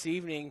Christian this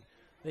evening.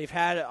 They've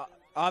had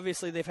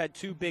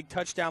 2 big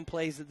touchdown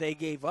plays that they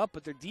gave up,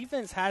 but their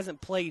defense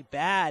hasn't played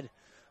bad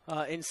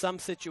in some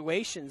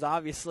situations.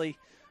 Obviously,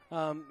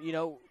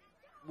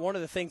 one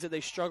of the things that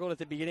they struggled at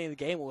the beginning of the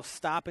game was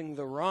stopping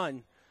the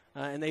run,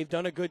 and they've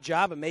done a good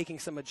job of making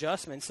some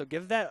adjustments. So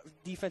give that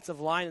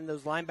defensive line and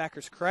those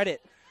linebackers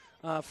credit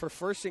for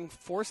forcing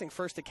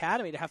First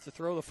Academy to have to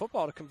throw the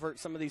football to convert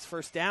some of these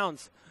first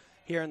downs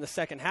here in the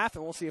second half,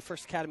 and we'll see if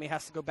First Academy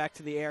has to go back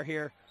to the air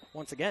here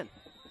once again.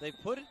 They've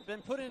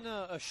been put in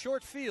a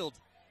short field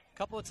a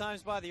couple of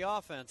times by the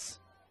offense.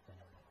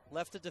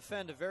 Left to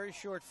defend a very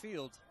short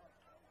field.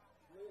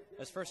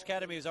 As First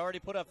Academy has already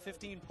put up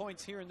 15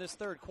 points here in this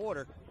third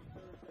quarter.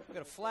 We've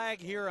got a flag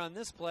here on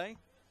this play.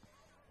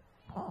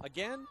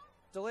 Again,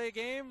 delay a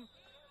game.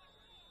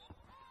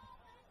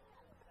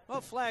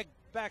 Well, flag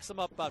backs them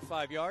up about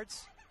 5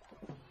 yards.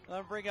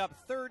 That'll bring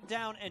up 3rd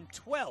down and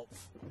 12.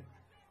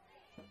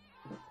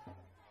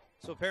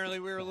 So apparently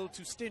we were a little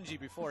too stingy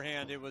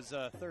beforehand. It was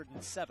 3rd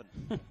and 7.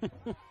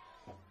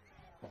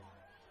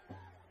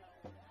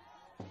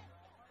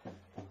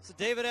 So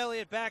David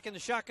Elliott back in the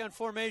shotgun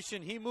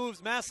formation. He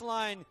moves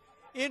Masoline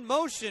in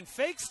motion,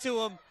 fakes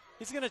to him.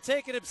 He's going to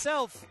take it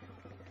himself.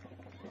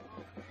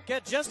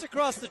 Get just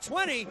across the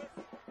 20.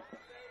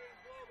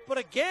 But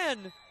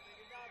again,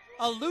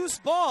 a loose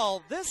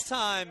ball. This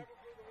time,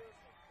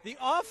 the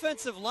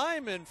offensive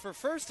lineman for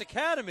First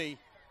Academy,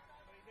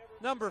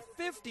 number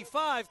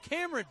 55,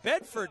 Cameron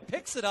Bedford,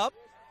 picks it up,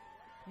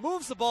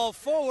 moves the ball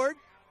forward,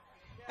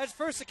 as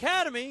First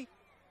Academy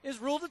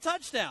is ruled a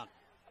touchdown.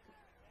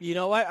 You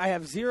know what? I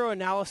have zero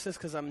analysis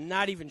because I'm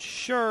not even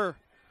sure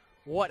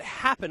what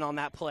happened on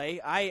that play.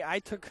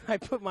 I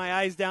put my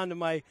eyes down to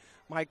my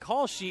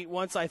call sheet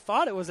once I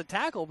thought it was a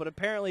tackle, but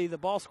apparently the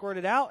ball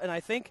squirted out, and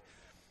I think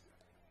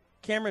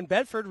Cameron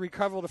Bedford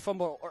recovered a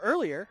fumble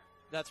earlier.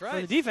 That's right.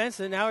 For the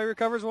defense, and now he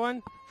recovers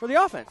one for the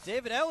offense.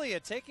 David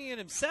Elliott taking it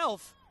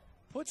himself,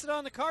 puts it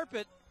on the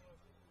carpet,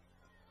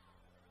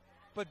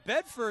 but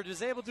Bedford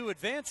is able to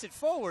advance it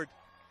forward.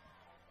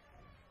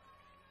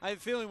 I have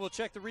a feeling we'll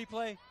check the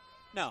replay.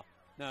 No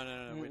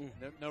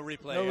replay. No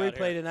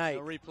replay tonight.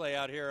 No replay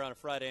out here on a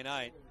Friday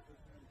night.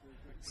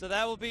 So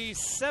that will be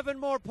 7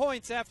 more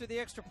points after the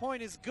extra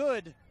point is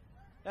good.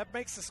 That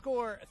makes the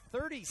score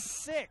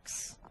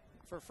 36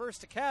 for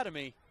First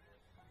Academy.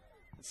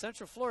 And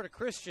Central Florida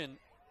Christian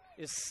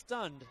is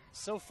stunned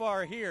so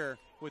far here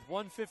with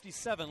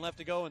 1:57 left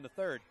to go in the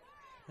third.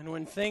 And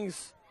when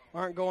things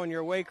aren't going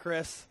your way,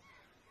 Chris,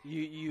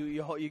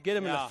 you get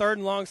them in a third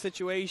and long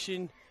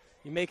situation.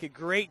 You make a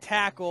great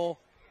tackle.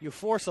 You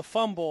force a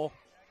fumble.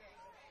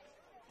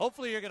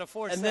 Hopefully you're going to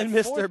force and that. And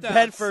then Mr.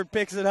 Bedford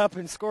picks it up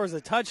and scores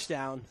a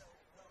touchdown.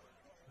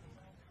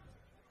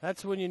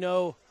 That's when you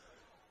know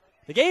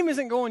the game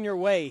isn't going your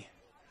way,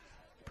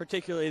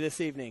 particularly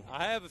this evening.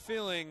 I have a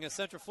feeling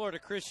Central Florida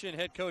Christian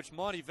head coach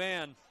Monty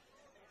Van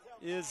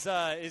is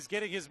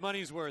getting his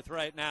money's worth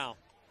right now.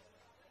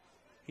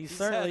 He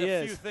certainly is. He's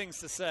had a few things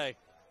to say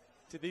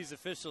to these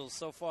officials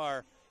so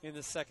far in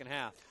the second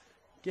half.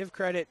 Give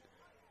credit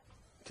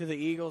to the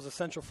Eagles of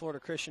Central Florida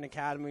Christian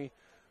Academy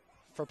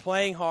for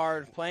playing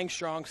hard, playing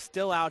strong,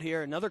 still out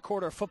here. Another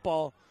quarter of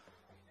football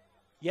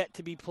yet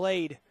to be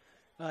played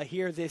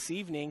here this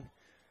evening.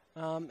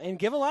 And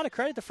give a lot of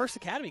credit to First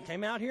Academy.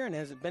 Came out here and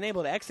has been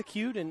able to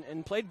execute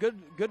and played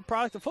good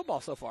product of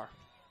football so far.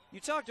 You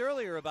talked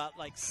earlier about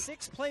like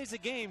 6 plays a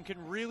game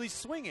can really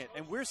swing it,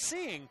 and we're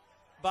seeing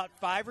about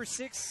 5 or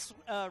 6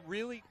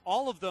 really,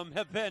 all of them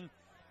have been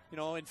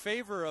in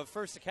favor of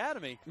First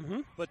Academy.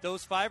 Mm-hmm. But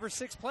those 5 or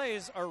 6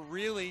 plays are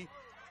really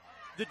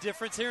the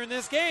difference here in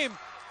this game.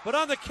 But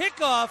on the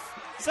kickoff,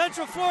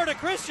 Central Florida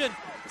Christian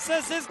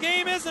says this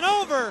game isn't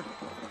over.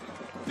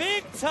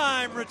 Big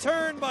time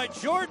return by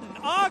Jordan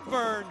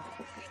Ogburn.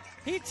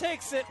 He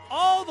takes it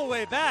all the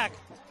way back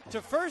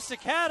to First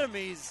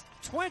Academy's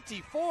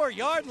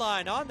 24-yard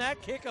line on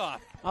that kickoff.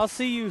 I'll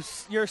see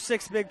your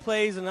 6 big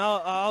plays, and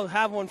I'll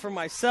have one for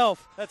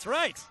myself. That's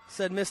right,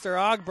 said Mr.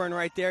 Ogburn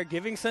right there,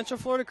 giving Central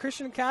Florida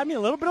Christian Academy a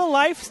little bit of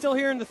life still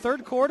here in the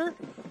third quarter.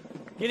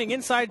 Getting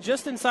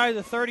just inside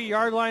the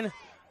 30-yard line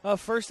of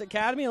First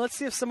Academy. Let's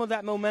see if some of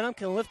that momentum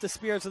can lift the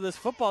spirits of this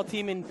football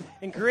team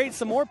and create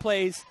some more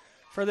plays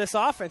for this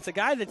offense. A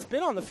guy that's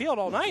been on the field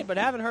all night, but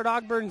haven't heard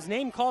Ogburn's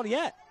name called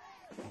yet.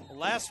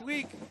 Last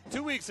week,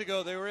 2 weeks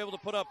ago, they were able to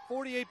put up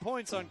 48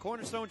 points on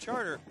Cornerstone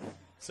Charter.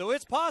 So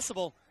it's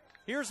possible.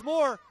 Here's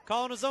Moore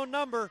calling his own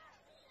number.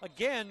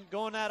 Again,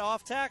 going that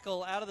off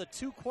tackle out of the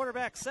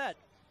 2-quarterback set.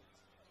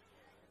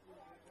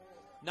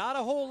 Not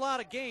a whole lot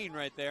of gain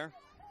right there.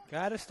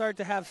 Got to start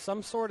to have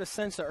some sort of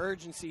sense of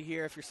urgency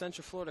here if you're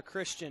Central Florida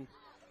Christian.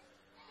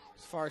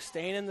 As far as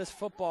staying in this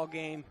football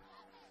game,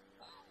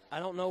 I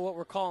don't know what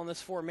we're calling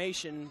this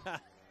formation,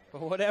 but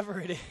whatever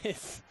it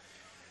is,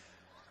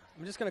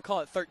 I'm just going to call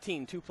it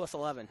 13, 2 plus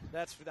 11.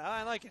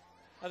 I like it.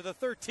 Out of the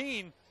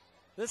 13,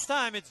 this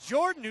time it's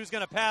Jordan who's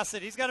going to pass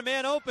it. He's got a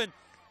man open.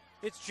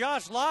 It's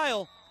Josh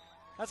Lyle.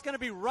 That's going to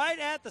be right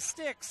at the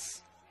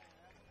sticks.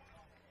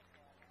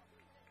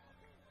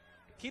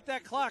 Keep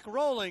that clock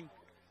rolling.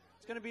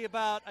 It's going to be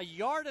about 1.5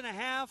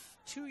 yards,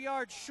 2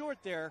 yards short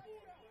there,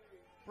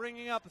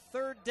 bringing up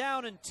 3rd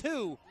down and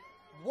 2.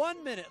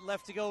 1 minute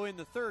left to go in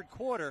the third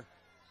quarter.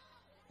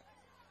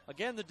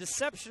 Again, the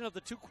deception of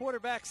the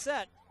 2-quarterback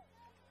set.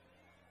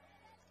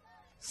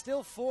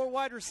 Still 4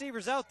 wide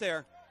receivers out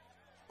there.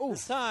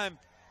 This time,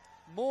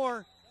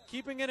 Moore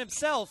keeping it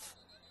himself.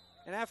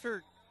 And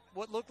after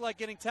what looked like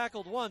getting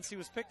tackled once, he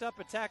was picked up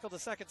and tackled a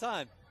second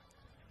time.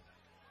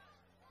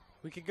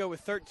 We could go with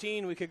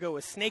 13. We could go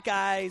with Snake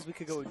Eyes. We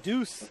could go with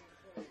Deuce.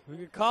 We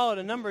could call it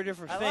a number of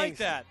different things. I like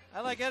that.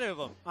 I like any of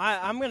them.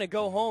 I'm going to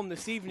go home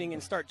this evening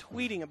and start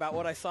tweeting about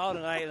what I saw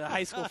tonight at a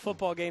high school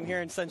football game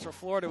here in Central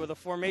Florida with a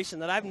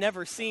formation that I've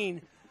never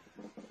seen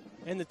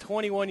in the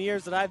 21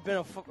 years that I've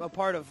been a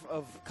part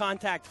of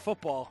contact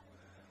football.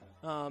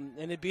 And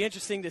it'd be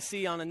interesting to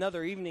see on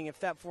another evening if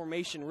that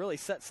formation really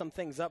sets some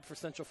things up for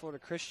Central Florida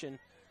Christian.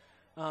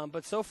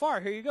 But so far,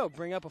 here you go.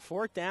 Bring up a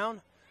 4th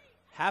down.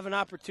 Have an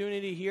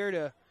opportunity here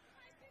to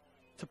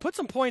put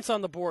some points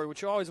on the board,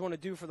 which you always want to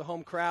do for the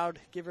home crowd.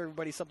 Give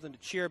everybody something to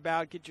cheer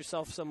about. Get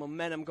yourself some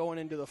momentum going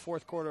into the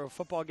fourth quarter of a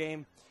football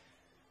game.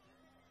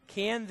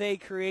 Can they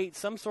create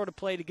some sort of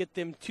play to get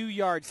them 2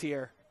 yards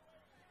here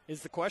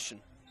is the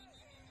question.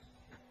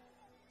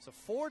 So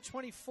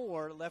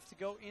 4:24 left to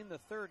go in the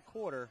third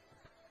quarter.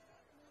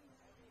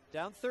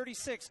 Down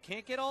 36.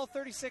 Can't get all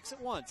 36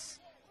 at once.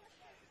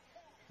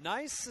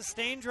 Nice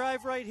sustained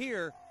drive right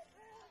here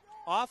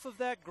off of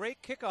that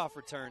great kickoff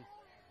return.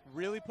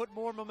 Really put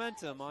more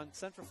momentum on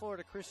Central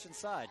Florida Christian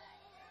side.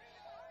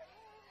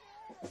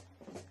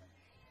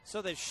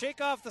 So they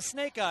shake off the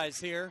snake eyes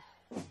here.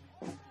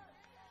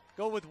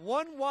 Go with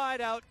one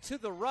wide out to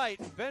the right.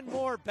 Ben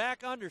Moore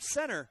back under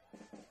center.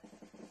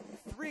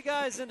 Three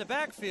guys in the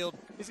backfield.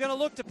 He's going to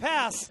look to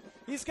pass.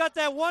 He's got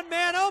that one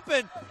man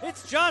open.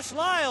 It's Josh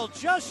Lyle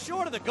just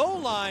short of the goal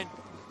line.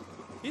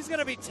 He's going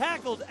to be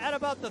tackled at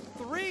about the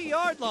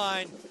 3-yard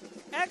line.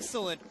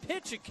 Excellent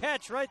pitch and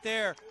catch right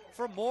there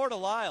from Moore to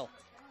Lyle.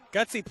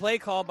 Gutsy play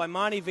call by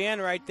Monty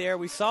Van right there.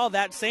 We saw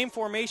that same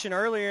formation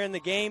earlier in the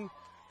game.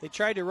 They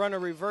tried to run a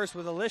reverse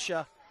with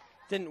Alicia.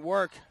 Didn't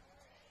work.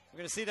 We're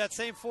going to see that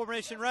same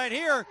formation right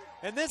here.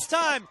 And this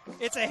time,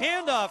 it's a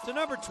handoff to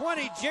number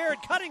 20, Jared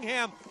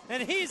Cunningham,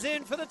 and he's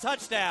in for the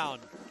touchdown.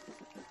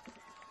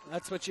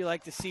 That's what you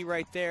like to see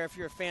right there if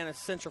you're a fan of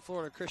Central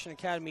Florida Christian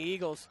Academy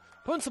Eagles.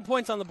 Putting some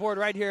points on the board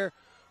right here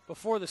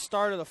before the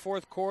start of the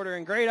fourth quarter.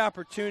 And great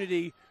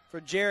opportunity for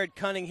Jared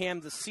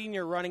Cunningham, the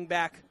senior running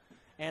back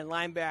and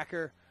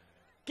linebacker.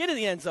 Get in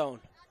the end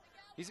zone.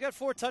 He's got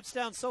 4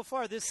 touchdowns so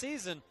far this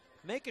season.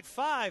 Make it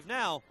 5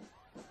 now.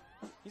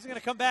 He's going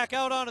to come back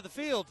out onto the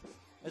field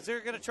as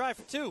they're going to try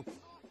for 2.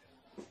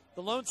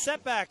 The lone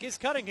setback is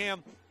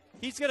Cunningham.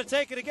 He's going to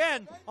take it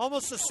again.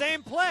 Almost the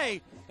same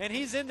play, and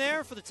he's in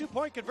there for the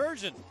 2-point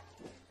conversion.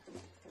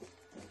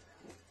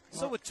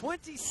 So with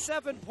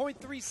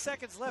 27.3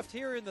 seconds left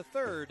here in the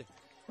third,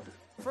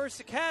 First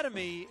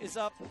Academy is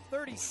up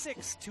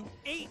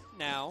 36-8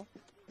 now.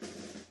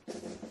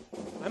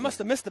 I must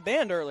have missed the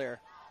band earlier.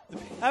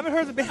 I haven't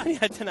heard the band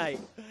yet tonight.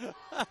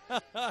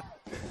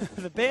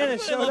 The band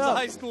has showed up. The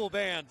high school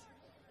band.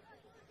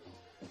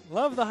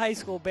 Love the high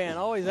school band.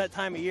 Always that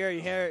time of year,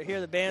 you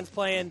hear the bands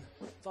playing.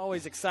 It's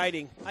always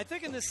exciting. I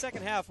think in this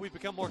second half, we've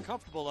become more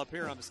comfortable up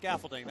here on the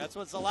scaffolding. That's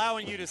what's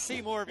allowing you to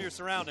see more of your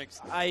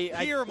surroundings,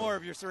 hear more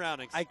of your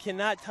surroundings. I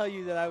cannot tell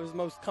you that I was the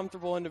most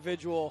comfortable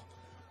individual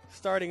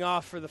starting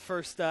off for the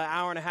first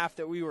hour and a half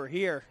that we were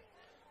here.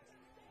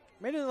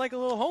 Made it like a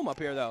little home up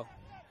here, though.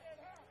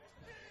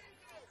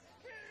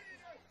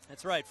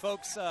 That's right,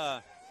 folks.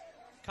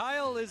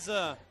 Kyle is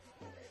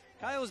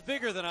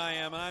bigger than I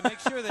am, and I make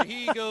sure that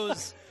he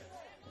goes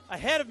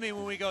ahead of me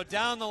when we go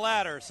down the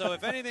ladder. So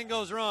if anything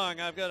goes wrong,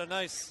 I've got a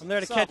nice I'm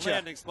there to soft catch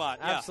landing spot.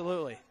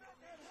 Absolutely.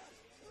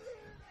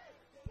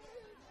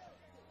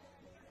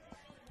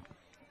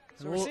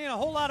 So we're seeing a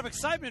whole lot of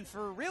excitement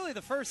for really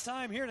the first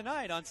time here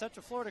tonight on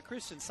Central Florida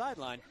Christian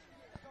sideline.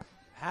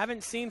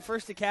 Haven't seen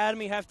First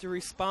Academy have to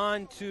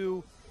respond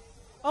to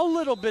a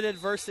little bit of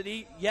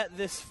adversity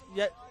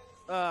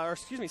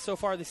so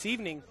far this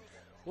evening.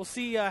 We'll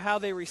see how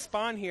they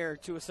respond here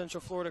to a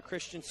Central Florida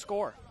Christian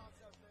score.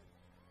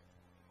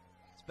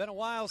 It's been a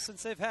while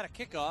since they've had a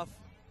kickoff.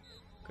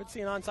 Could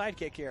see an onside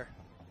kick here.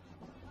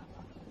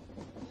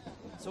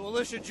 So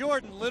Alicia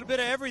Jordan, a little bit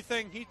of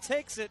everything. He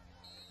takes it.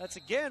 That's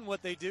again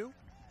what they do.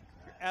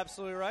 You're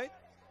absolutely right.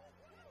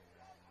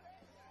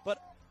 But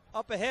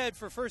up ahead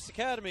for First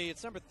Academy,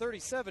 it's number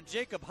 37,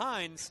 Jacob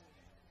Hines,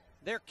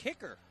 their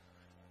kicker,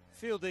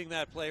 fielding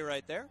that play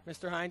right there.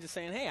 Mr. Hines is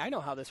saying, hey, I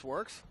know how this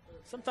works.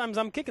 Sometimes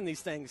I'm kicking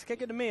these things.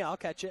 Kick it to me, I'll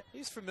catch it.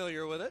 He's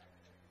familiar with it.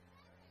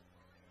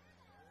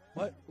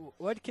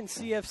 What can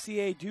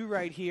CFCA do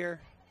right here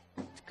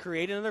to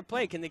create another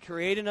play? Can they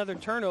create another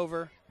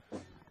turnover?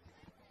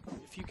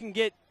 If you can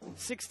get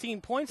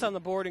 16 points on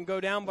the board and go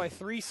down by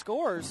 3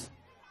 scores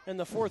in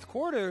the fourth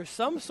quarter,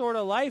 some sort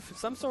of life,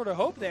 some sort of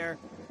hope there.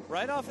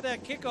 Right off of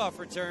that kickoff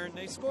return,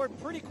 they scored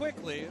pretty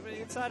quickly. I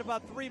mean, inside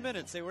about 3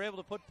 minutes, they were able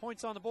to put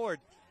points on the board,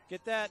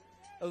 get that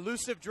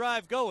elusive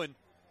drive going.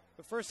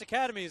 But First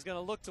Academy is going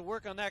to look to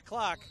work on that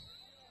clock.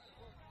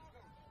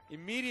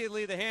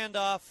 Immediately the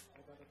handoff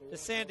to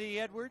Sandy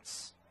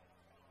Edwards.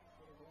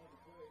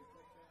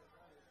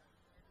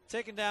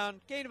 Taken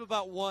down, gain of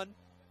about 1.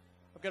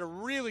 I've got a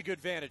really good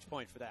vantage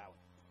point for that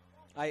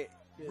one.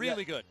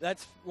 Really good.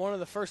 That's one of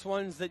the first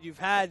ones that you've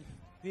had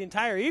the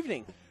entire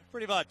evening.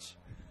 Pretty much.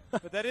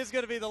 But that is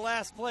going to be the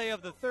last play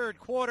of the third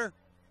quarter.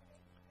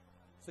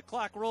 As the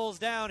clock rolls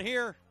down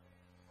here.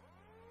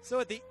 So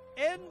at the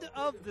end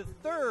of the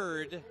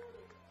third,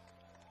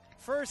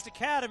 First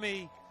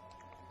Academy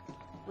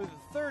with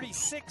a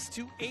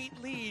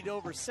 36-8 lead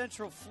over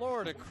Central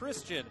Florida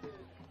Christian.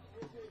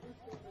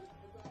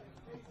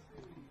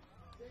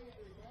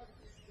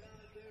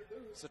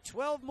 So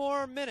 12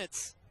 more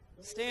minutes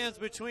stands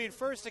between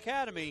First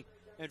Academy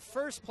and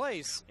first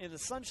place in the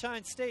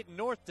Sunshine State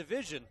North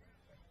Division.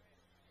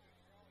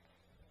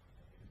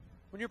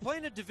 When you're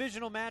playing a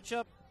divisional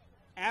matchup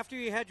after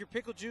you had your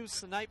pickle juice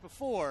the night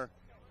before,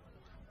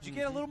 did you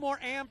get a little more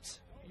amped?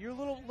 You're a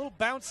little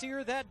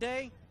bouncier that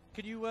day?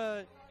 Could you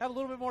have a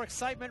little bit more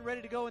excitement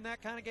ready to go in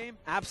that kind of game?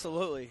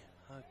 Absolutely.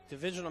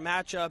 Divisional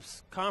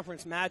matchups,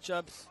 conference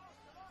matchups,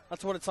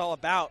 that's what it's all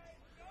about.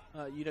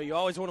 You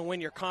always want to win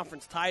your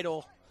conference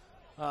title,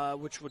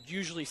 which would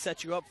usually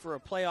set you up for a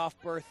playoff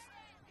berth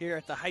here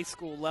at the high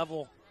school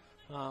level.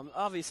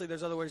 Obviously,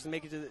 there's other ways to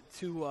make it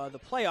to the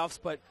playoffs,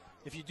 but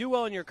if you do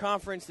well in your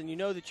conference, then you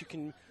know that you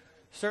can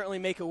certainly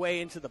make a way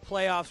into the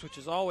playoffs, which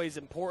is always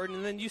important.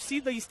 And then you see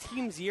these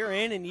teams year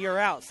in and year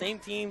out, same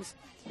teams.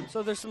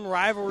 So there's some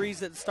rivalries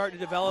that start to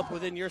develop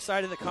within your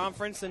side of the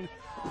conference, and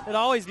it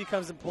always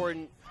becomes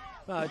important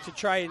to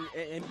try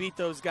and beat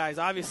those guys.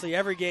 Obviously,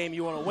 every game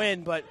you want to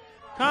win, but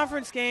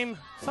conference game,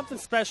 something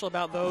special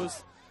about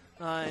those,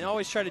 and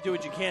always try to do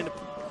what you can to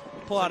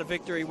pull out a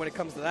victory when it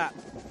comes to that.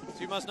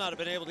 So you must not have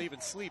been able to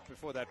even sleep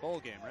before that bowl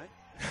game, right?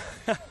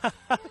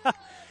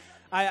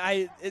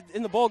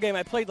 In the bowl game,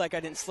 I played like I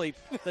didn't sleep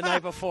the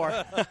night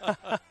before.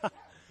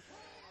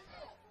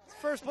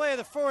 First play of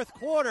the fourth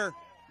quarter.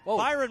 Whoa.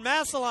 Byron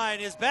Masoline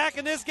is back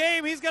in this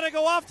game. He's going to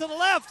go off to the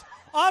left,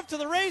 off to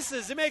the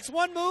races. He makes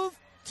one move,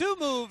 two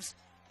moves,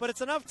 but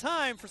it's enough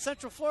time for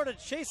Central Florida to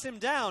chase him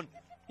down.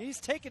 He's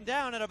taken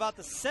down at about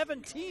the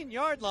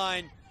 17-yard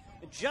line.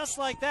 And just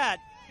like that,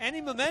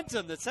 any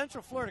momentum that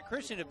Central Florida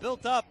Christian had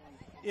built up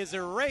is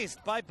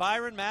erased by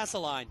Byron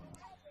Masoline.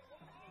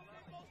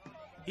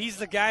 He's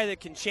the guy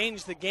that can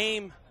change the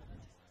game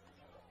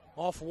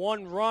off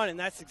one run, and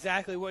that's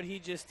exactly what he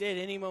just did.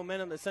 Any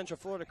momentum that Central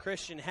Florida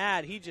Christian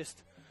had, he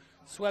just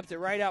swept it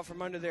right out from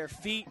under their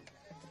feet.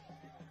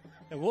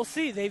 And we'll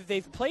see.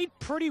 They've played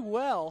pretty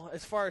well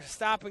as far as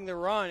stopping the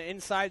run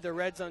inside the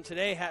red zone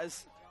today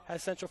has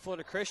Central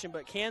Florida Christian,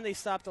 but can they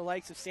stop the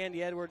likes of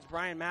Sandy Edwards,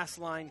 Byron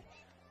Masoline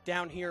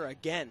down here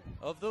again?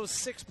 Of those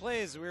 6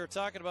 plays we were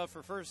talking about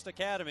for First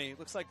Academy, it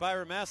looks like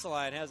Byron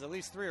Masoline has at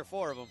least 3 or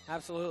 4 of them.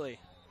 Absolutely.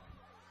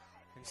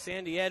 And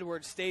Sandy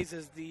Edwards stays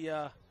as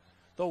the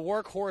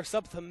workhorse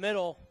up the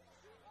middle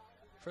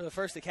for the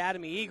First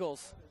Academy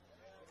Eagles.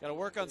 Got to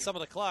work on some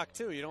of the clock,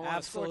 too. You don't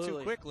want to score too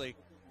quickly.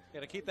 Got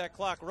to keep that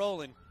clock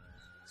rolling.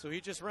 So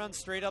he just runs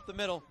straight up the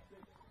middle.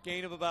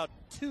 Gain of about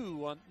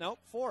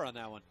 4 on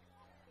that one.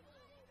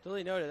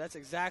 Duly noted. That's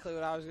exactly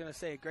what I was going to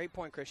say. Great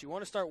point, Chris. You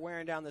want to start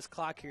wearing down this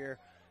clock here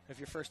if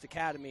you're First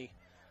Academy.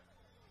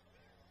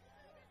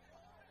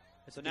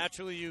 So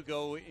naturally you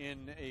go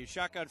in a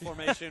shotgun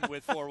formation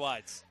with 4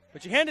 wides.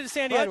 But you hand it to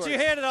Sandy Edwards. But you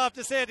hand it off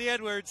to Sandy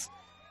Edwards.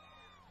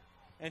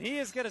 And he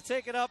is going to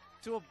take it up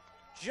to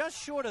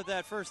just short of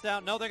that first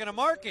down. No, they're going to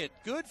mark it.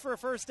 Good for a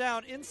first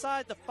down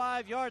inside the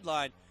 5-yard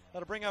line.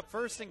 That'll bring up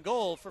 1st and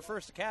goal for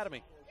First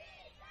Academy.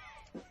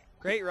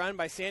 Great run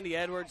by Sandy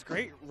Edwards.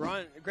 Great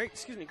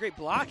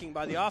blocking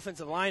by the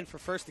offensive line for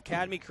First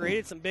Academy.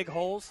 Created some big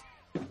holes.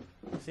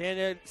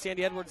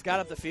 Sandy Edwards got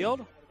up the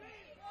field.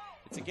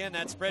 It's again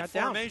that spread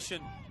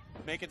formation,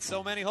 making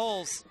so many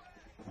holes.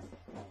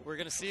 We're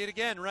going to see it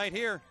again right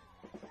here.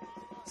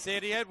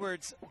 Sandy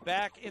Edwards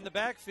back in the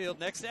backfield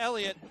next to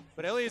Elliott,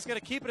 but Elliott's going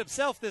to keep it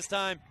himself this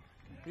time.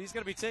 He's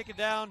going to be taken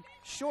down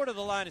short of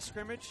the line of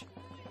scrimmage.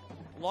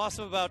 Loss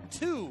of about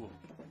 2.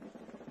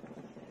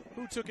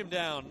 Who took him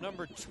down?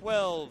 Number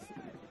 12,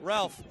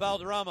 Ralph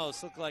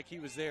Balderramos. Looked like he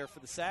was there for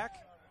the sack.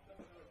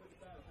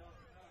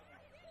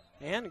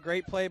 And a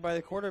great play by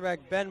the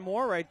quarterback, Ben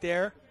Moore, right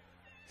there,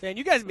 saying,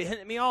 you guys have been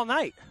hitting me all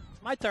night.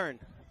 It's my turn.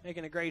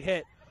 Making a great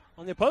hit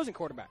on the opposing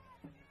quarterback.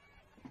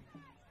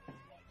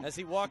 As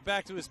he walked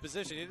back to his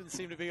position, he didn't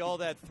seem to be all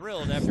that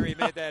thrilled after he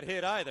made that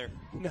hit either.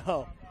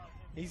 No.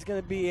 He's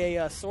going to be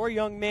a sore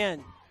young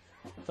man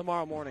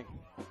tomorrow morning.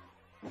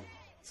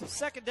 So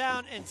 2nd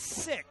down and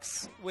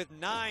 6 with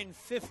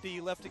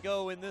 9:50 left to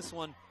go in this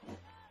one.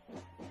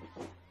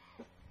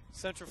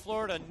 Central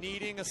Florida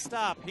needing a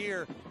stop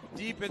here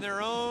deep in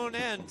their own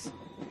end.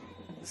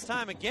 This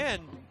time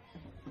again,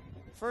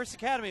 First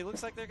Academy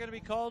looks like they're going to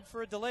be called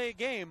for a delay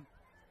game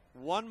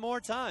one more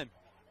time.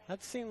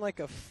 That seemed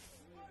like a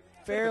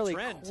fairly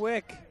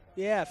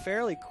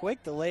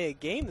quick delay of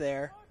game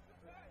there.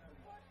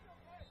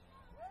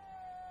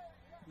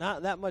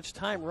 Not that much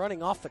time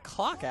running off the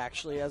clock,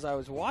 actually, as I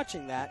was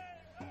watching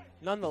that.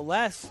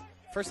 Nonetheless,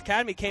 First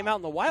Academy came out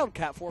in the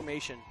Wildcat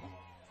formation,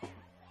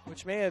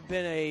 which may have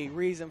been a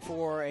reason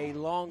for a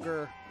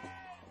longer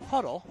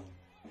huddle.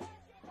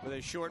 With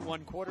a short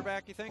one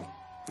quarterback, you think?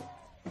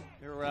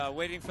 You're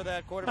waiting for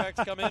that quarterback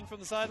to come in from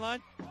the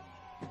sideline?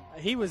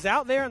 He was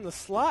out there in the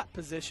slot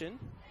position.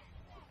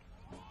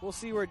 We'll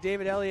see where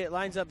David Elliott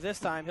lines up this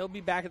time. He'll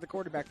be back at the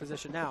quarterback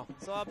position now.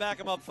 So I'll back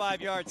him up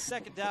 5 yards.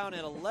 2nd down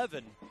and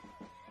 11.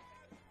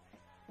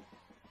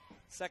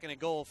 2nd and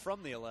goal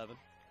from the 11.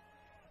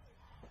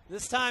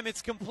 This time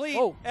it's complete.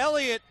 Oh.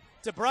 Elliott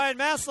to Byron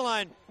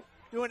Masoline,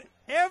 doing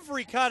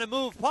every kind of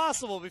move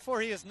possible before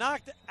he is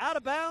knocked out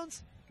of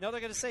bounds. Now they're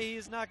going to say he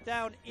is knocked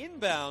down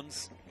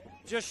inbounds,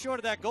 just short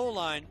of that goal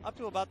line, up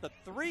to about the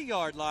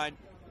 3-yard line.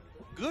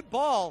 Good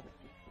ball,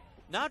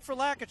 not for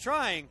lack of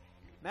trying.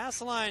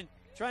 Masoline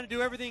trying to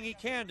do everything he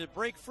can to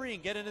break free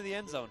and get into the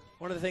end zone.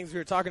 One of the things we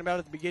were talking about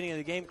at the beginning of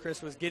the game,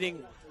 Chris, was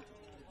getting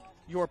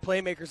your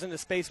playmakers into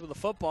space with the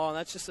football, and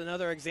that's just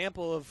another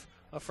example of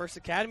First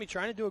Academy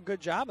trying to do a good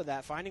job of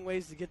that, finding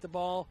ways to get the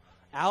ball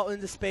out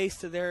into space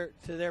to their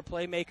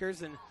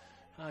playmakers and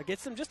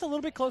gets them just a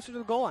little bit closer to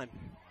the goal line.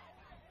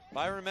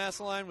 Byron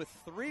Masoline with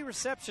 3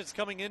 receptions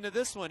coming into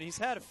this one. He's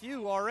had a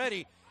few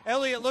already.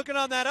 Elliott looking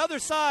on that other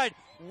side,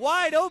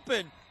 wide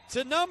open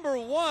to number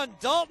 1,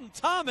 Dalton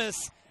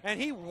Thomas, and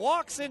he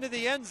walks into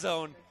the end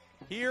zone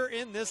here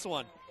in this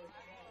one.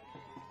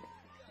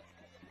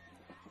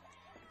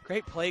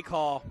 Great play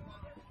call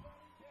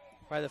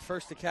by the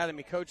First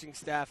Academy coaching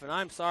staff, and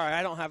I'm sorry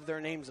I don't have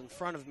their names in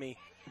front of me,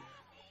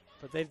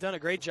 but they've done a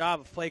great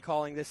job of play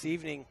calling this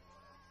evening.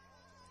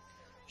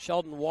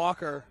 Sheldon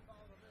Walker,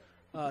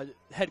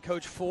 head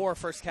coach for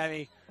First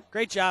Academy,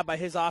 great job by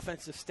his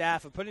offensive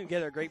staff of putting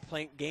together a great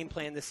game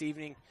plan this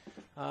evening,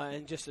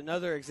 and just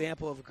another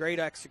example of great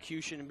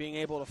execution and being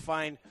able to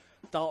find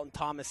Dalton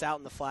Thomas out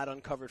in the flat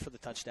uncovered for the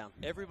touchdown.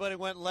 Everybody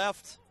went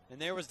left, and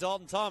there was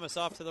Dalton Thomas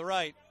off to the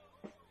right.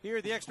 Here,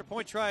 the extra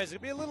point try is going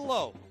to be a little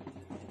low.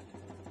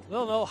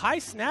 No, high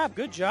snap.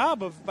 Good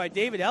job by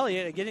David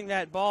Elliott at getting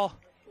that ball,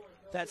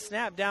 that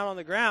snap down on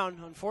the ground.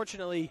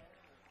 Unfortunately,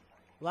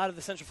 a lot of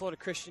the Central Florida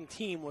Christian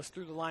team was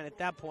through the line at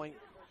that point.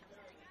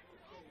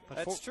 But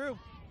that's true.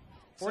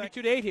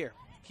 42-8 here.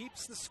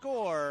 Keeps the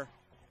score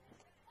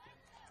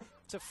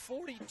to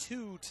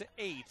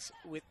 42-8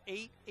 with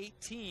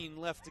 8:18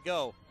 left to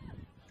go.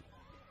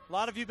 A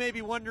lot of you may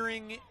be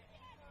wondering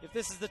if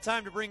this is the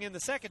time to bring in the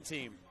second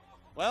team.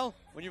 Well,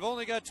 when you've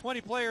only got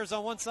 20 players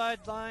on one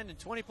sideline and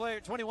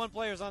 21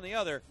 players on the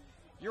other,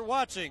 you're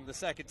watching the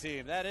second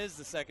team. That is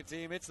the second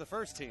team. It's the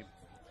first team.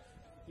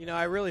 You know,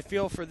 I really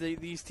feel for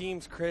these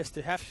teams, Chris,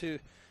 to have to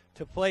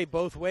play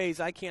both ways.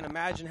 I can't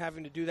imagine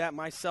having to do that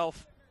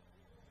myself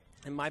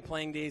in my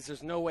playing days.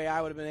 There's no way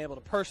I would have been able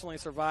to personally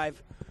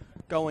survive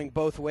going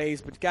both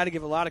ways, but got to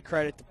give a lot of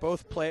credit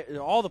to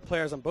all the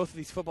players on both of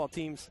these football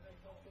teams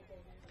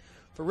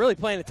for really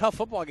playing a tough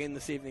football game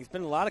this evening. It's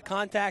been a lot of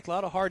contact, a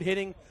lot of hard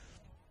hitting,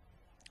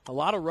 a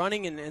lot of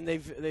running, and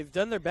they've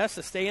done their best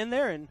to stay in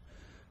there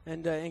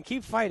and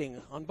keep fighting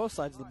on both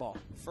sides of the ball.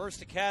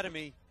 First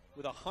Academy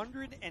with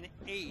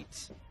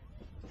 108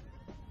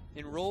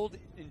 enrolled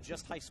in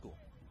just high school.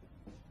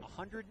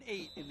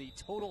 108 in the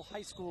total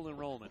high school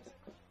enrollment.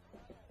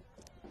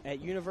 At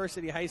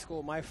University High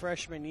School, my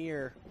freshman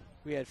year,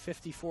 we had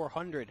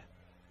 5,400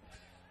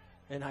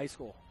 in high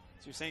school.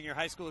 So you're saying your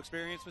high school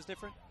experience was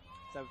different?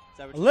 Is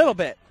that what a little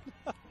bit.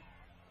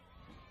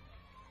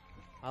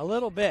 A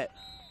little bit.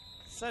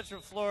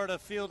 Central Florida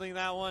fielding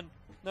that one.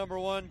 Number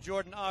 1,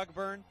 Jordan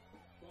Ogburn,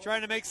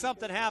 trying to make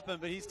something happen,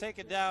 but he's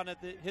taken down at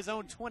his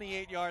own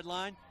 28-yard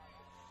line.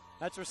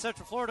 That's where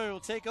Central Florida will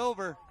take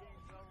over.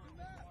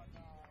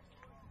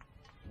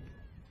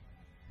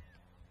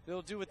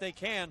 They'll do what they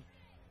can.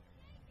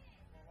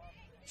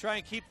 Try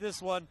and keep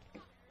this one.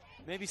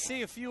 Maybe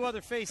see a few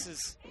other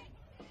faces.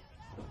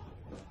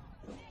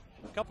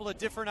 A couple of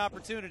different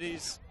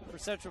opportunities for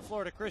Central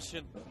Florida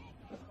Christian.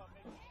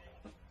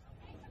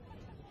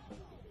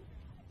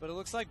 But it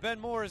looks like Ben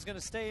Moore is going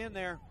to stay in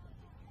there.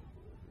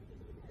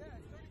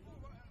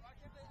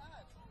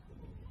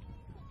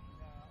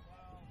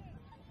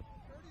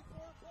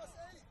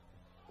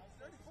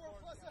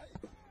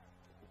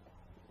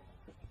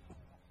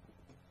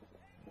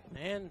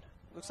 And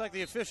looks like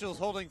the officials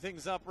holding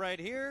things up right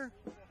here.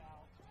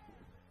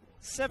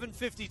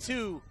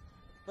 7:52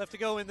 left to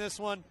go in this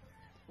one.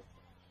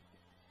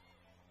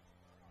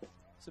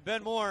 So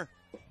Ben Moore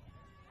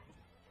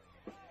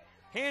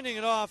handing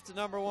it off to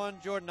number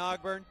 1, Jordan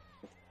Ogburn.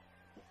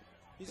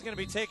 He's going to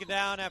be taken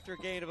down after a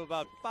gain of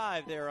about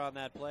 5 there on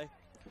that play.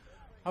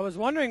 I was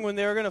wondering when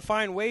they were going to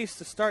find ways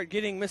to start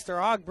getting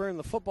Mr. Ogburn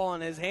the football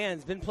in his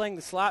hands. Been playing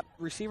the slot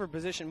receiver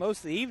position most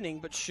of the evening,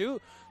 but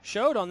showed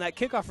on that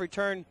kickoff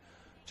return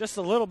just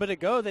a little bit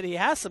ago that he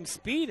has some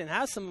speed and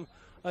has some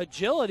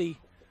agility.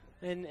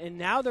 And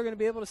now they're going to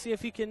be able to see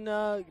if he can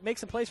make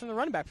some plays from the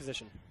running back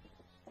position.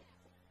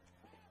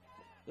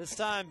 This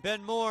time,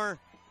 Ben Moore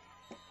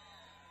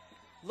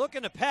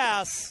looking to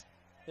pass.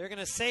 They're going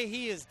to say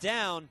he is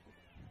down,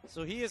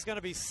 so he is going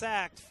to be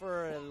sacked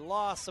for a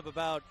loss of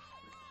about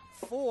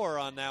 4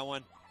 on that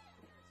one.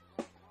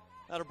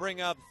 That'll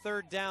bring up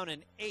 3rd down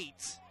and 8.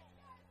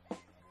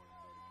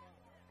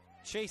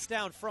 Chased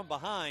down from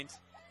behind.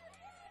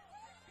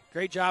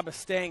 Great job of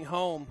staying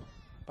home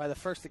by the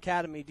First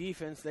Academy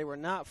defense. They were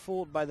not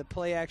fooled by the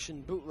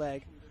play-action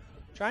bootleg.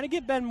 Trying to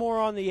get Ben Moore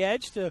on the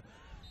edge to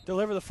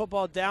deliver the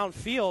football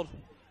downfield.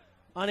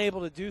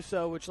 Unable to do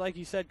so, which, like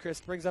you said,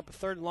 Chris, brings up a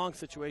 3rd and long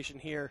situation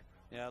here.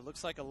 Yeah, it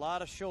looks like a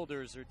lot of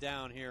shoulders are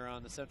down here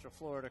on the Central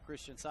Florida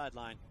Christian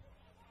sideline.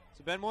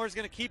 So Ben Moore is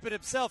going to keep it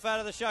himself out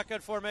of the shotgun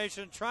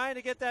formation, trying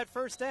to get that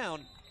 1st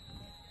down.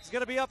 He's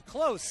going to be up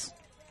close.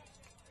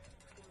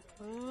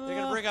 They're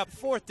going to bring up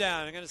 4th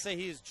down. They're going to say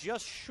he is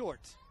just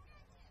short.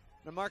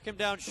 Going to mark him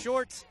down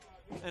short.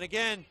 And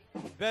again,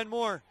 Ben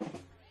Moore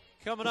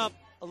coming up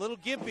a little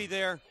gimpy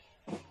there.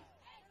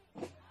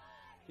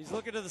 He's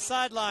looking to the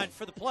sideline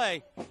for the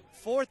play.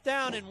 4th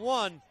down and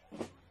 1.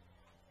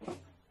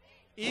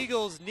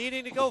 Eagles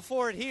needing to go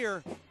for it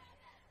here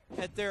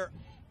they're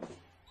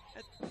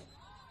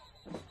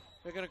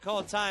going to call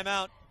a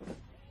timeout.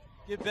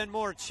 Give Ben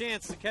Moore a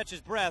chance to catch his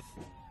breath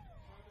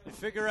and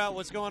figure out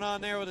what's going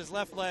on there with his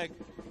left leg.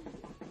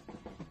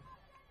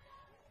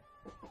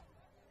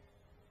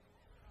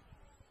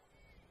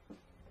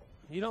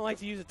 You don't like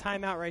to use a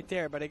timeout right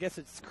there, but I guess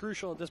it's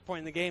crucial at this point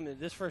in the game that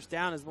this first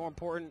down is more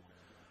important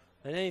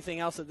than anything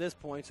else at this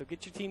point. So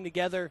get your team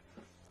together,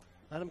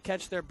 let them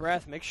catch their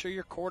breath, make sure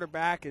your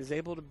quarterback is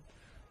able to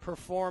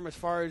perform as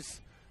far as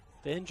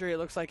the injury it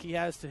looks like he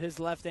has to his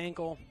left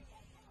ankle.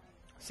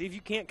 See if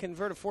you can't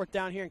convert a fourth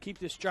down here and keep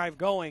this drive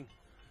going,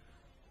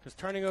 because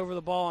turning over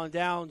the ball on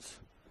downs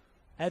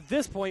at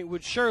this point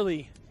would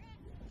surely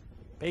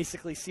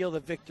basically seal the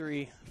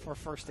victory for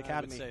First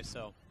Academy. I would say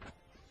so.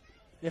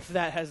 If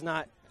that has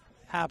not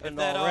happened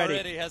already. If that already.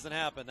 already hasn't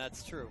happened,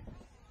 that's true.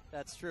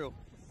 That's true.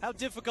 How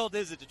difficult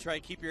is it to try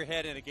to keep your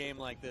head in a game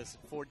like this,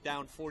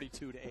 down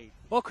 42-8?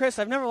 Well, Chris,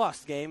 I've never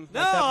lost a game no,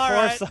 like that all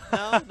before, right. So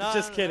No,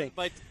 just kidding.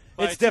 By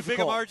it's too difficult. Big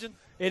a margin?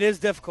 It is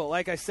difficult.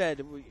 Like I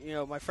said,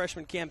 my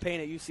freshman campaign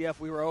at UCF,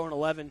 we were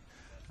 0-11,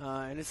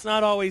 and it's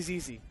not always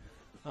easy.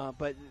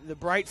 But the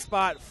bright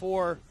spot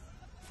for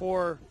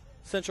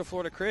Central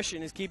Florida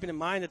Christian is keeping in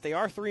mind that they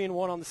are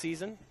 3-1 on the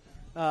season.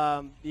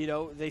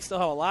 They still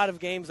have a lot of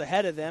games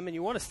ahead of them, and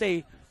you want to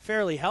stay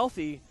fairly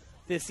healthy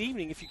this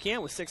evening if you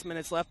can with 6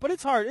 minutes left. But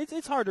it's hard.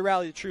 It's hard to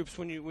rally the troops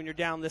when you're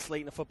down this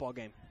late in a football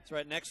game. That's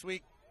right. Next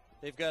week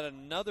they've got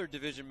another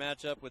division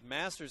matchup with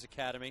Masters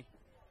Academy.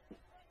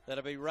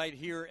 That'll be right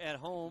here at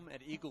home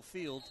at Eagle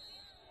Field.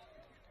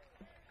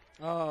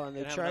 Oh, and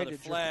they tried to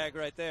flag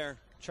right there.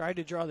 Tried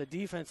to draw the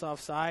defense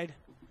offside,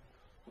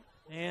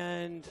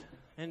 and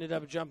ended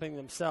up jumping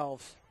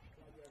themselves.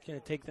 Going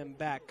to take them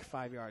back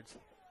 5 yards.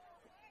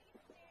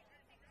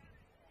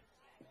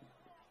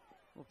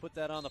 We'll put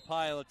that on the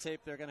pile of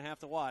tape they're going to have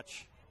to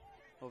watch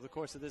over the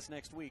course of this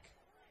next week.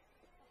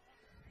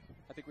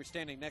 I think we're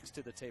standing next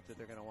to the tape that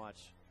they're going to watch.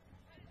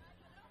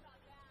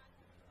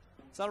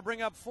 So that'll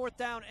bring up 4th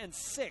down and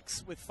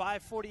 6 with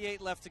 5:48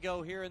 left to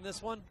go here in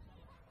this one.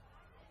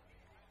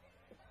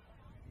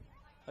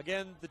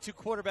 Again, the two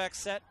quarterbacks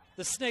set.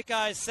 The snake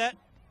eyes set.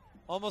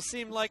 Almost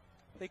seemed like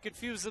they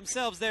confused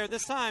themselves there.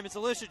 This time it's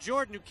Alicia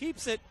Jordan who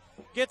keeps it,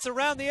 gets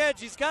around the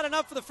edge. He's got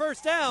enough for the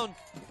first down.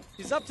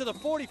 He's up to the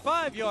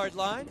 45-yard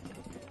line.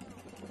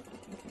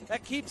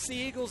 That keeps the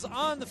Eagles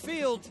on the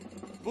field,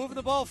 moving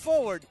the ball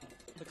forward.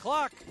 The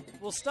clock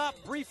will stop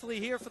briefly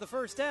here for the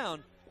first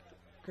down.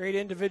 Great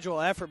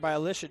individual effort by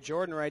Alicia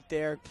Jordan right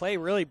there. Play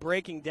really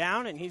breaking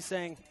down, and he's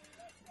saying,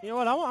 you know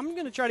what, I'm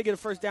going to try to get a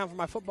first down for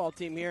my football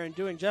team here, and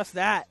doing just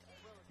that,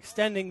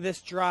 extending this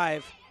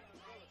drive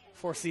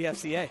for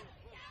CFCA.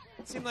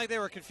 It seemed like they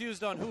were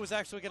confused on who was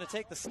actually going to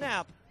take the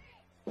snap,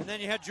 and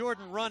then you had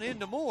Jordan run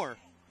into Moore.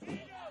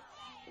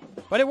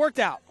 But it worked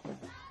out,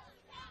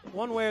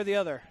 one way or the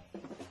other.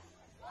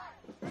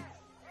 Do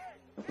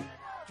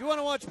you want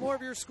to watch more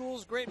of your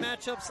school's great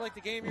matchups like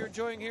the game you're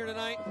enjoying here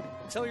tonight?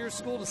 Tell your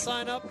school to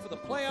sign up for the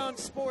Playon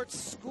Sports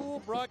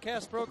School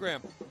Broadcast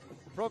Program.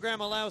 The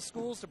program allows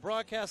schools to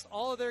broadcast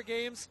all of their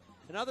games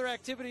and other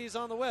activities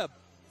on the web.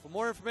 For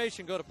more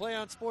information, go to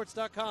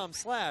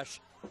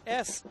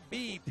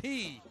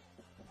playonsports.com/SBP.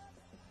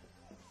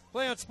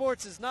 Playon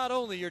Sports is not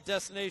only your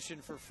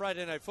destination for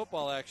Friday night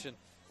football action,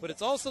 but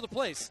it's also the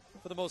place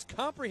for the most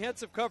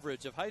comprehensive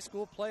coverage of high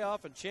school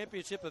playoff and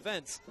championship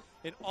events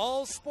in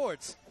all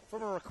sports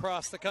from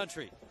across the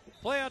country.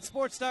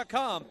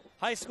 PlayOnSports.com.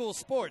 High school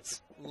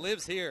sports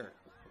lives here.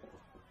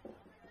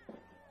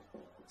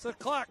 So the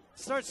clock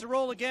starts to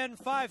roll again.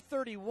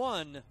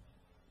 5:31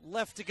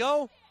 left to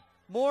go.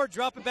 Moore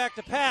dropping back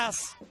to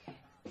pass.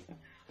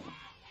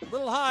 A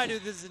little high to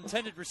his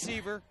intended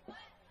receiver,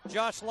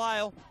 Josh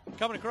Lyle,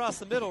 coming across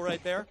the middle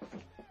right there.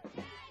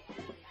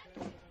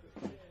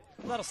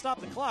 That'll stop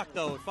the clock,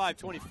 though, at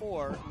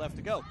 5:24 left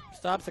to go.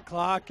 Stops the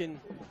clock,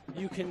 and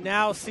you can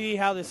now see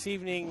how this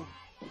evening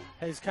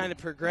has kind of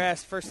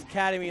progressed. First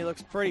Academy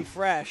looks pretty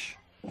fresh.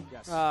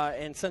 Yes.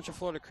 And Central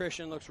Florida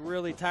Christian looks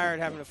really tired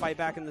having to fight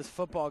back in this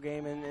football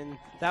game, and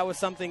that was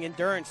something,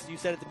 endurance, you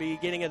said at the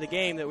beginning of the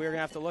game, that we were going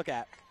to have to look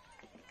at.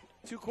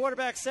 Two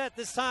quarterback set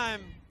this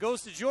time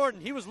goes to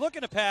Jordan. He was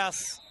looking to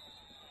pass.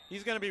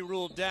 He's going to be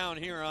ruled down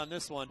here on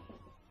this one.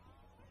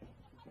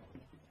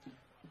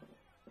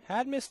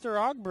 Had Mr.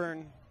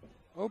 Ogburn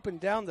opened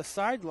down the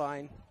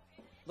sideline.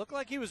 Looked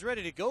like he was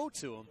ready to go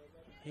to him.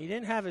 He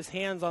didn't have his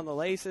hands on the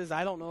laces.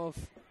 I don't know if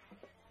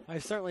 – I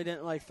certainly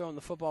didn't like throwing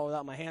the football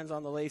without my hands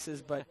on the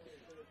laces, but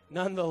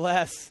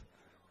nonetheless,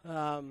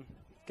 going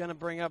to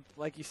bring up,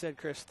 like you said,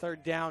 Chris,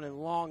 3rd down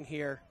and long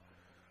here.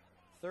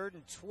 3rd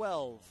and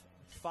 12,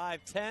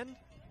 5:10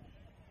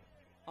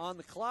 on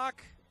the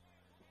clock.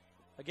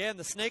 Again,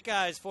 the snake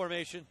eyes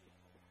formation.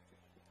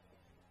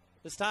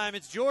 This time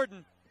it's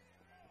Jordan.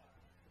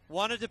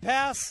 Wanted to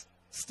pass,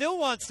 still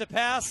wants to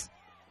pass.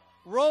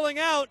 Rolling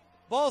out,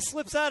 ball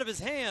slips out of his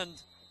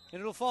hand, and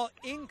it'll fall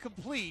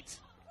incomplete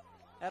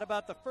at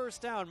about the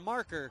first down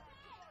marker.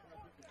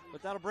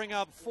 But that'll bring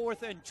up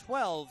 4th and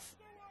 12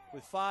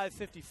 with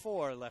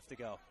 5:54 left to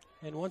go.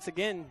 And once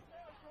again,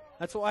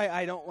 that's why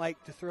I don't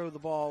like to throw the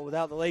ball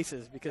without the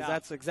laces, because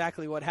that's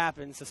exactly what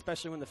happens,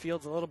 especially when the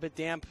field's a little bit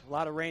damp. A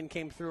lot of rain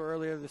came through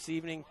earlier this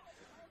evening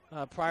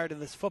prior to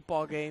this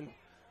football game.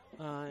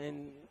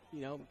 And,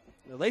 you know,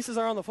 the laces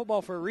are on the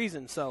football for a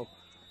reason. So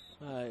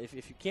If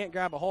you can't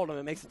grab a hold of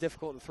him, it makes it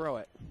difficult to throw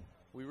it.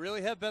 We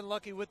really have been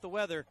lucky with the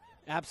weather.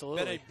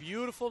 Absolutely. Been a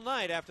beautiful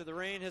night after the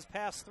rain has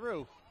passed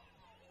through.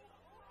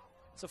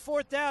 It's a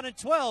 4th down and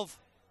 12.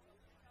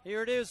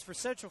 Here it is for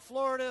Central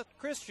Florida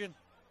Christian.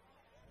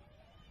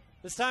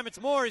 This time it's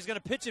Moore. He's going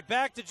to pitch it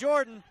back to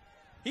Jordan.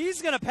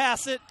 He's going to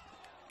pass it.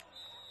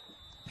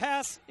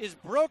 Pass is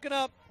broken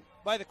up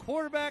by the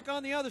quarterback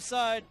on the other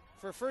side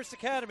for First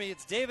Academy.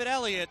 It's David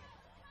Elliott.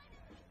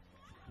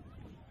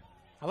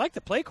 I like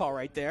the play call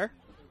right there.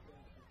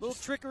 Little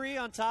trickery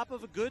on top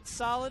of a good,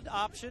 solid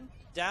option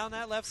down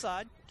that left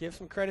side. Give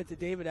some credit to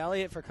David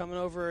Elliott for coming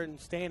over and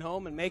staying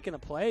home and making a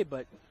play,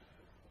 but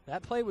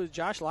that play was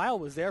Josh Lyle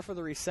was there for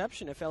the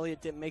reception if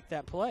Elliott didn't make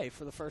that play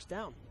for the first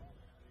down.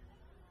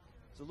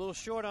 It's a little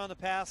short on the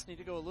pass. Need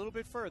to go a little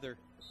bit further.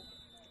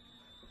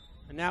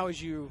 And now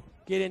as you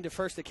get into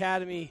First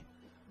Academy,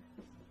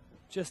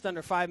 just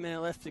under 5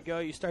 minutes left to go,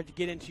 you start to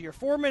get into your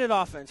 4-minute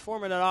offense.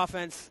 4-minute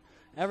offense.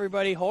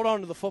 Everybody hold on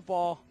to the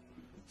football.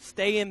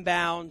 Stay in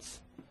bounds.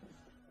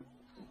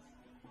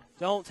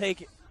 Don't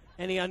take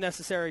any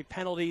unnecessary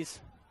penalties.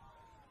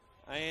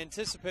 I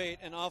anticipate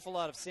an awful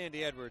lot of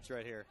Sandy Edwards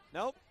right here.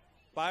 Nope.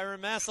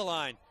 Byron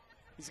Masoline.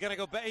 He's going to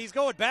go back. He's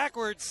going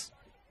backwards.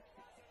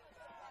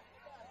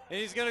 And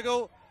he's going to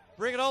go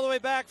bring it all the way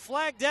back.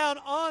 Flag down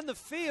on the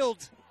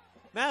field.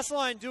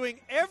 Masoline doing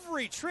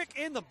every trick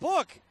in the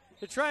book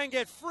to try and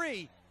get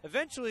free.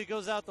 Eventually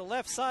goes out the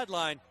left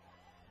sideline.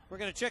 We're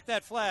going to check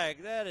that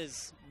flag. That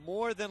is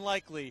more than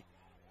likely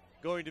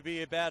going to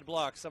be a bad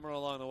block somewhere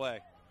along the way.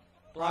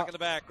 Block in the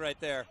back right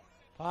there.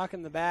 Block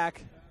in the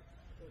back.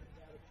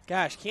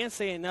 Gosh, can't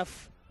say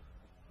enough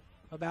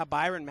about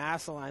Byron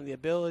Masoline, the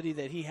ability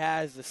that he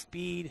has, the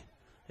speed,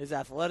 his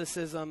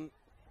athleticism,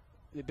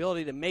 the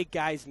ability to make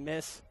guys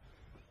miss.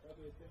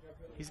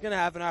 He's going to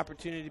have an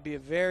opportunity to be a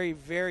very,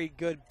 very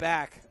good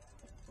back.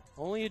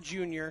 Only a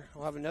junior.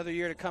 He'll have another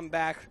year to come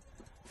back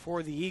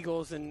for the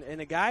Eagles. And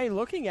a guy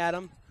looking at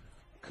him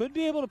could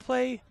be able to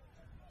play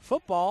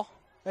football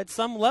at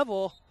some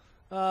level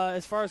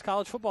as far as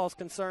college football is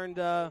concerned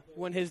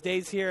when his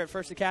days here at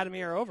First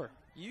Academy are over.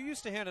 You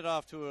used to hand it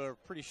off to a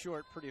pretty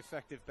short, pretty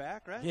effective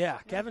back, right? Yeah,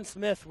 Kevin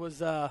Smith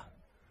was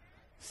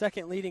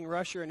second leading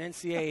rusher in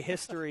NCAA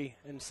history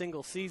in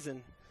single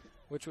season,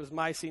 which was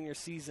my senior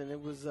season.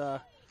 It was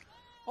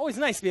always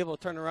nice to be able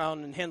to turn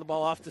around and hand the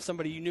ball off to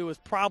somebody you knew was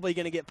probably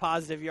going to get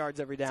positive yards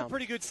every down. It's a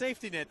pretty good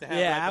safety net to have.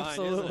 Yeah, right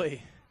absolutely. behind, isn't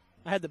it?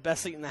 I had the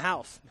best seat in the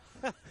house.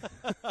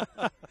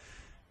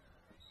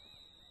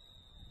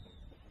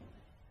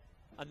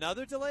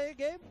 Another delay of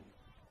game?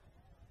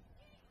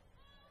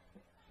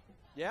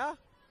 Yeah?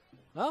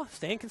 Well,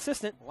 staying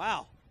consistent.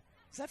 Wow.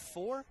 Is that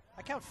 4?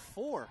 I count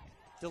 4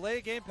 delay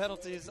of game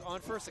penalties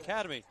on First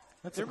Academy.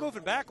 They're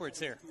moving backwards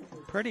here.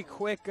 Pretty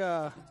quick.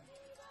 The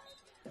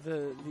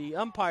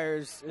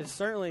umpires is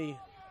certainly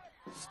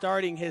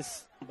starting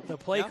the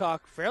play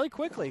clock fairly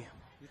quickly.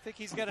 You think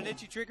he's got an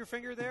itchy trigger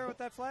finger there with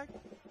that flag?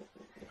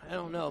 I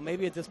don't know.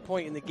 Maybe at this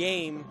point in the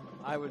game,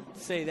 I would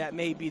say that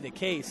may be the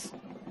case.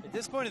 At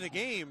this point in the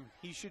game,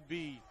 he should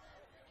be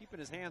keeping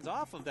his hands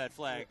off of that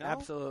flag. No?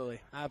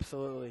 Absolutely.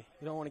 Absolutely.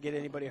 You don't want to get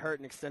anybody hurt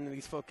and extending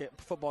these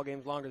football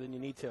games longer than you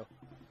need to.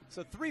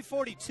 So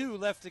 3:42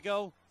 left to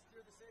go.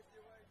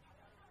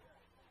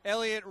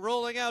 Elliott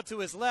rolling out to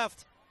his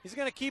left. He's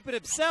going to keep it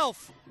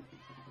himself.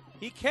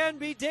 He can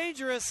be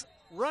dangerous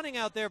running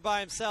out there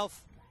by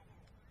himself.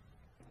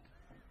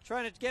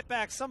 Trying to get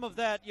back some of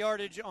that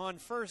yardage on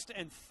 1st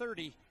and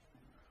 30.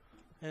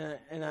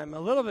 And I'm a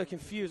little bit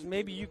confused.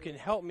 Maybe you can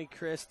help me,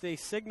 Chris. They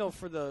signal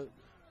for the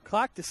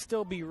clock to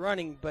still be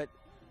running, but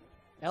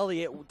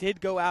Elliott did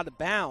go out of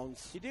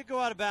bounds. He did go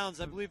out of bounds.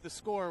 I believe the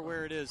score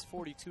where it is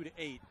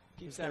 42-8.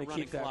 He's going to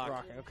keep that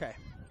rocking. Okay.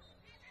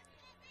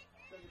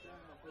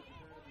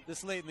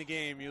 This late in the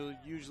game, you'll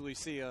usually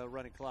see a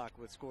running clock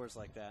with scores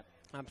like that.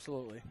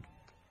 Absolutely.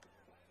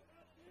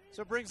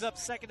 So it brings up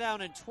 2nd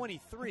down and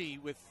 23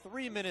 with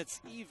 3 minutes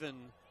even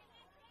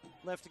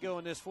left to go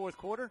in this 4th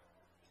quarter.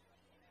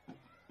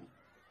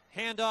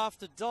 Handoff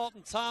to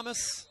Dalton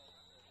Thomas.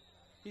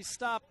 He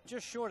stopped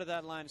just short of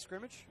that line of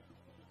scrimmage.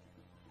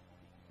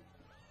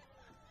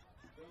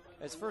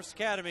 As First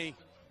Academy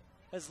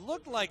has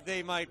looked like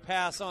they might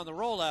pass on the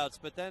rollouts,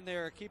 but then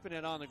they're keeping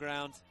it on the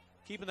ground,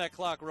 keeping that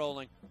clock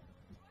rolling.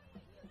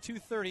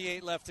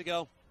 2:38 left to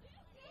go.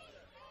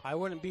 I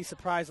wouldn't be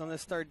surprised on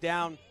this 3rd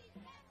down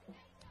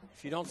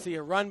if you don't see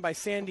a run by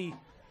Sandy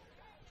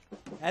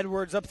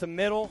Edwards up the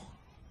middle,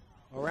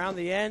 around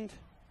the end,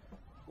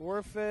 or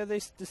if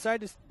they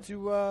decide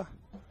to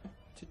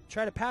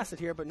try to pass it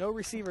here, but no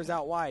receivers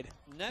out wide.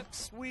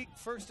 Next week,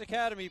 First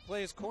Academy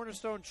plays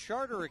Cornerstone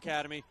Charter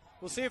Academy.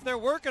 We'll see if they're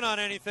working on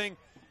anything.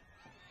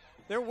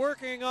 They're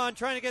working on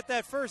trying to get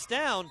that 1st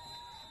down.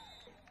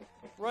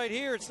 Right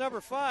here, it's number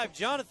 5,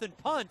 Jonathan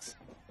Punt.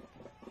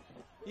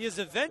 He is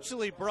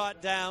eventually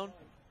brought down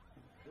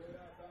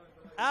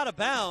out of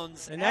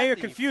bounds. And now you're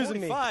confusing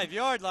me.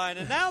 45-yard line,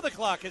 and now the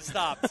clock has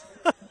stopped.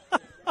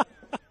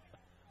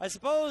 I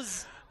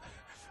suppose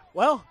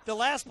Well, the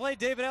last play,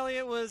 David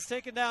Elliott was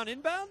taken down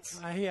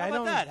inbounds? How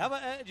about that? How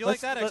about, do you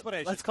like that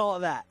explanation? Let's call it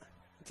that.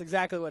 That's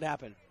exactly what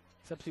happened.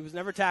 Except he was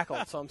never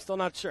tackled, so I'm still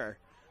not sure.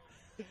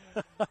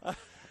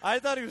 I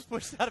thought he was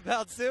pushed out of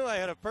bounds, too. I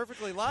had a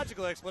perfectly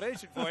logical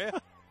explanation for you.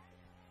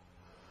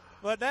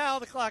 But now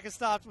the clock is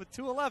stopped with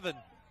 2:11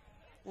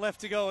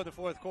 left to go in the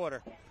fourth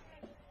quarter.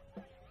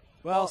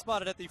 Ball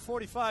spotted at the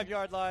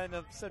 45-yard line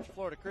of Central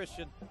Florida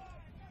Christian.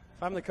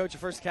 If I'm the coach of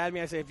First Academy,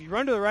 I say if you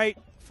run to the right,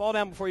 fall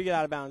down before you get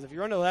out of bounds. If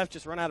you run to the left,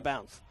 just run out of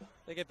bounds.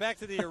 They get back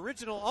to the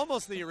original,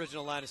 almost the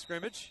original line of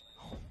scrimmage.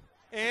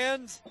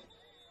 And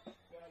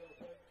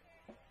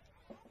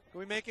can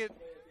we make it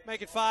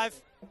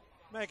 5?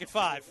 Make it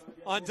 5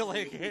 on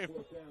delay game.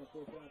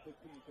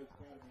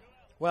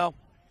 Well,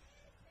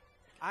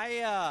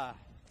 I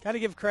got to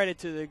give credit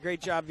to the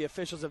great job the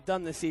officials have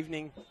done this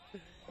evening.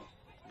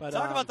 But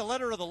talk about the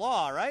letter of the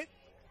law, right?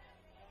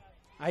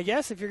 I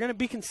guess if you're going to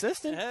be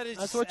consistent,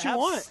 that's what you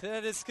want.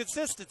 That is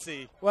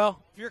consistency.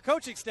 Well, if you're a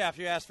coaching staff,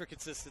 you ask for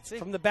consistency.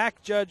 From the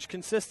back judge,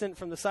 consistent.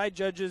 From the side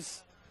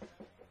judges,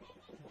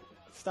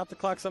 stop the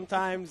clock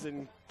sometimes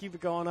and keep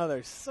it going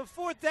others. So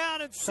 4th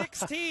down and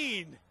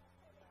 16.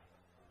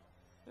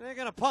 And they're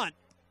going to punt.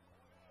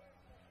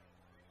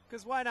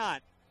 Because why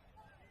not?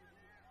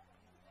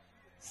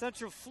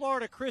 Central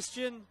Florida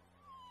Christian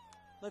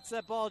lets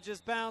that ball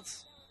just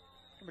bounce.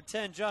 Number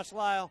 10, Josh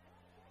Lyle,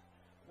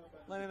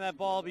 letting that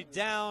ball be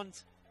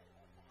downed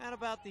at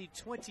about the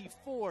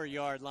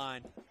 24-yard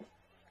line.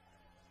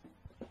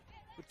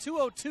 With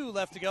 2:02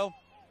 left to go.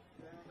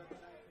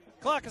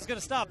 Clock is going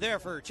to stop there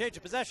for change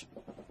of possession.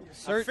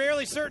 I'm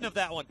fairly certain of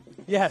that one.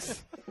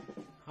 Yes,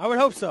 I would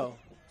hope so.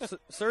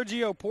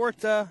 Sergio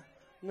Porta,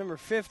 number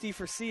 50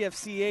 for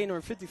CFCA,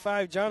 number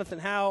 55, Jonathan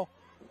Howe,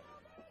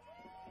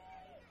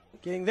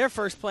 getting their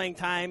first playing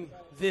time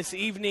this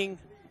evening.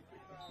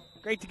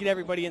 Great to get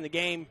everybody in the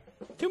game.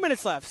 2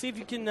 minutes left. See if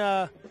you can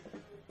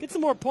get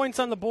some more points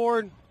on the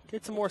board,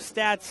 get some more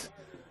stats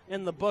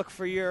in the book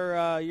for your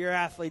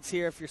athletes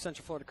here if you're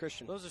Central Florida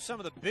Christian. Those are some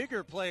of the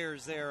bigger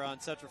players there on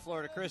Central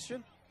Florida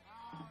Christian.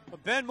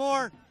 But Ben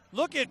Moore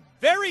looking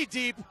very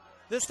deep.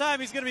 This time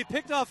he's going to be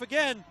picked off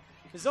again.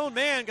 His own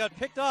man got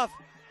picked off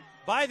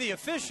by the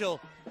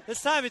official.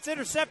 This time it's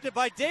intercepted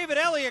by David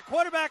Elliott,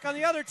 quarterback on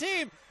the other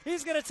team.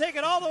 He's going to take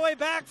it all the way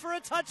back for a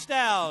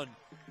touchdown.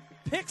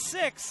 Pick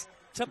 6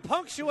 to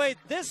punctuate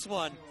this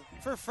one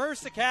for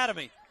First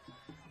Academy.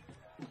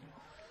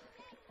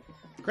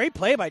 Great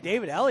play by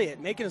David Elliott,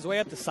 making his way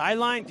up the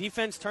sideline.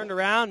 Defense turned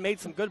around, made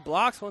some good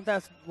blocks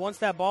once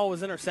that ball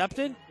was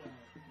intercepted.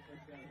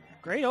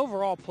 Great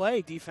overall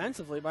play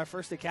defensively by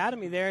First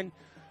Academy there.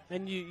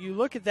 And you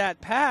look at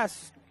that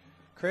pass,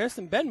 Chris,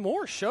 and Ben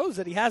Moore shows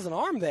that he has an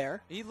arm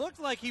there. He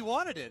looked like he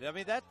wanted it. I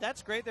mean,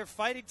 that's great. They're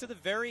fighting to the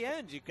very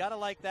end. You've got to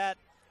like that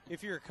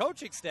if you're a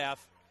coaching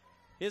staff.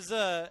 His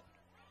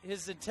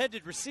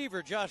intended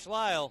receiver, Josh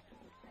Lyle,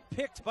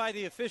 picked by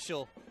the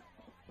official,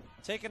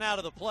 taken out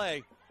of the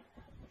play,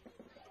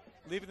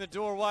 leaving the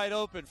door wide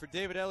open for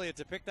David Elliott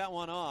to pick that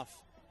one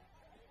off.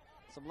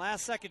 Some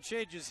last-second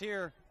changes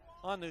here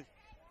on the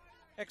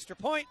extra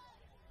point,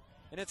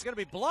 and it's going to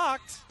be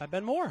blocked by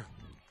Ben Moore.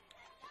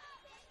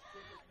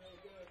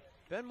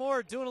 Ben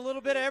Moore doing a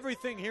little bit of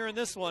everything here in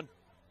this one,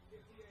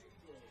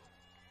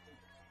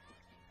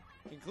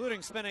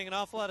 including spending an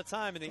awful lot of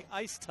time in the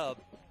ice tub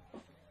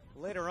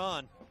later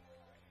on.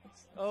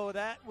 Oh,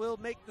 that will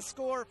make the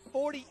score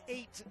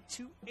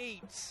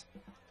 48-8.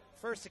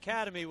 First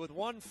Academy with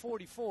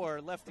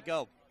 1:44 left to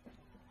go.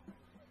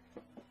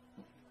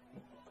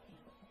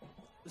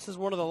 This is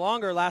one of the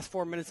longer last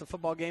 4 minutes of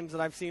football games that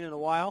I've seen in a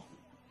while.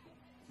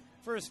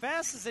 For as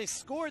fast as they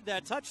scored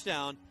that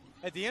touchdown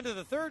at the end of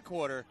the third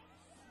quarter,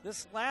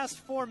 this last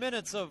 4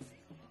 minutes of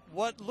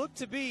what looked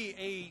to be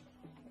a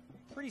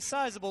pretty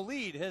sizable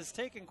lead has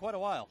taken quite a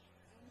while.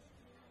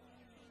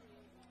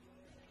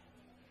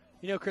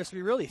 You know, Chris,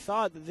 we really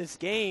thought that this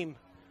game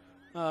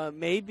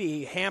may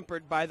be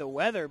hampered by the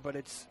weather, but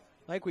it's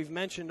like we've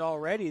mentioned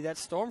already, that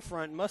storm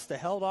front must have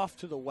held off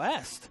to the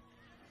west.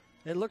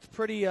 It looked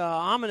pretty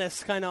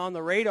ominous kind of on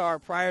the radar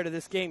prior to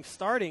this game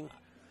starting.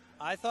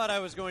 I thought I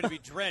was going to be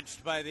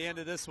drenched by the end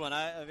of this one.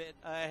 I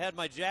had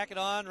my jacket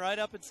on right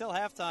up until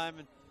halftime,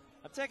 and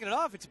I'm taking it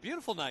off. It's a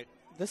beautiful night.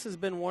 This has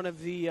been one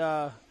of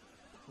the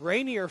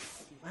rainier,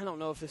 I don't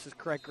know if this is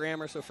correct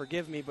grammar, so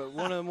forgive me, but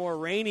one of the more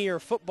rainier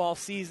football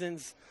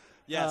seasons.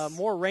 Yes.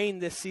 More rain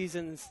this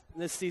season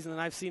than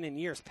I've seen in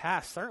years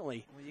past,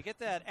 certainly. Well, you get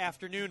that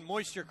afternoon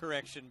moisture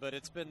correction, but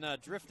it's been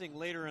drifting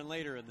later and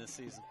later in this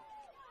season.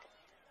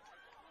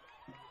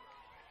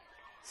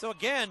 So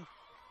again,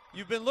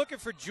 you've been looking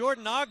for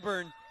Jordan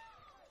Ogburn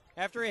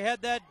after he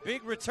had that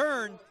big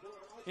return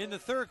in the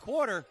third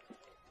quarter.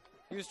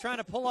 He was trying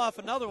to pull off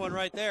another one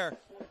right there.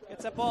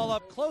 Gets that ball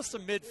up close to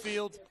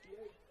midfield.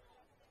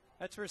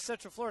 That's where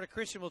Central Florida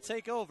Christian will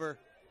take over.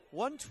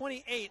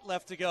 1:28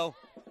 left to go.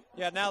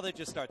 Yeah, now they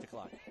just start the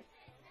clock.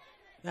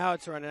 Now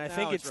it's running. I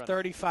think it's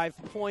 35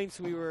 points.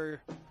 We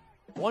were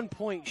 1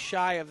 point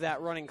shy of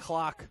that running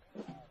clock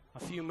a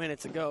few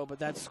minutes ago, but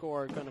that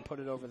score is going to put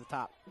it over the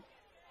top.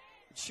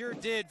 It sure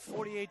did.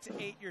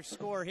 48-8 your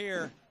score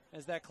here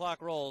as that clock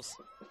rolls.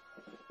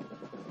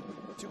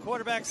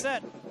 2-quarterback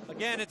set.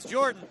 Again, it's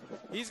Jordan.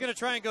 He's going to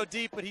try and go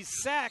deep, but he's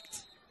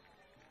sacked.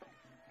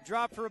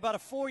 Dropped for about a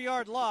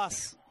 4-yard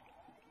loss.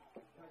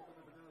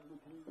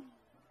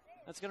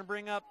 That's going to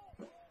bring up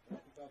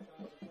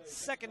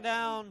second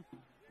down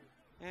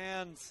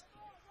and,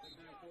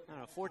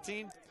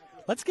 14.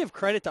 Let's give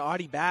credit to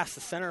Audie Bass,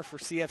 the center for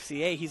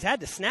CFCA. He's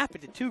had to snap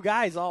it to two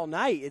guys all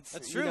night.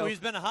 That's true. He's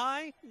been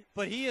high,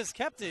 but he has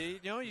kept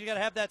it. You got to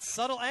have that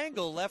subtle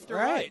angle left or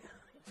right.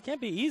 It can't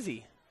be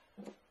easy.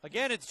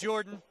 Again, it's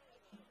Jordan.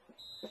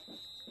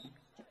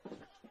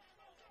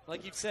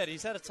 Like you've said,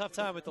 he's had a tough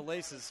time with the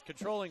laces,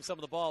 controlling some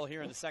of the ball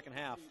here in the second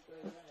half.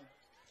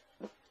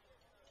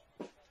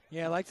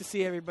 Yeah, I like to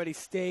see everybody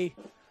stay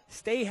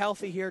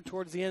healthy here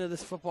towards the end of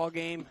this football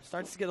game.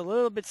 Starts to get a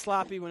little bit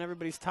sloppy when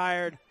everybody's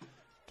tired.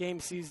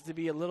 Game seems to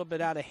be a little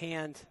bit out of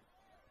hand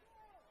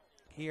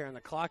here, and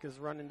the clock is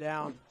running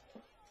down.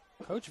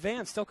 Coach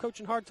Van still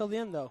coaching hard till the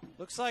end, though.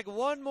 Looks like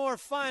one more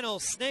final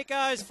snake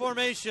eyes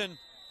formation.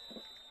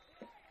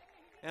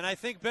 And I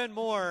think Ben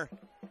Moore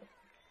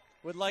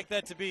would like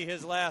that to be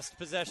his last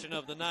possession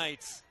of the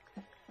night.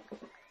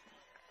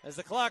 As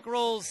the clock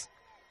rolls,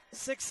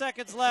 6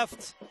 seconds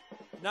left.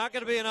 Not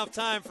going to be enough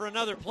time for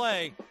another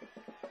play.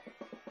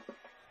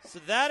 So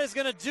that is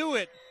going to do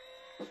it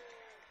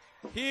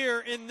here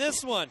in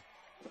this one.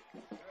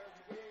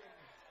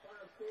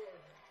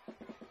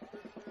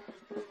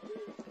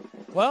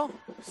 Well,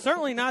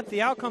 certainly not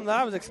the outcome that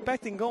I was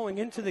expecting going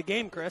into the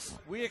game, Chris.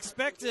 We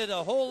expected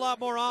a whole lot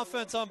more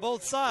offense on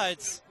both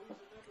sides.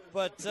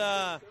 But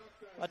I'll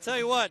tell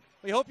you what,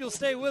 we hope you'll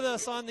stay with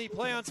us on the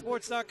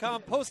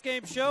PlayOnSports.com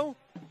postgame show.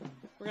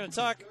 We're going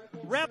to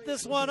wrap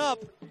this one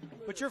up.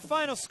 But your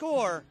final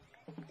score,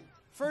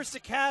 First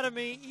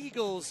Academy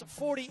Eagles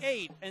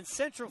 48 and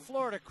Central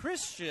Florida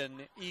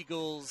Christian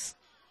Eagles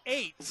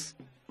 8.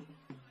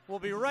 We'll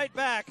be right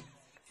back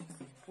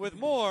with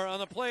more on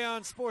the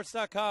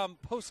PlayOnSports.com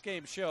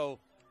postgame show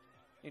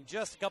in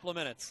just a couple of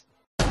minutes.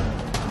 We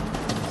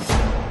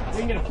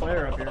can get a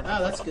player up here.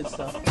 Oh, that's good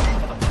stuff. All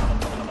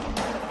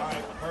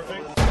right,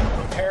 perfect.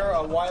 Prepare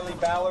a Wiley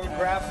Ballard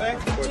graphic.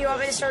 Do you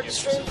want me to start the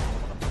stream?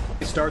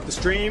 Start the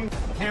stream.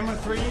 Camera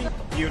 3.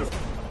 Beautiful.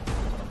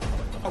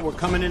 We're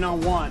coming in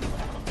on 1.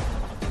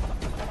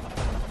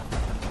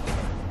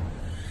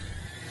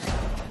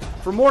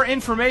 For more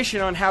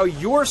information on how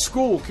your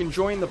school can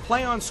join the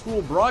Play On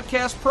School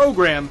broadcast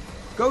program,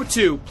 go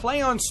to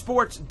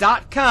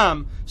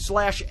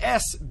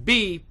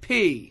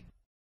playonsports.com/SBP.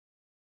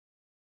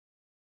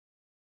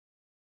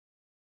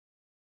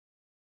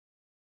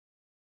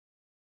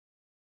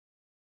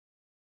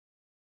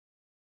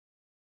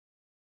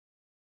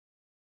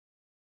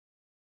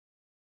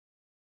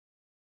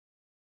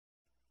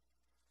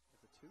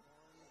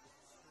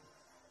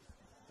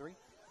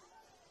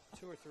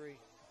 Two or three.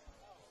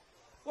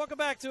 Welcome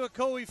back to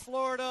Ocoee,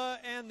 Florida,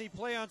 and the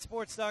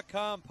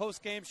PlayOnSports.com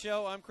postgame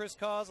show. I'm Chris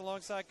Cause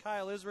alongside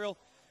Kyle Israel.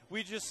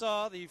 We just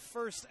saw the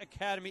First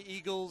Academy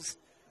Eagles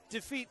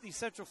defeat the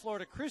Central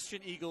Florida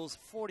Christian Eagles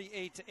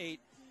 48-8.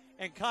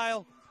 And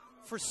Kyle,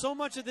 for so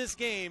much of this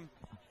game,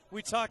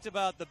 we talked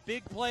about the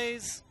big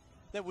plays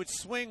that would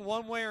swing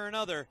one way or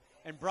another,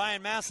 and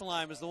Byron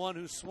Masoline was the one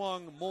who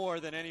swung more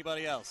than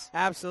anybody else.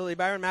 Absolutely.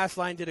 Byron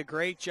Masoline did a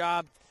great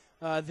job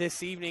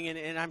this evening,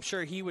 and I'm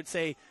sure he would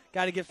say,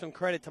 got to give some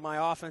credit to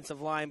my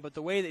offensive line, but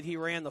the way that he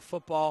ran the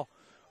football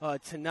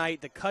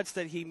tonight, the cuts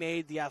that he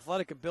made, the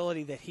athletic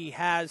ability that he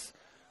has,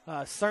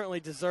 certainly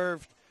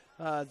deserved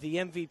the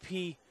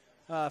MVP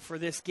for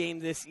this game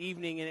this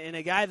evening, and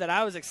a guy that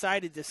I was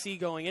excited to see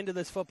going into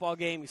this football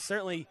game. He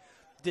certainly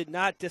did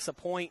not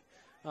disappoint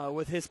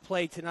with his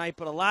play tonight,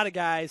 but a lot of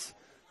guys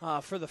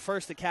for the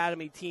First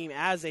Academy team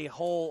as a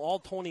whole, all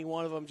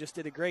 21 of them just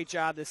did a great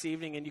job this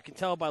evening, and you can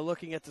tell by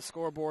looking at the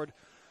scoreboard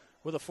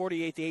with a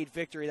 48-8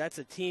 victory, that's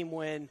a team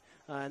win,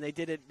 and they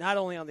did it not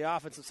only on the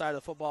offensive side of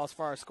the football as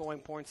far as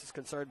scoring points is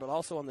concerned, but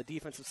also on the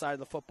defensive side of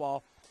the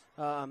football,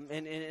 and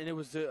it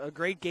was a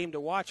great game to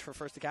watch for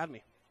First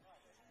Academy.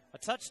 A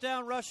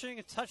touchdown rushing,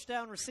 a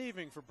touchdown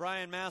receiving for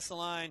Byron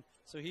Masoline,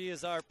 so he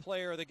is our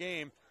player of the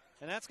game.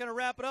 And that's going to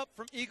wrap it up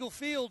from Eagle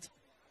Field,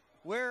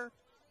 where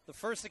the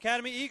First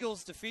Academy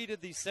Eagles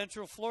defeated the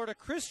Central Florida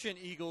Christian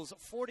Eagles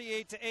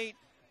 48-8.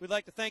 We'd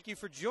like to thank you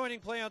for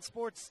joining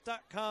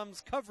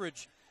PlayOnSports.com's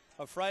coverage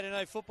of Friday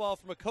Night Football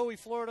from Ocoee,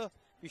 Florida.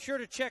 Be sure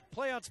to check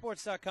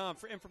PlayOnSports.com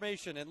for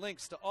information and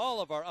links to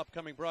all of our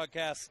upcoming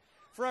broadcasts.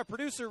 For our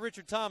producer,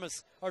 Richard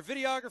Thomas, our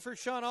videographer,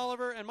 Sean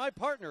Oliver, and my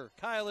partner,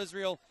 Kyle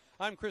Israel,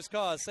 I'm Chris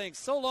Cause saying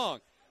so long.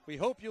 We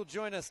hope you'll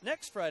join us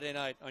next Friday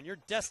night on your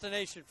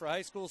destination for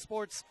high school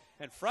sports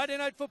and Friday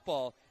Night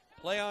Football,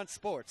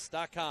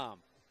 PlayOnSports.com.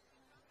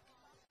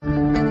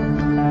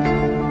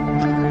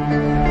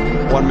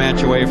 One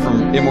match away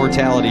from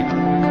immortality.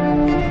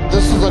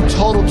 This is a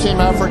total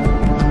team effort. We're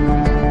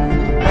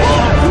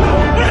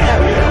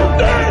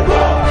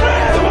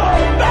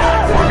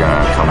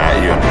gonna come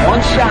at you.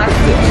 One shot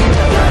at this.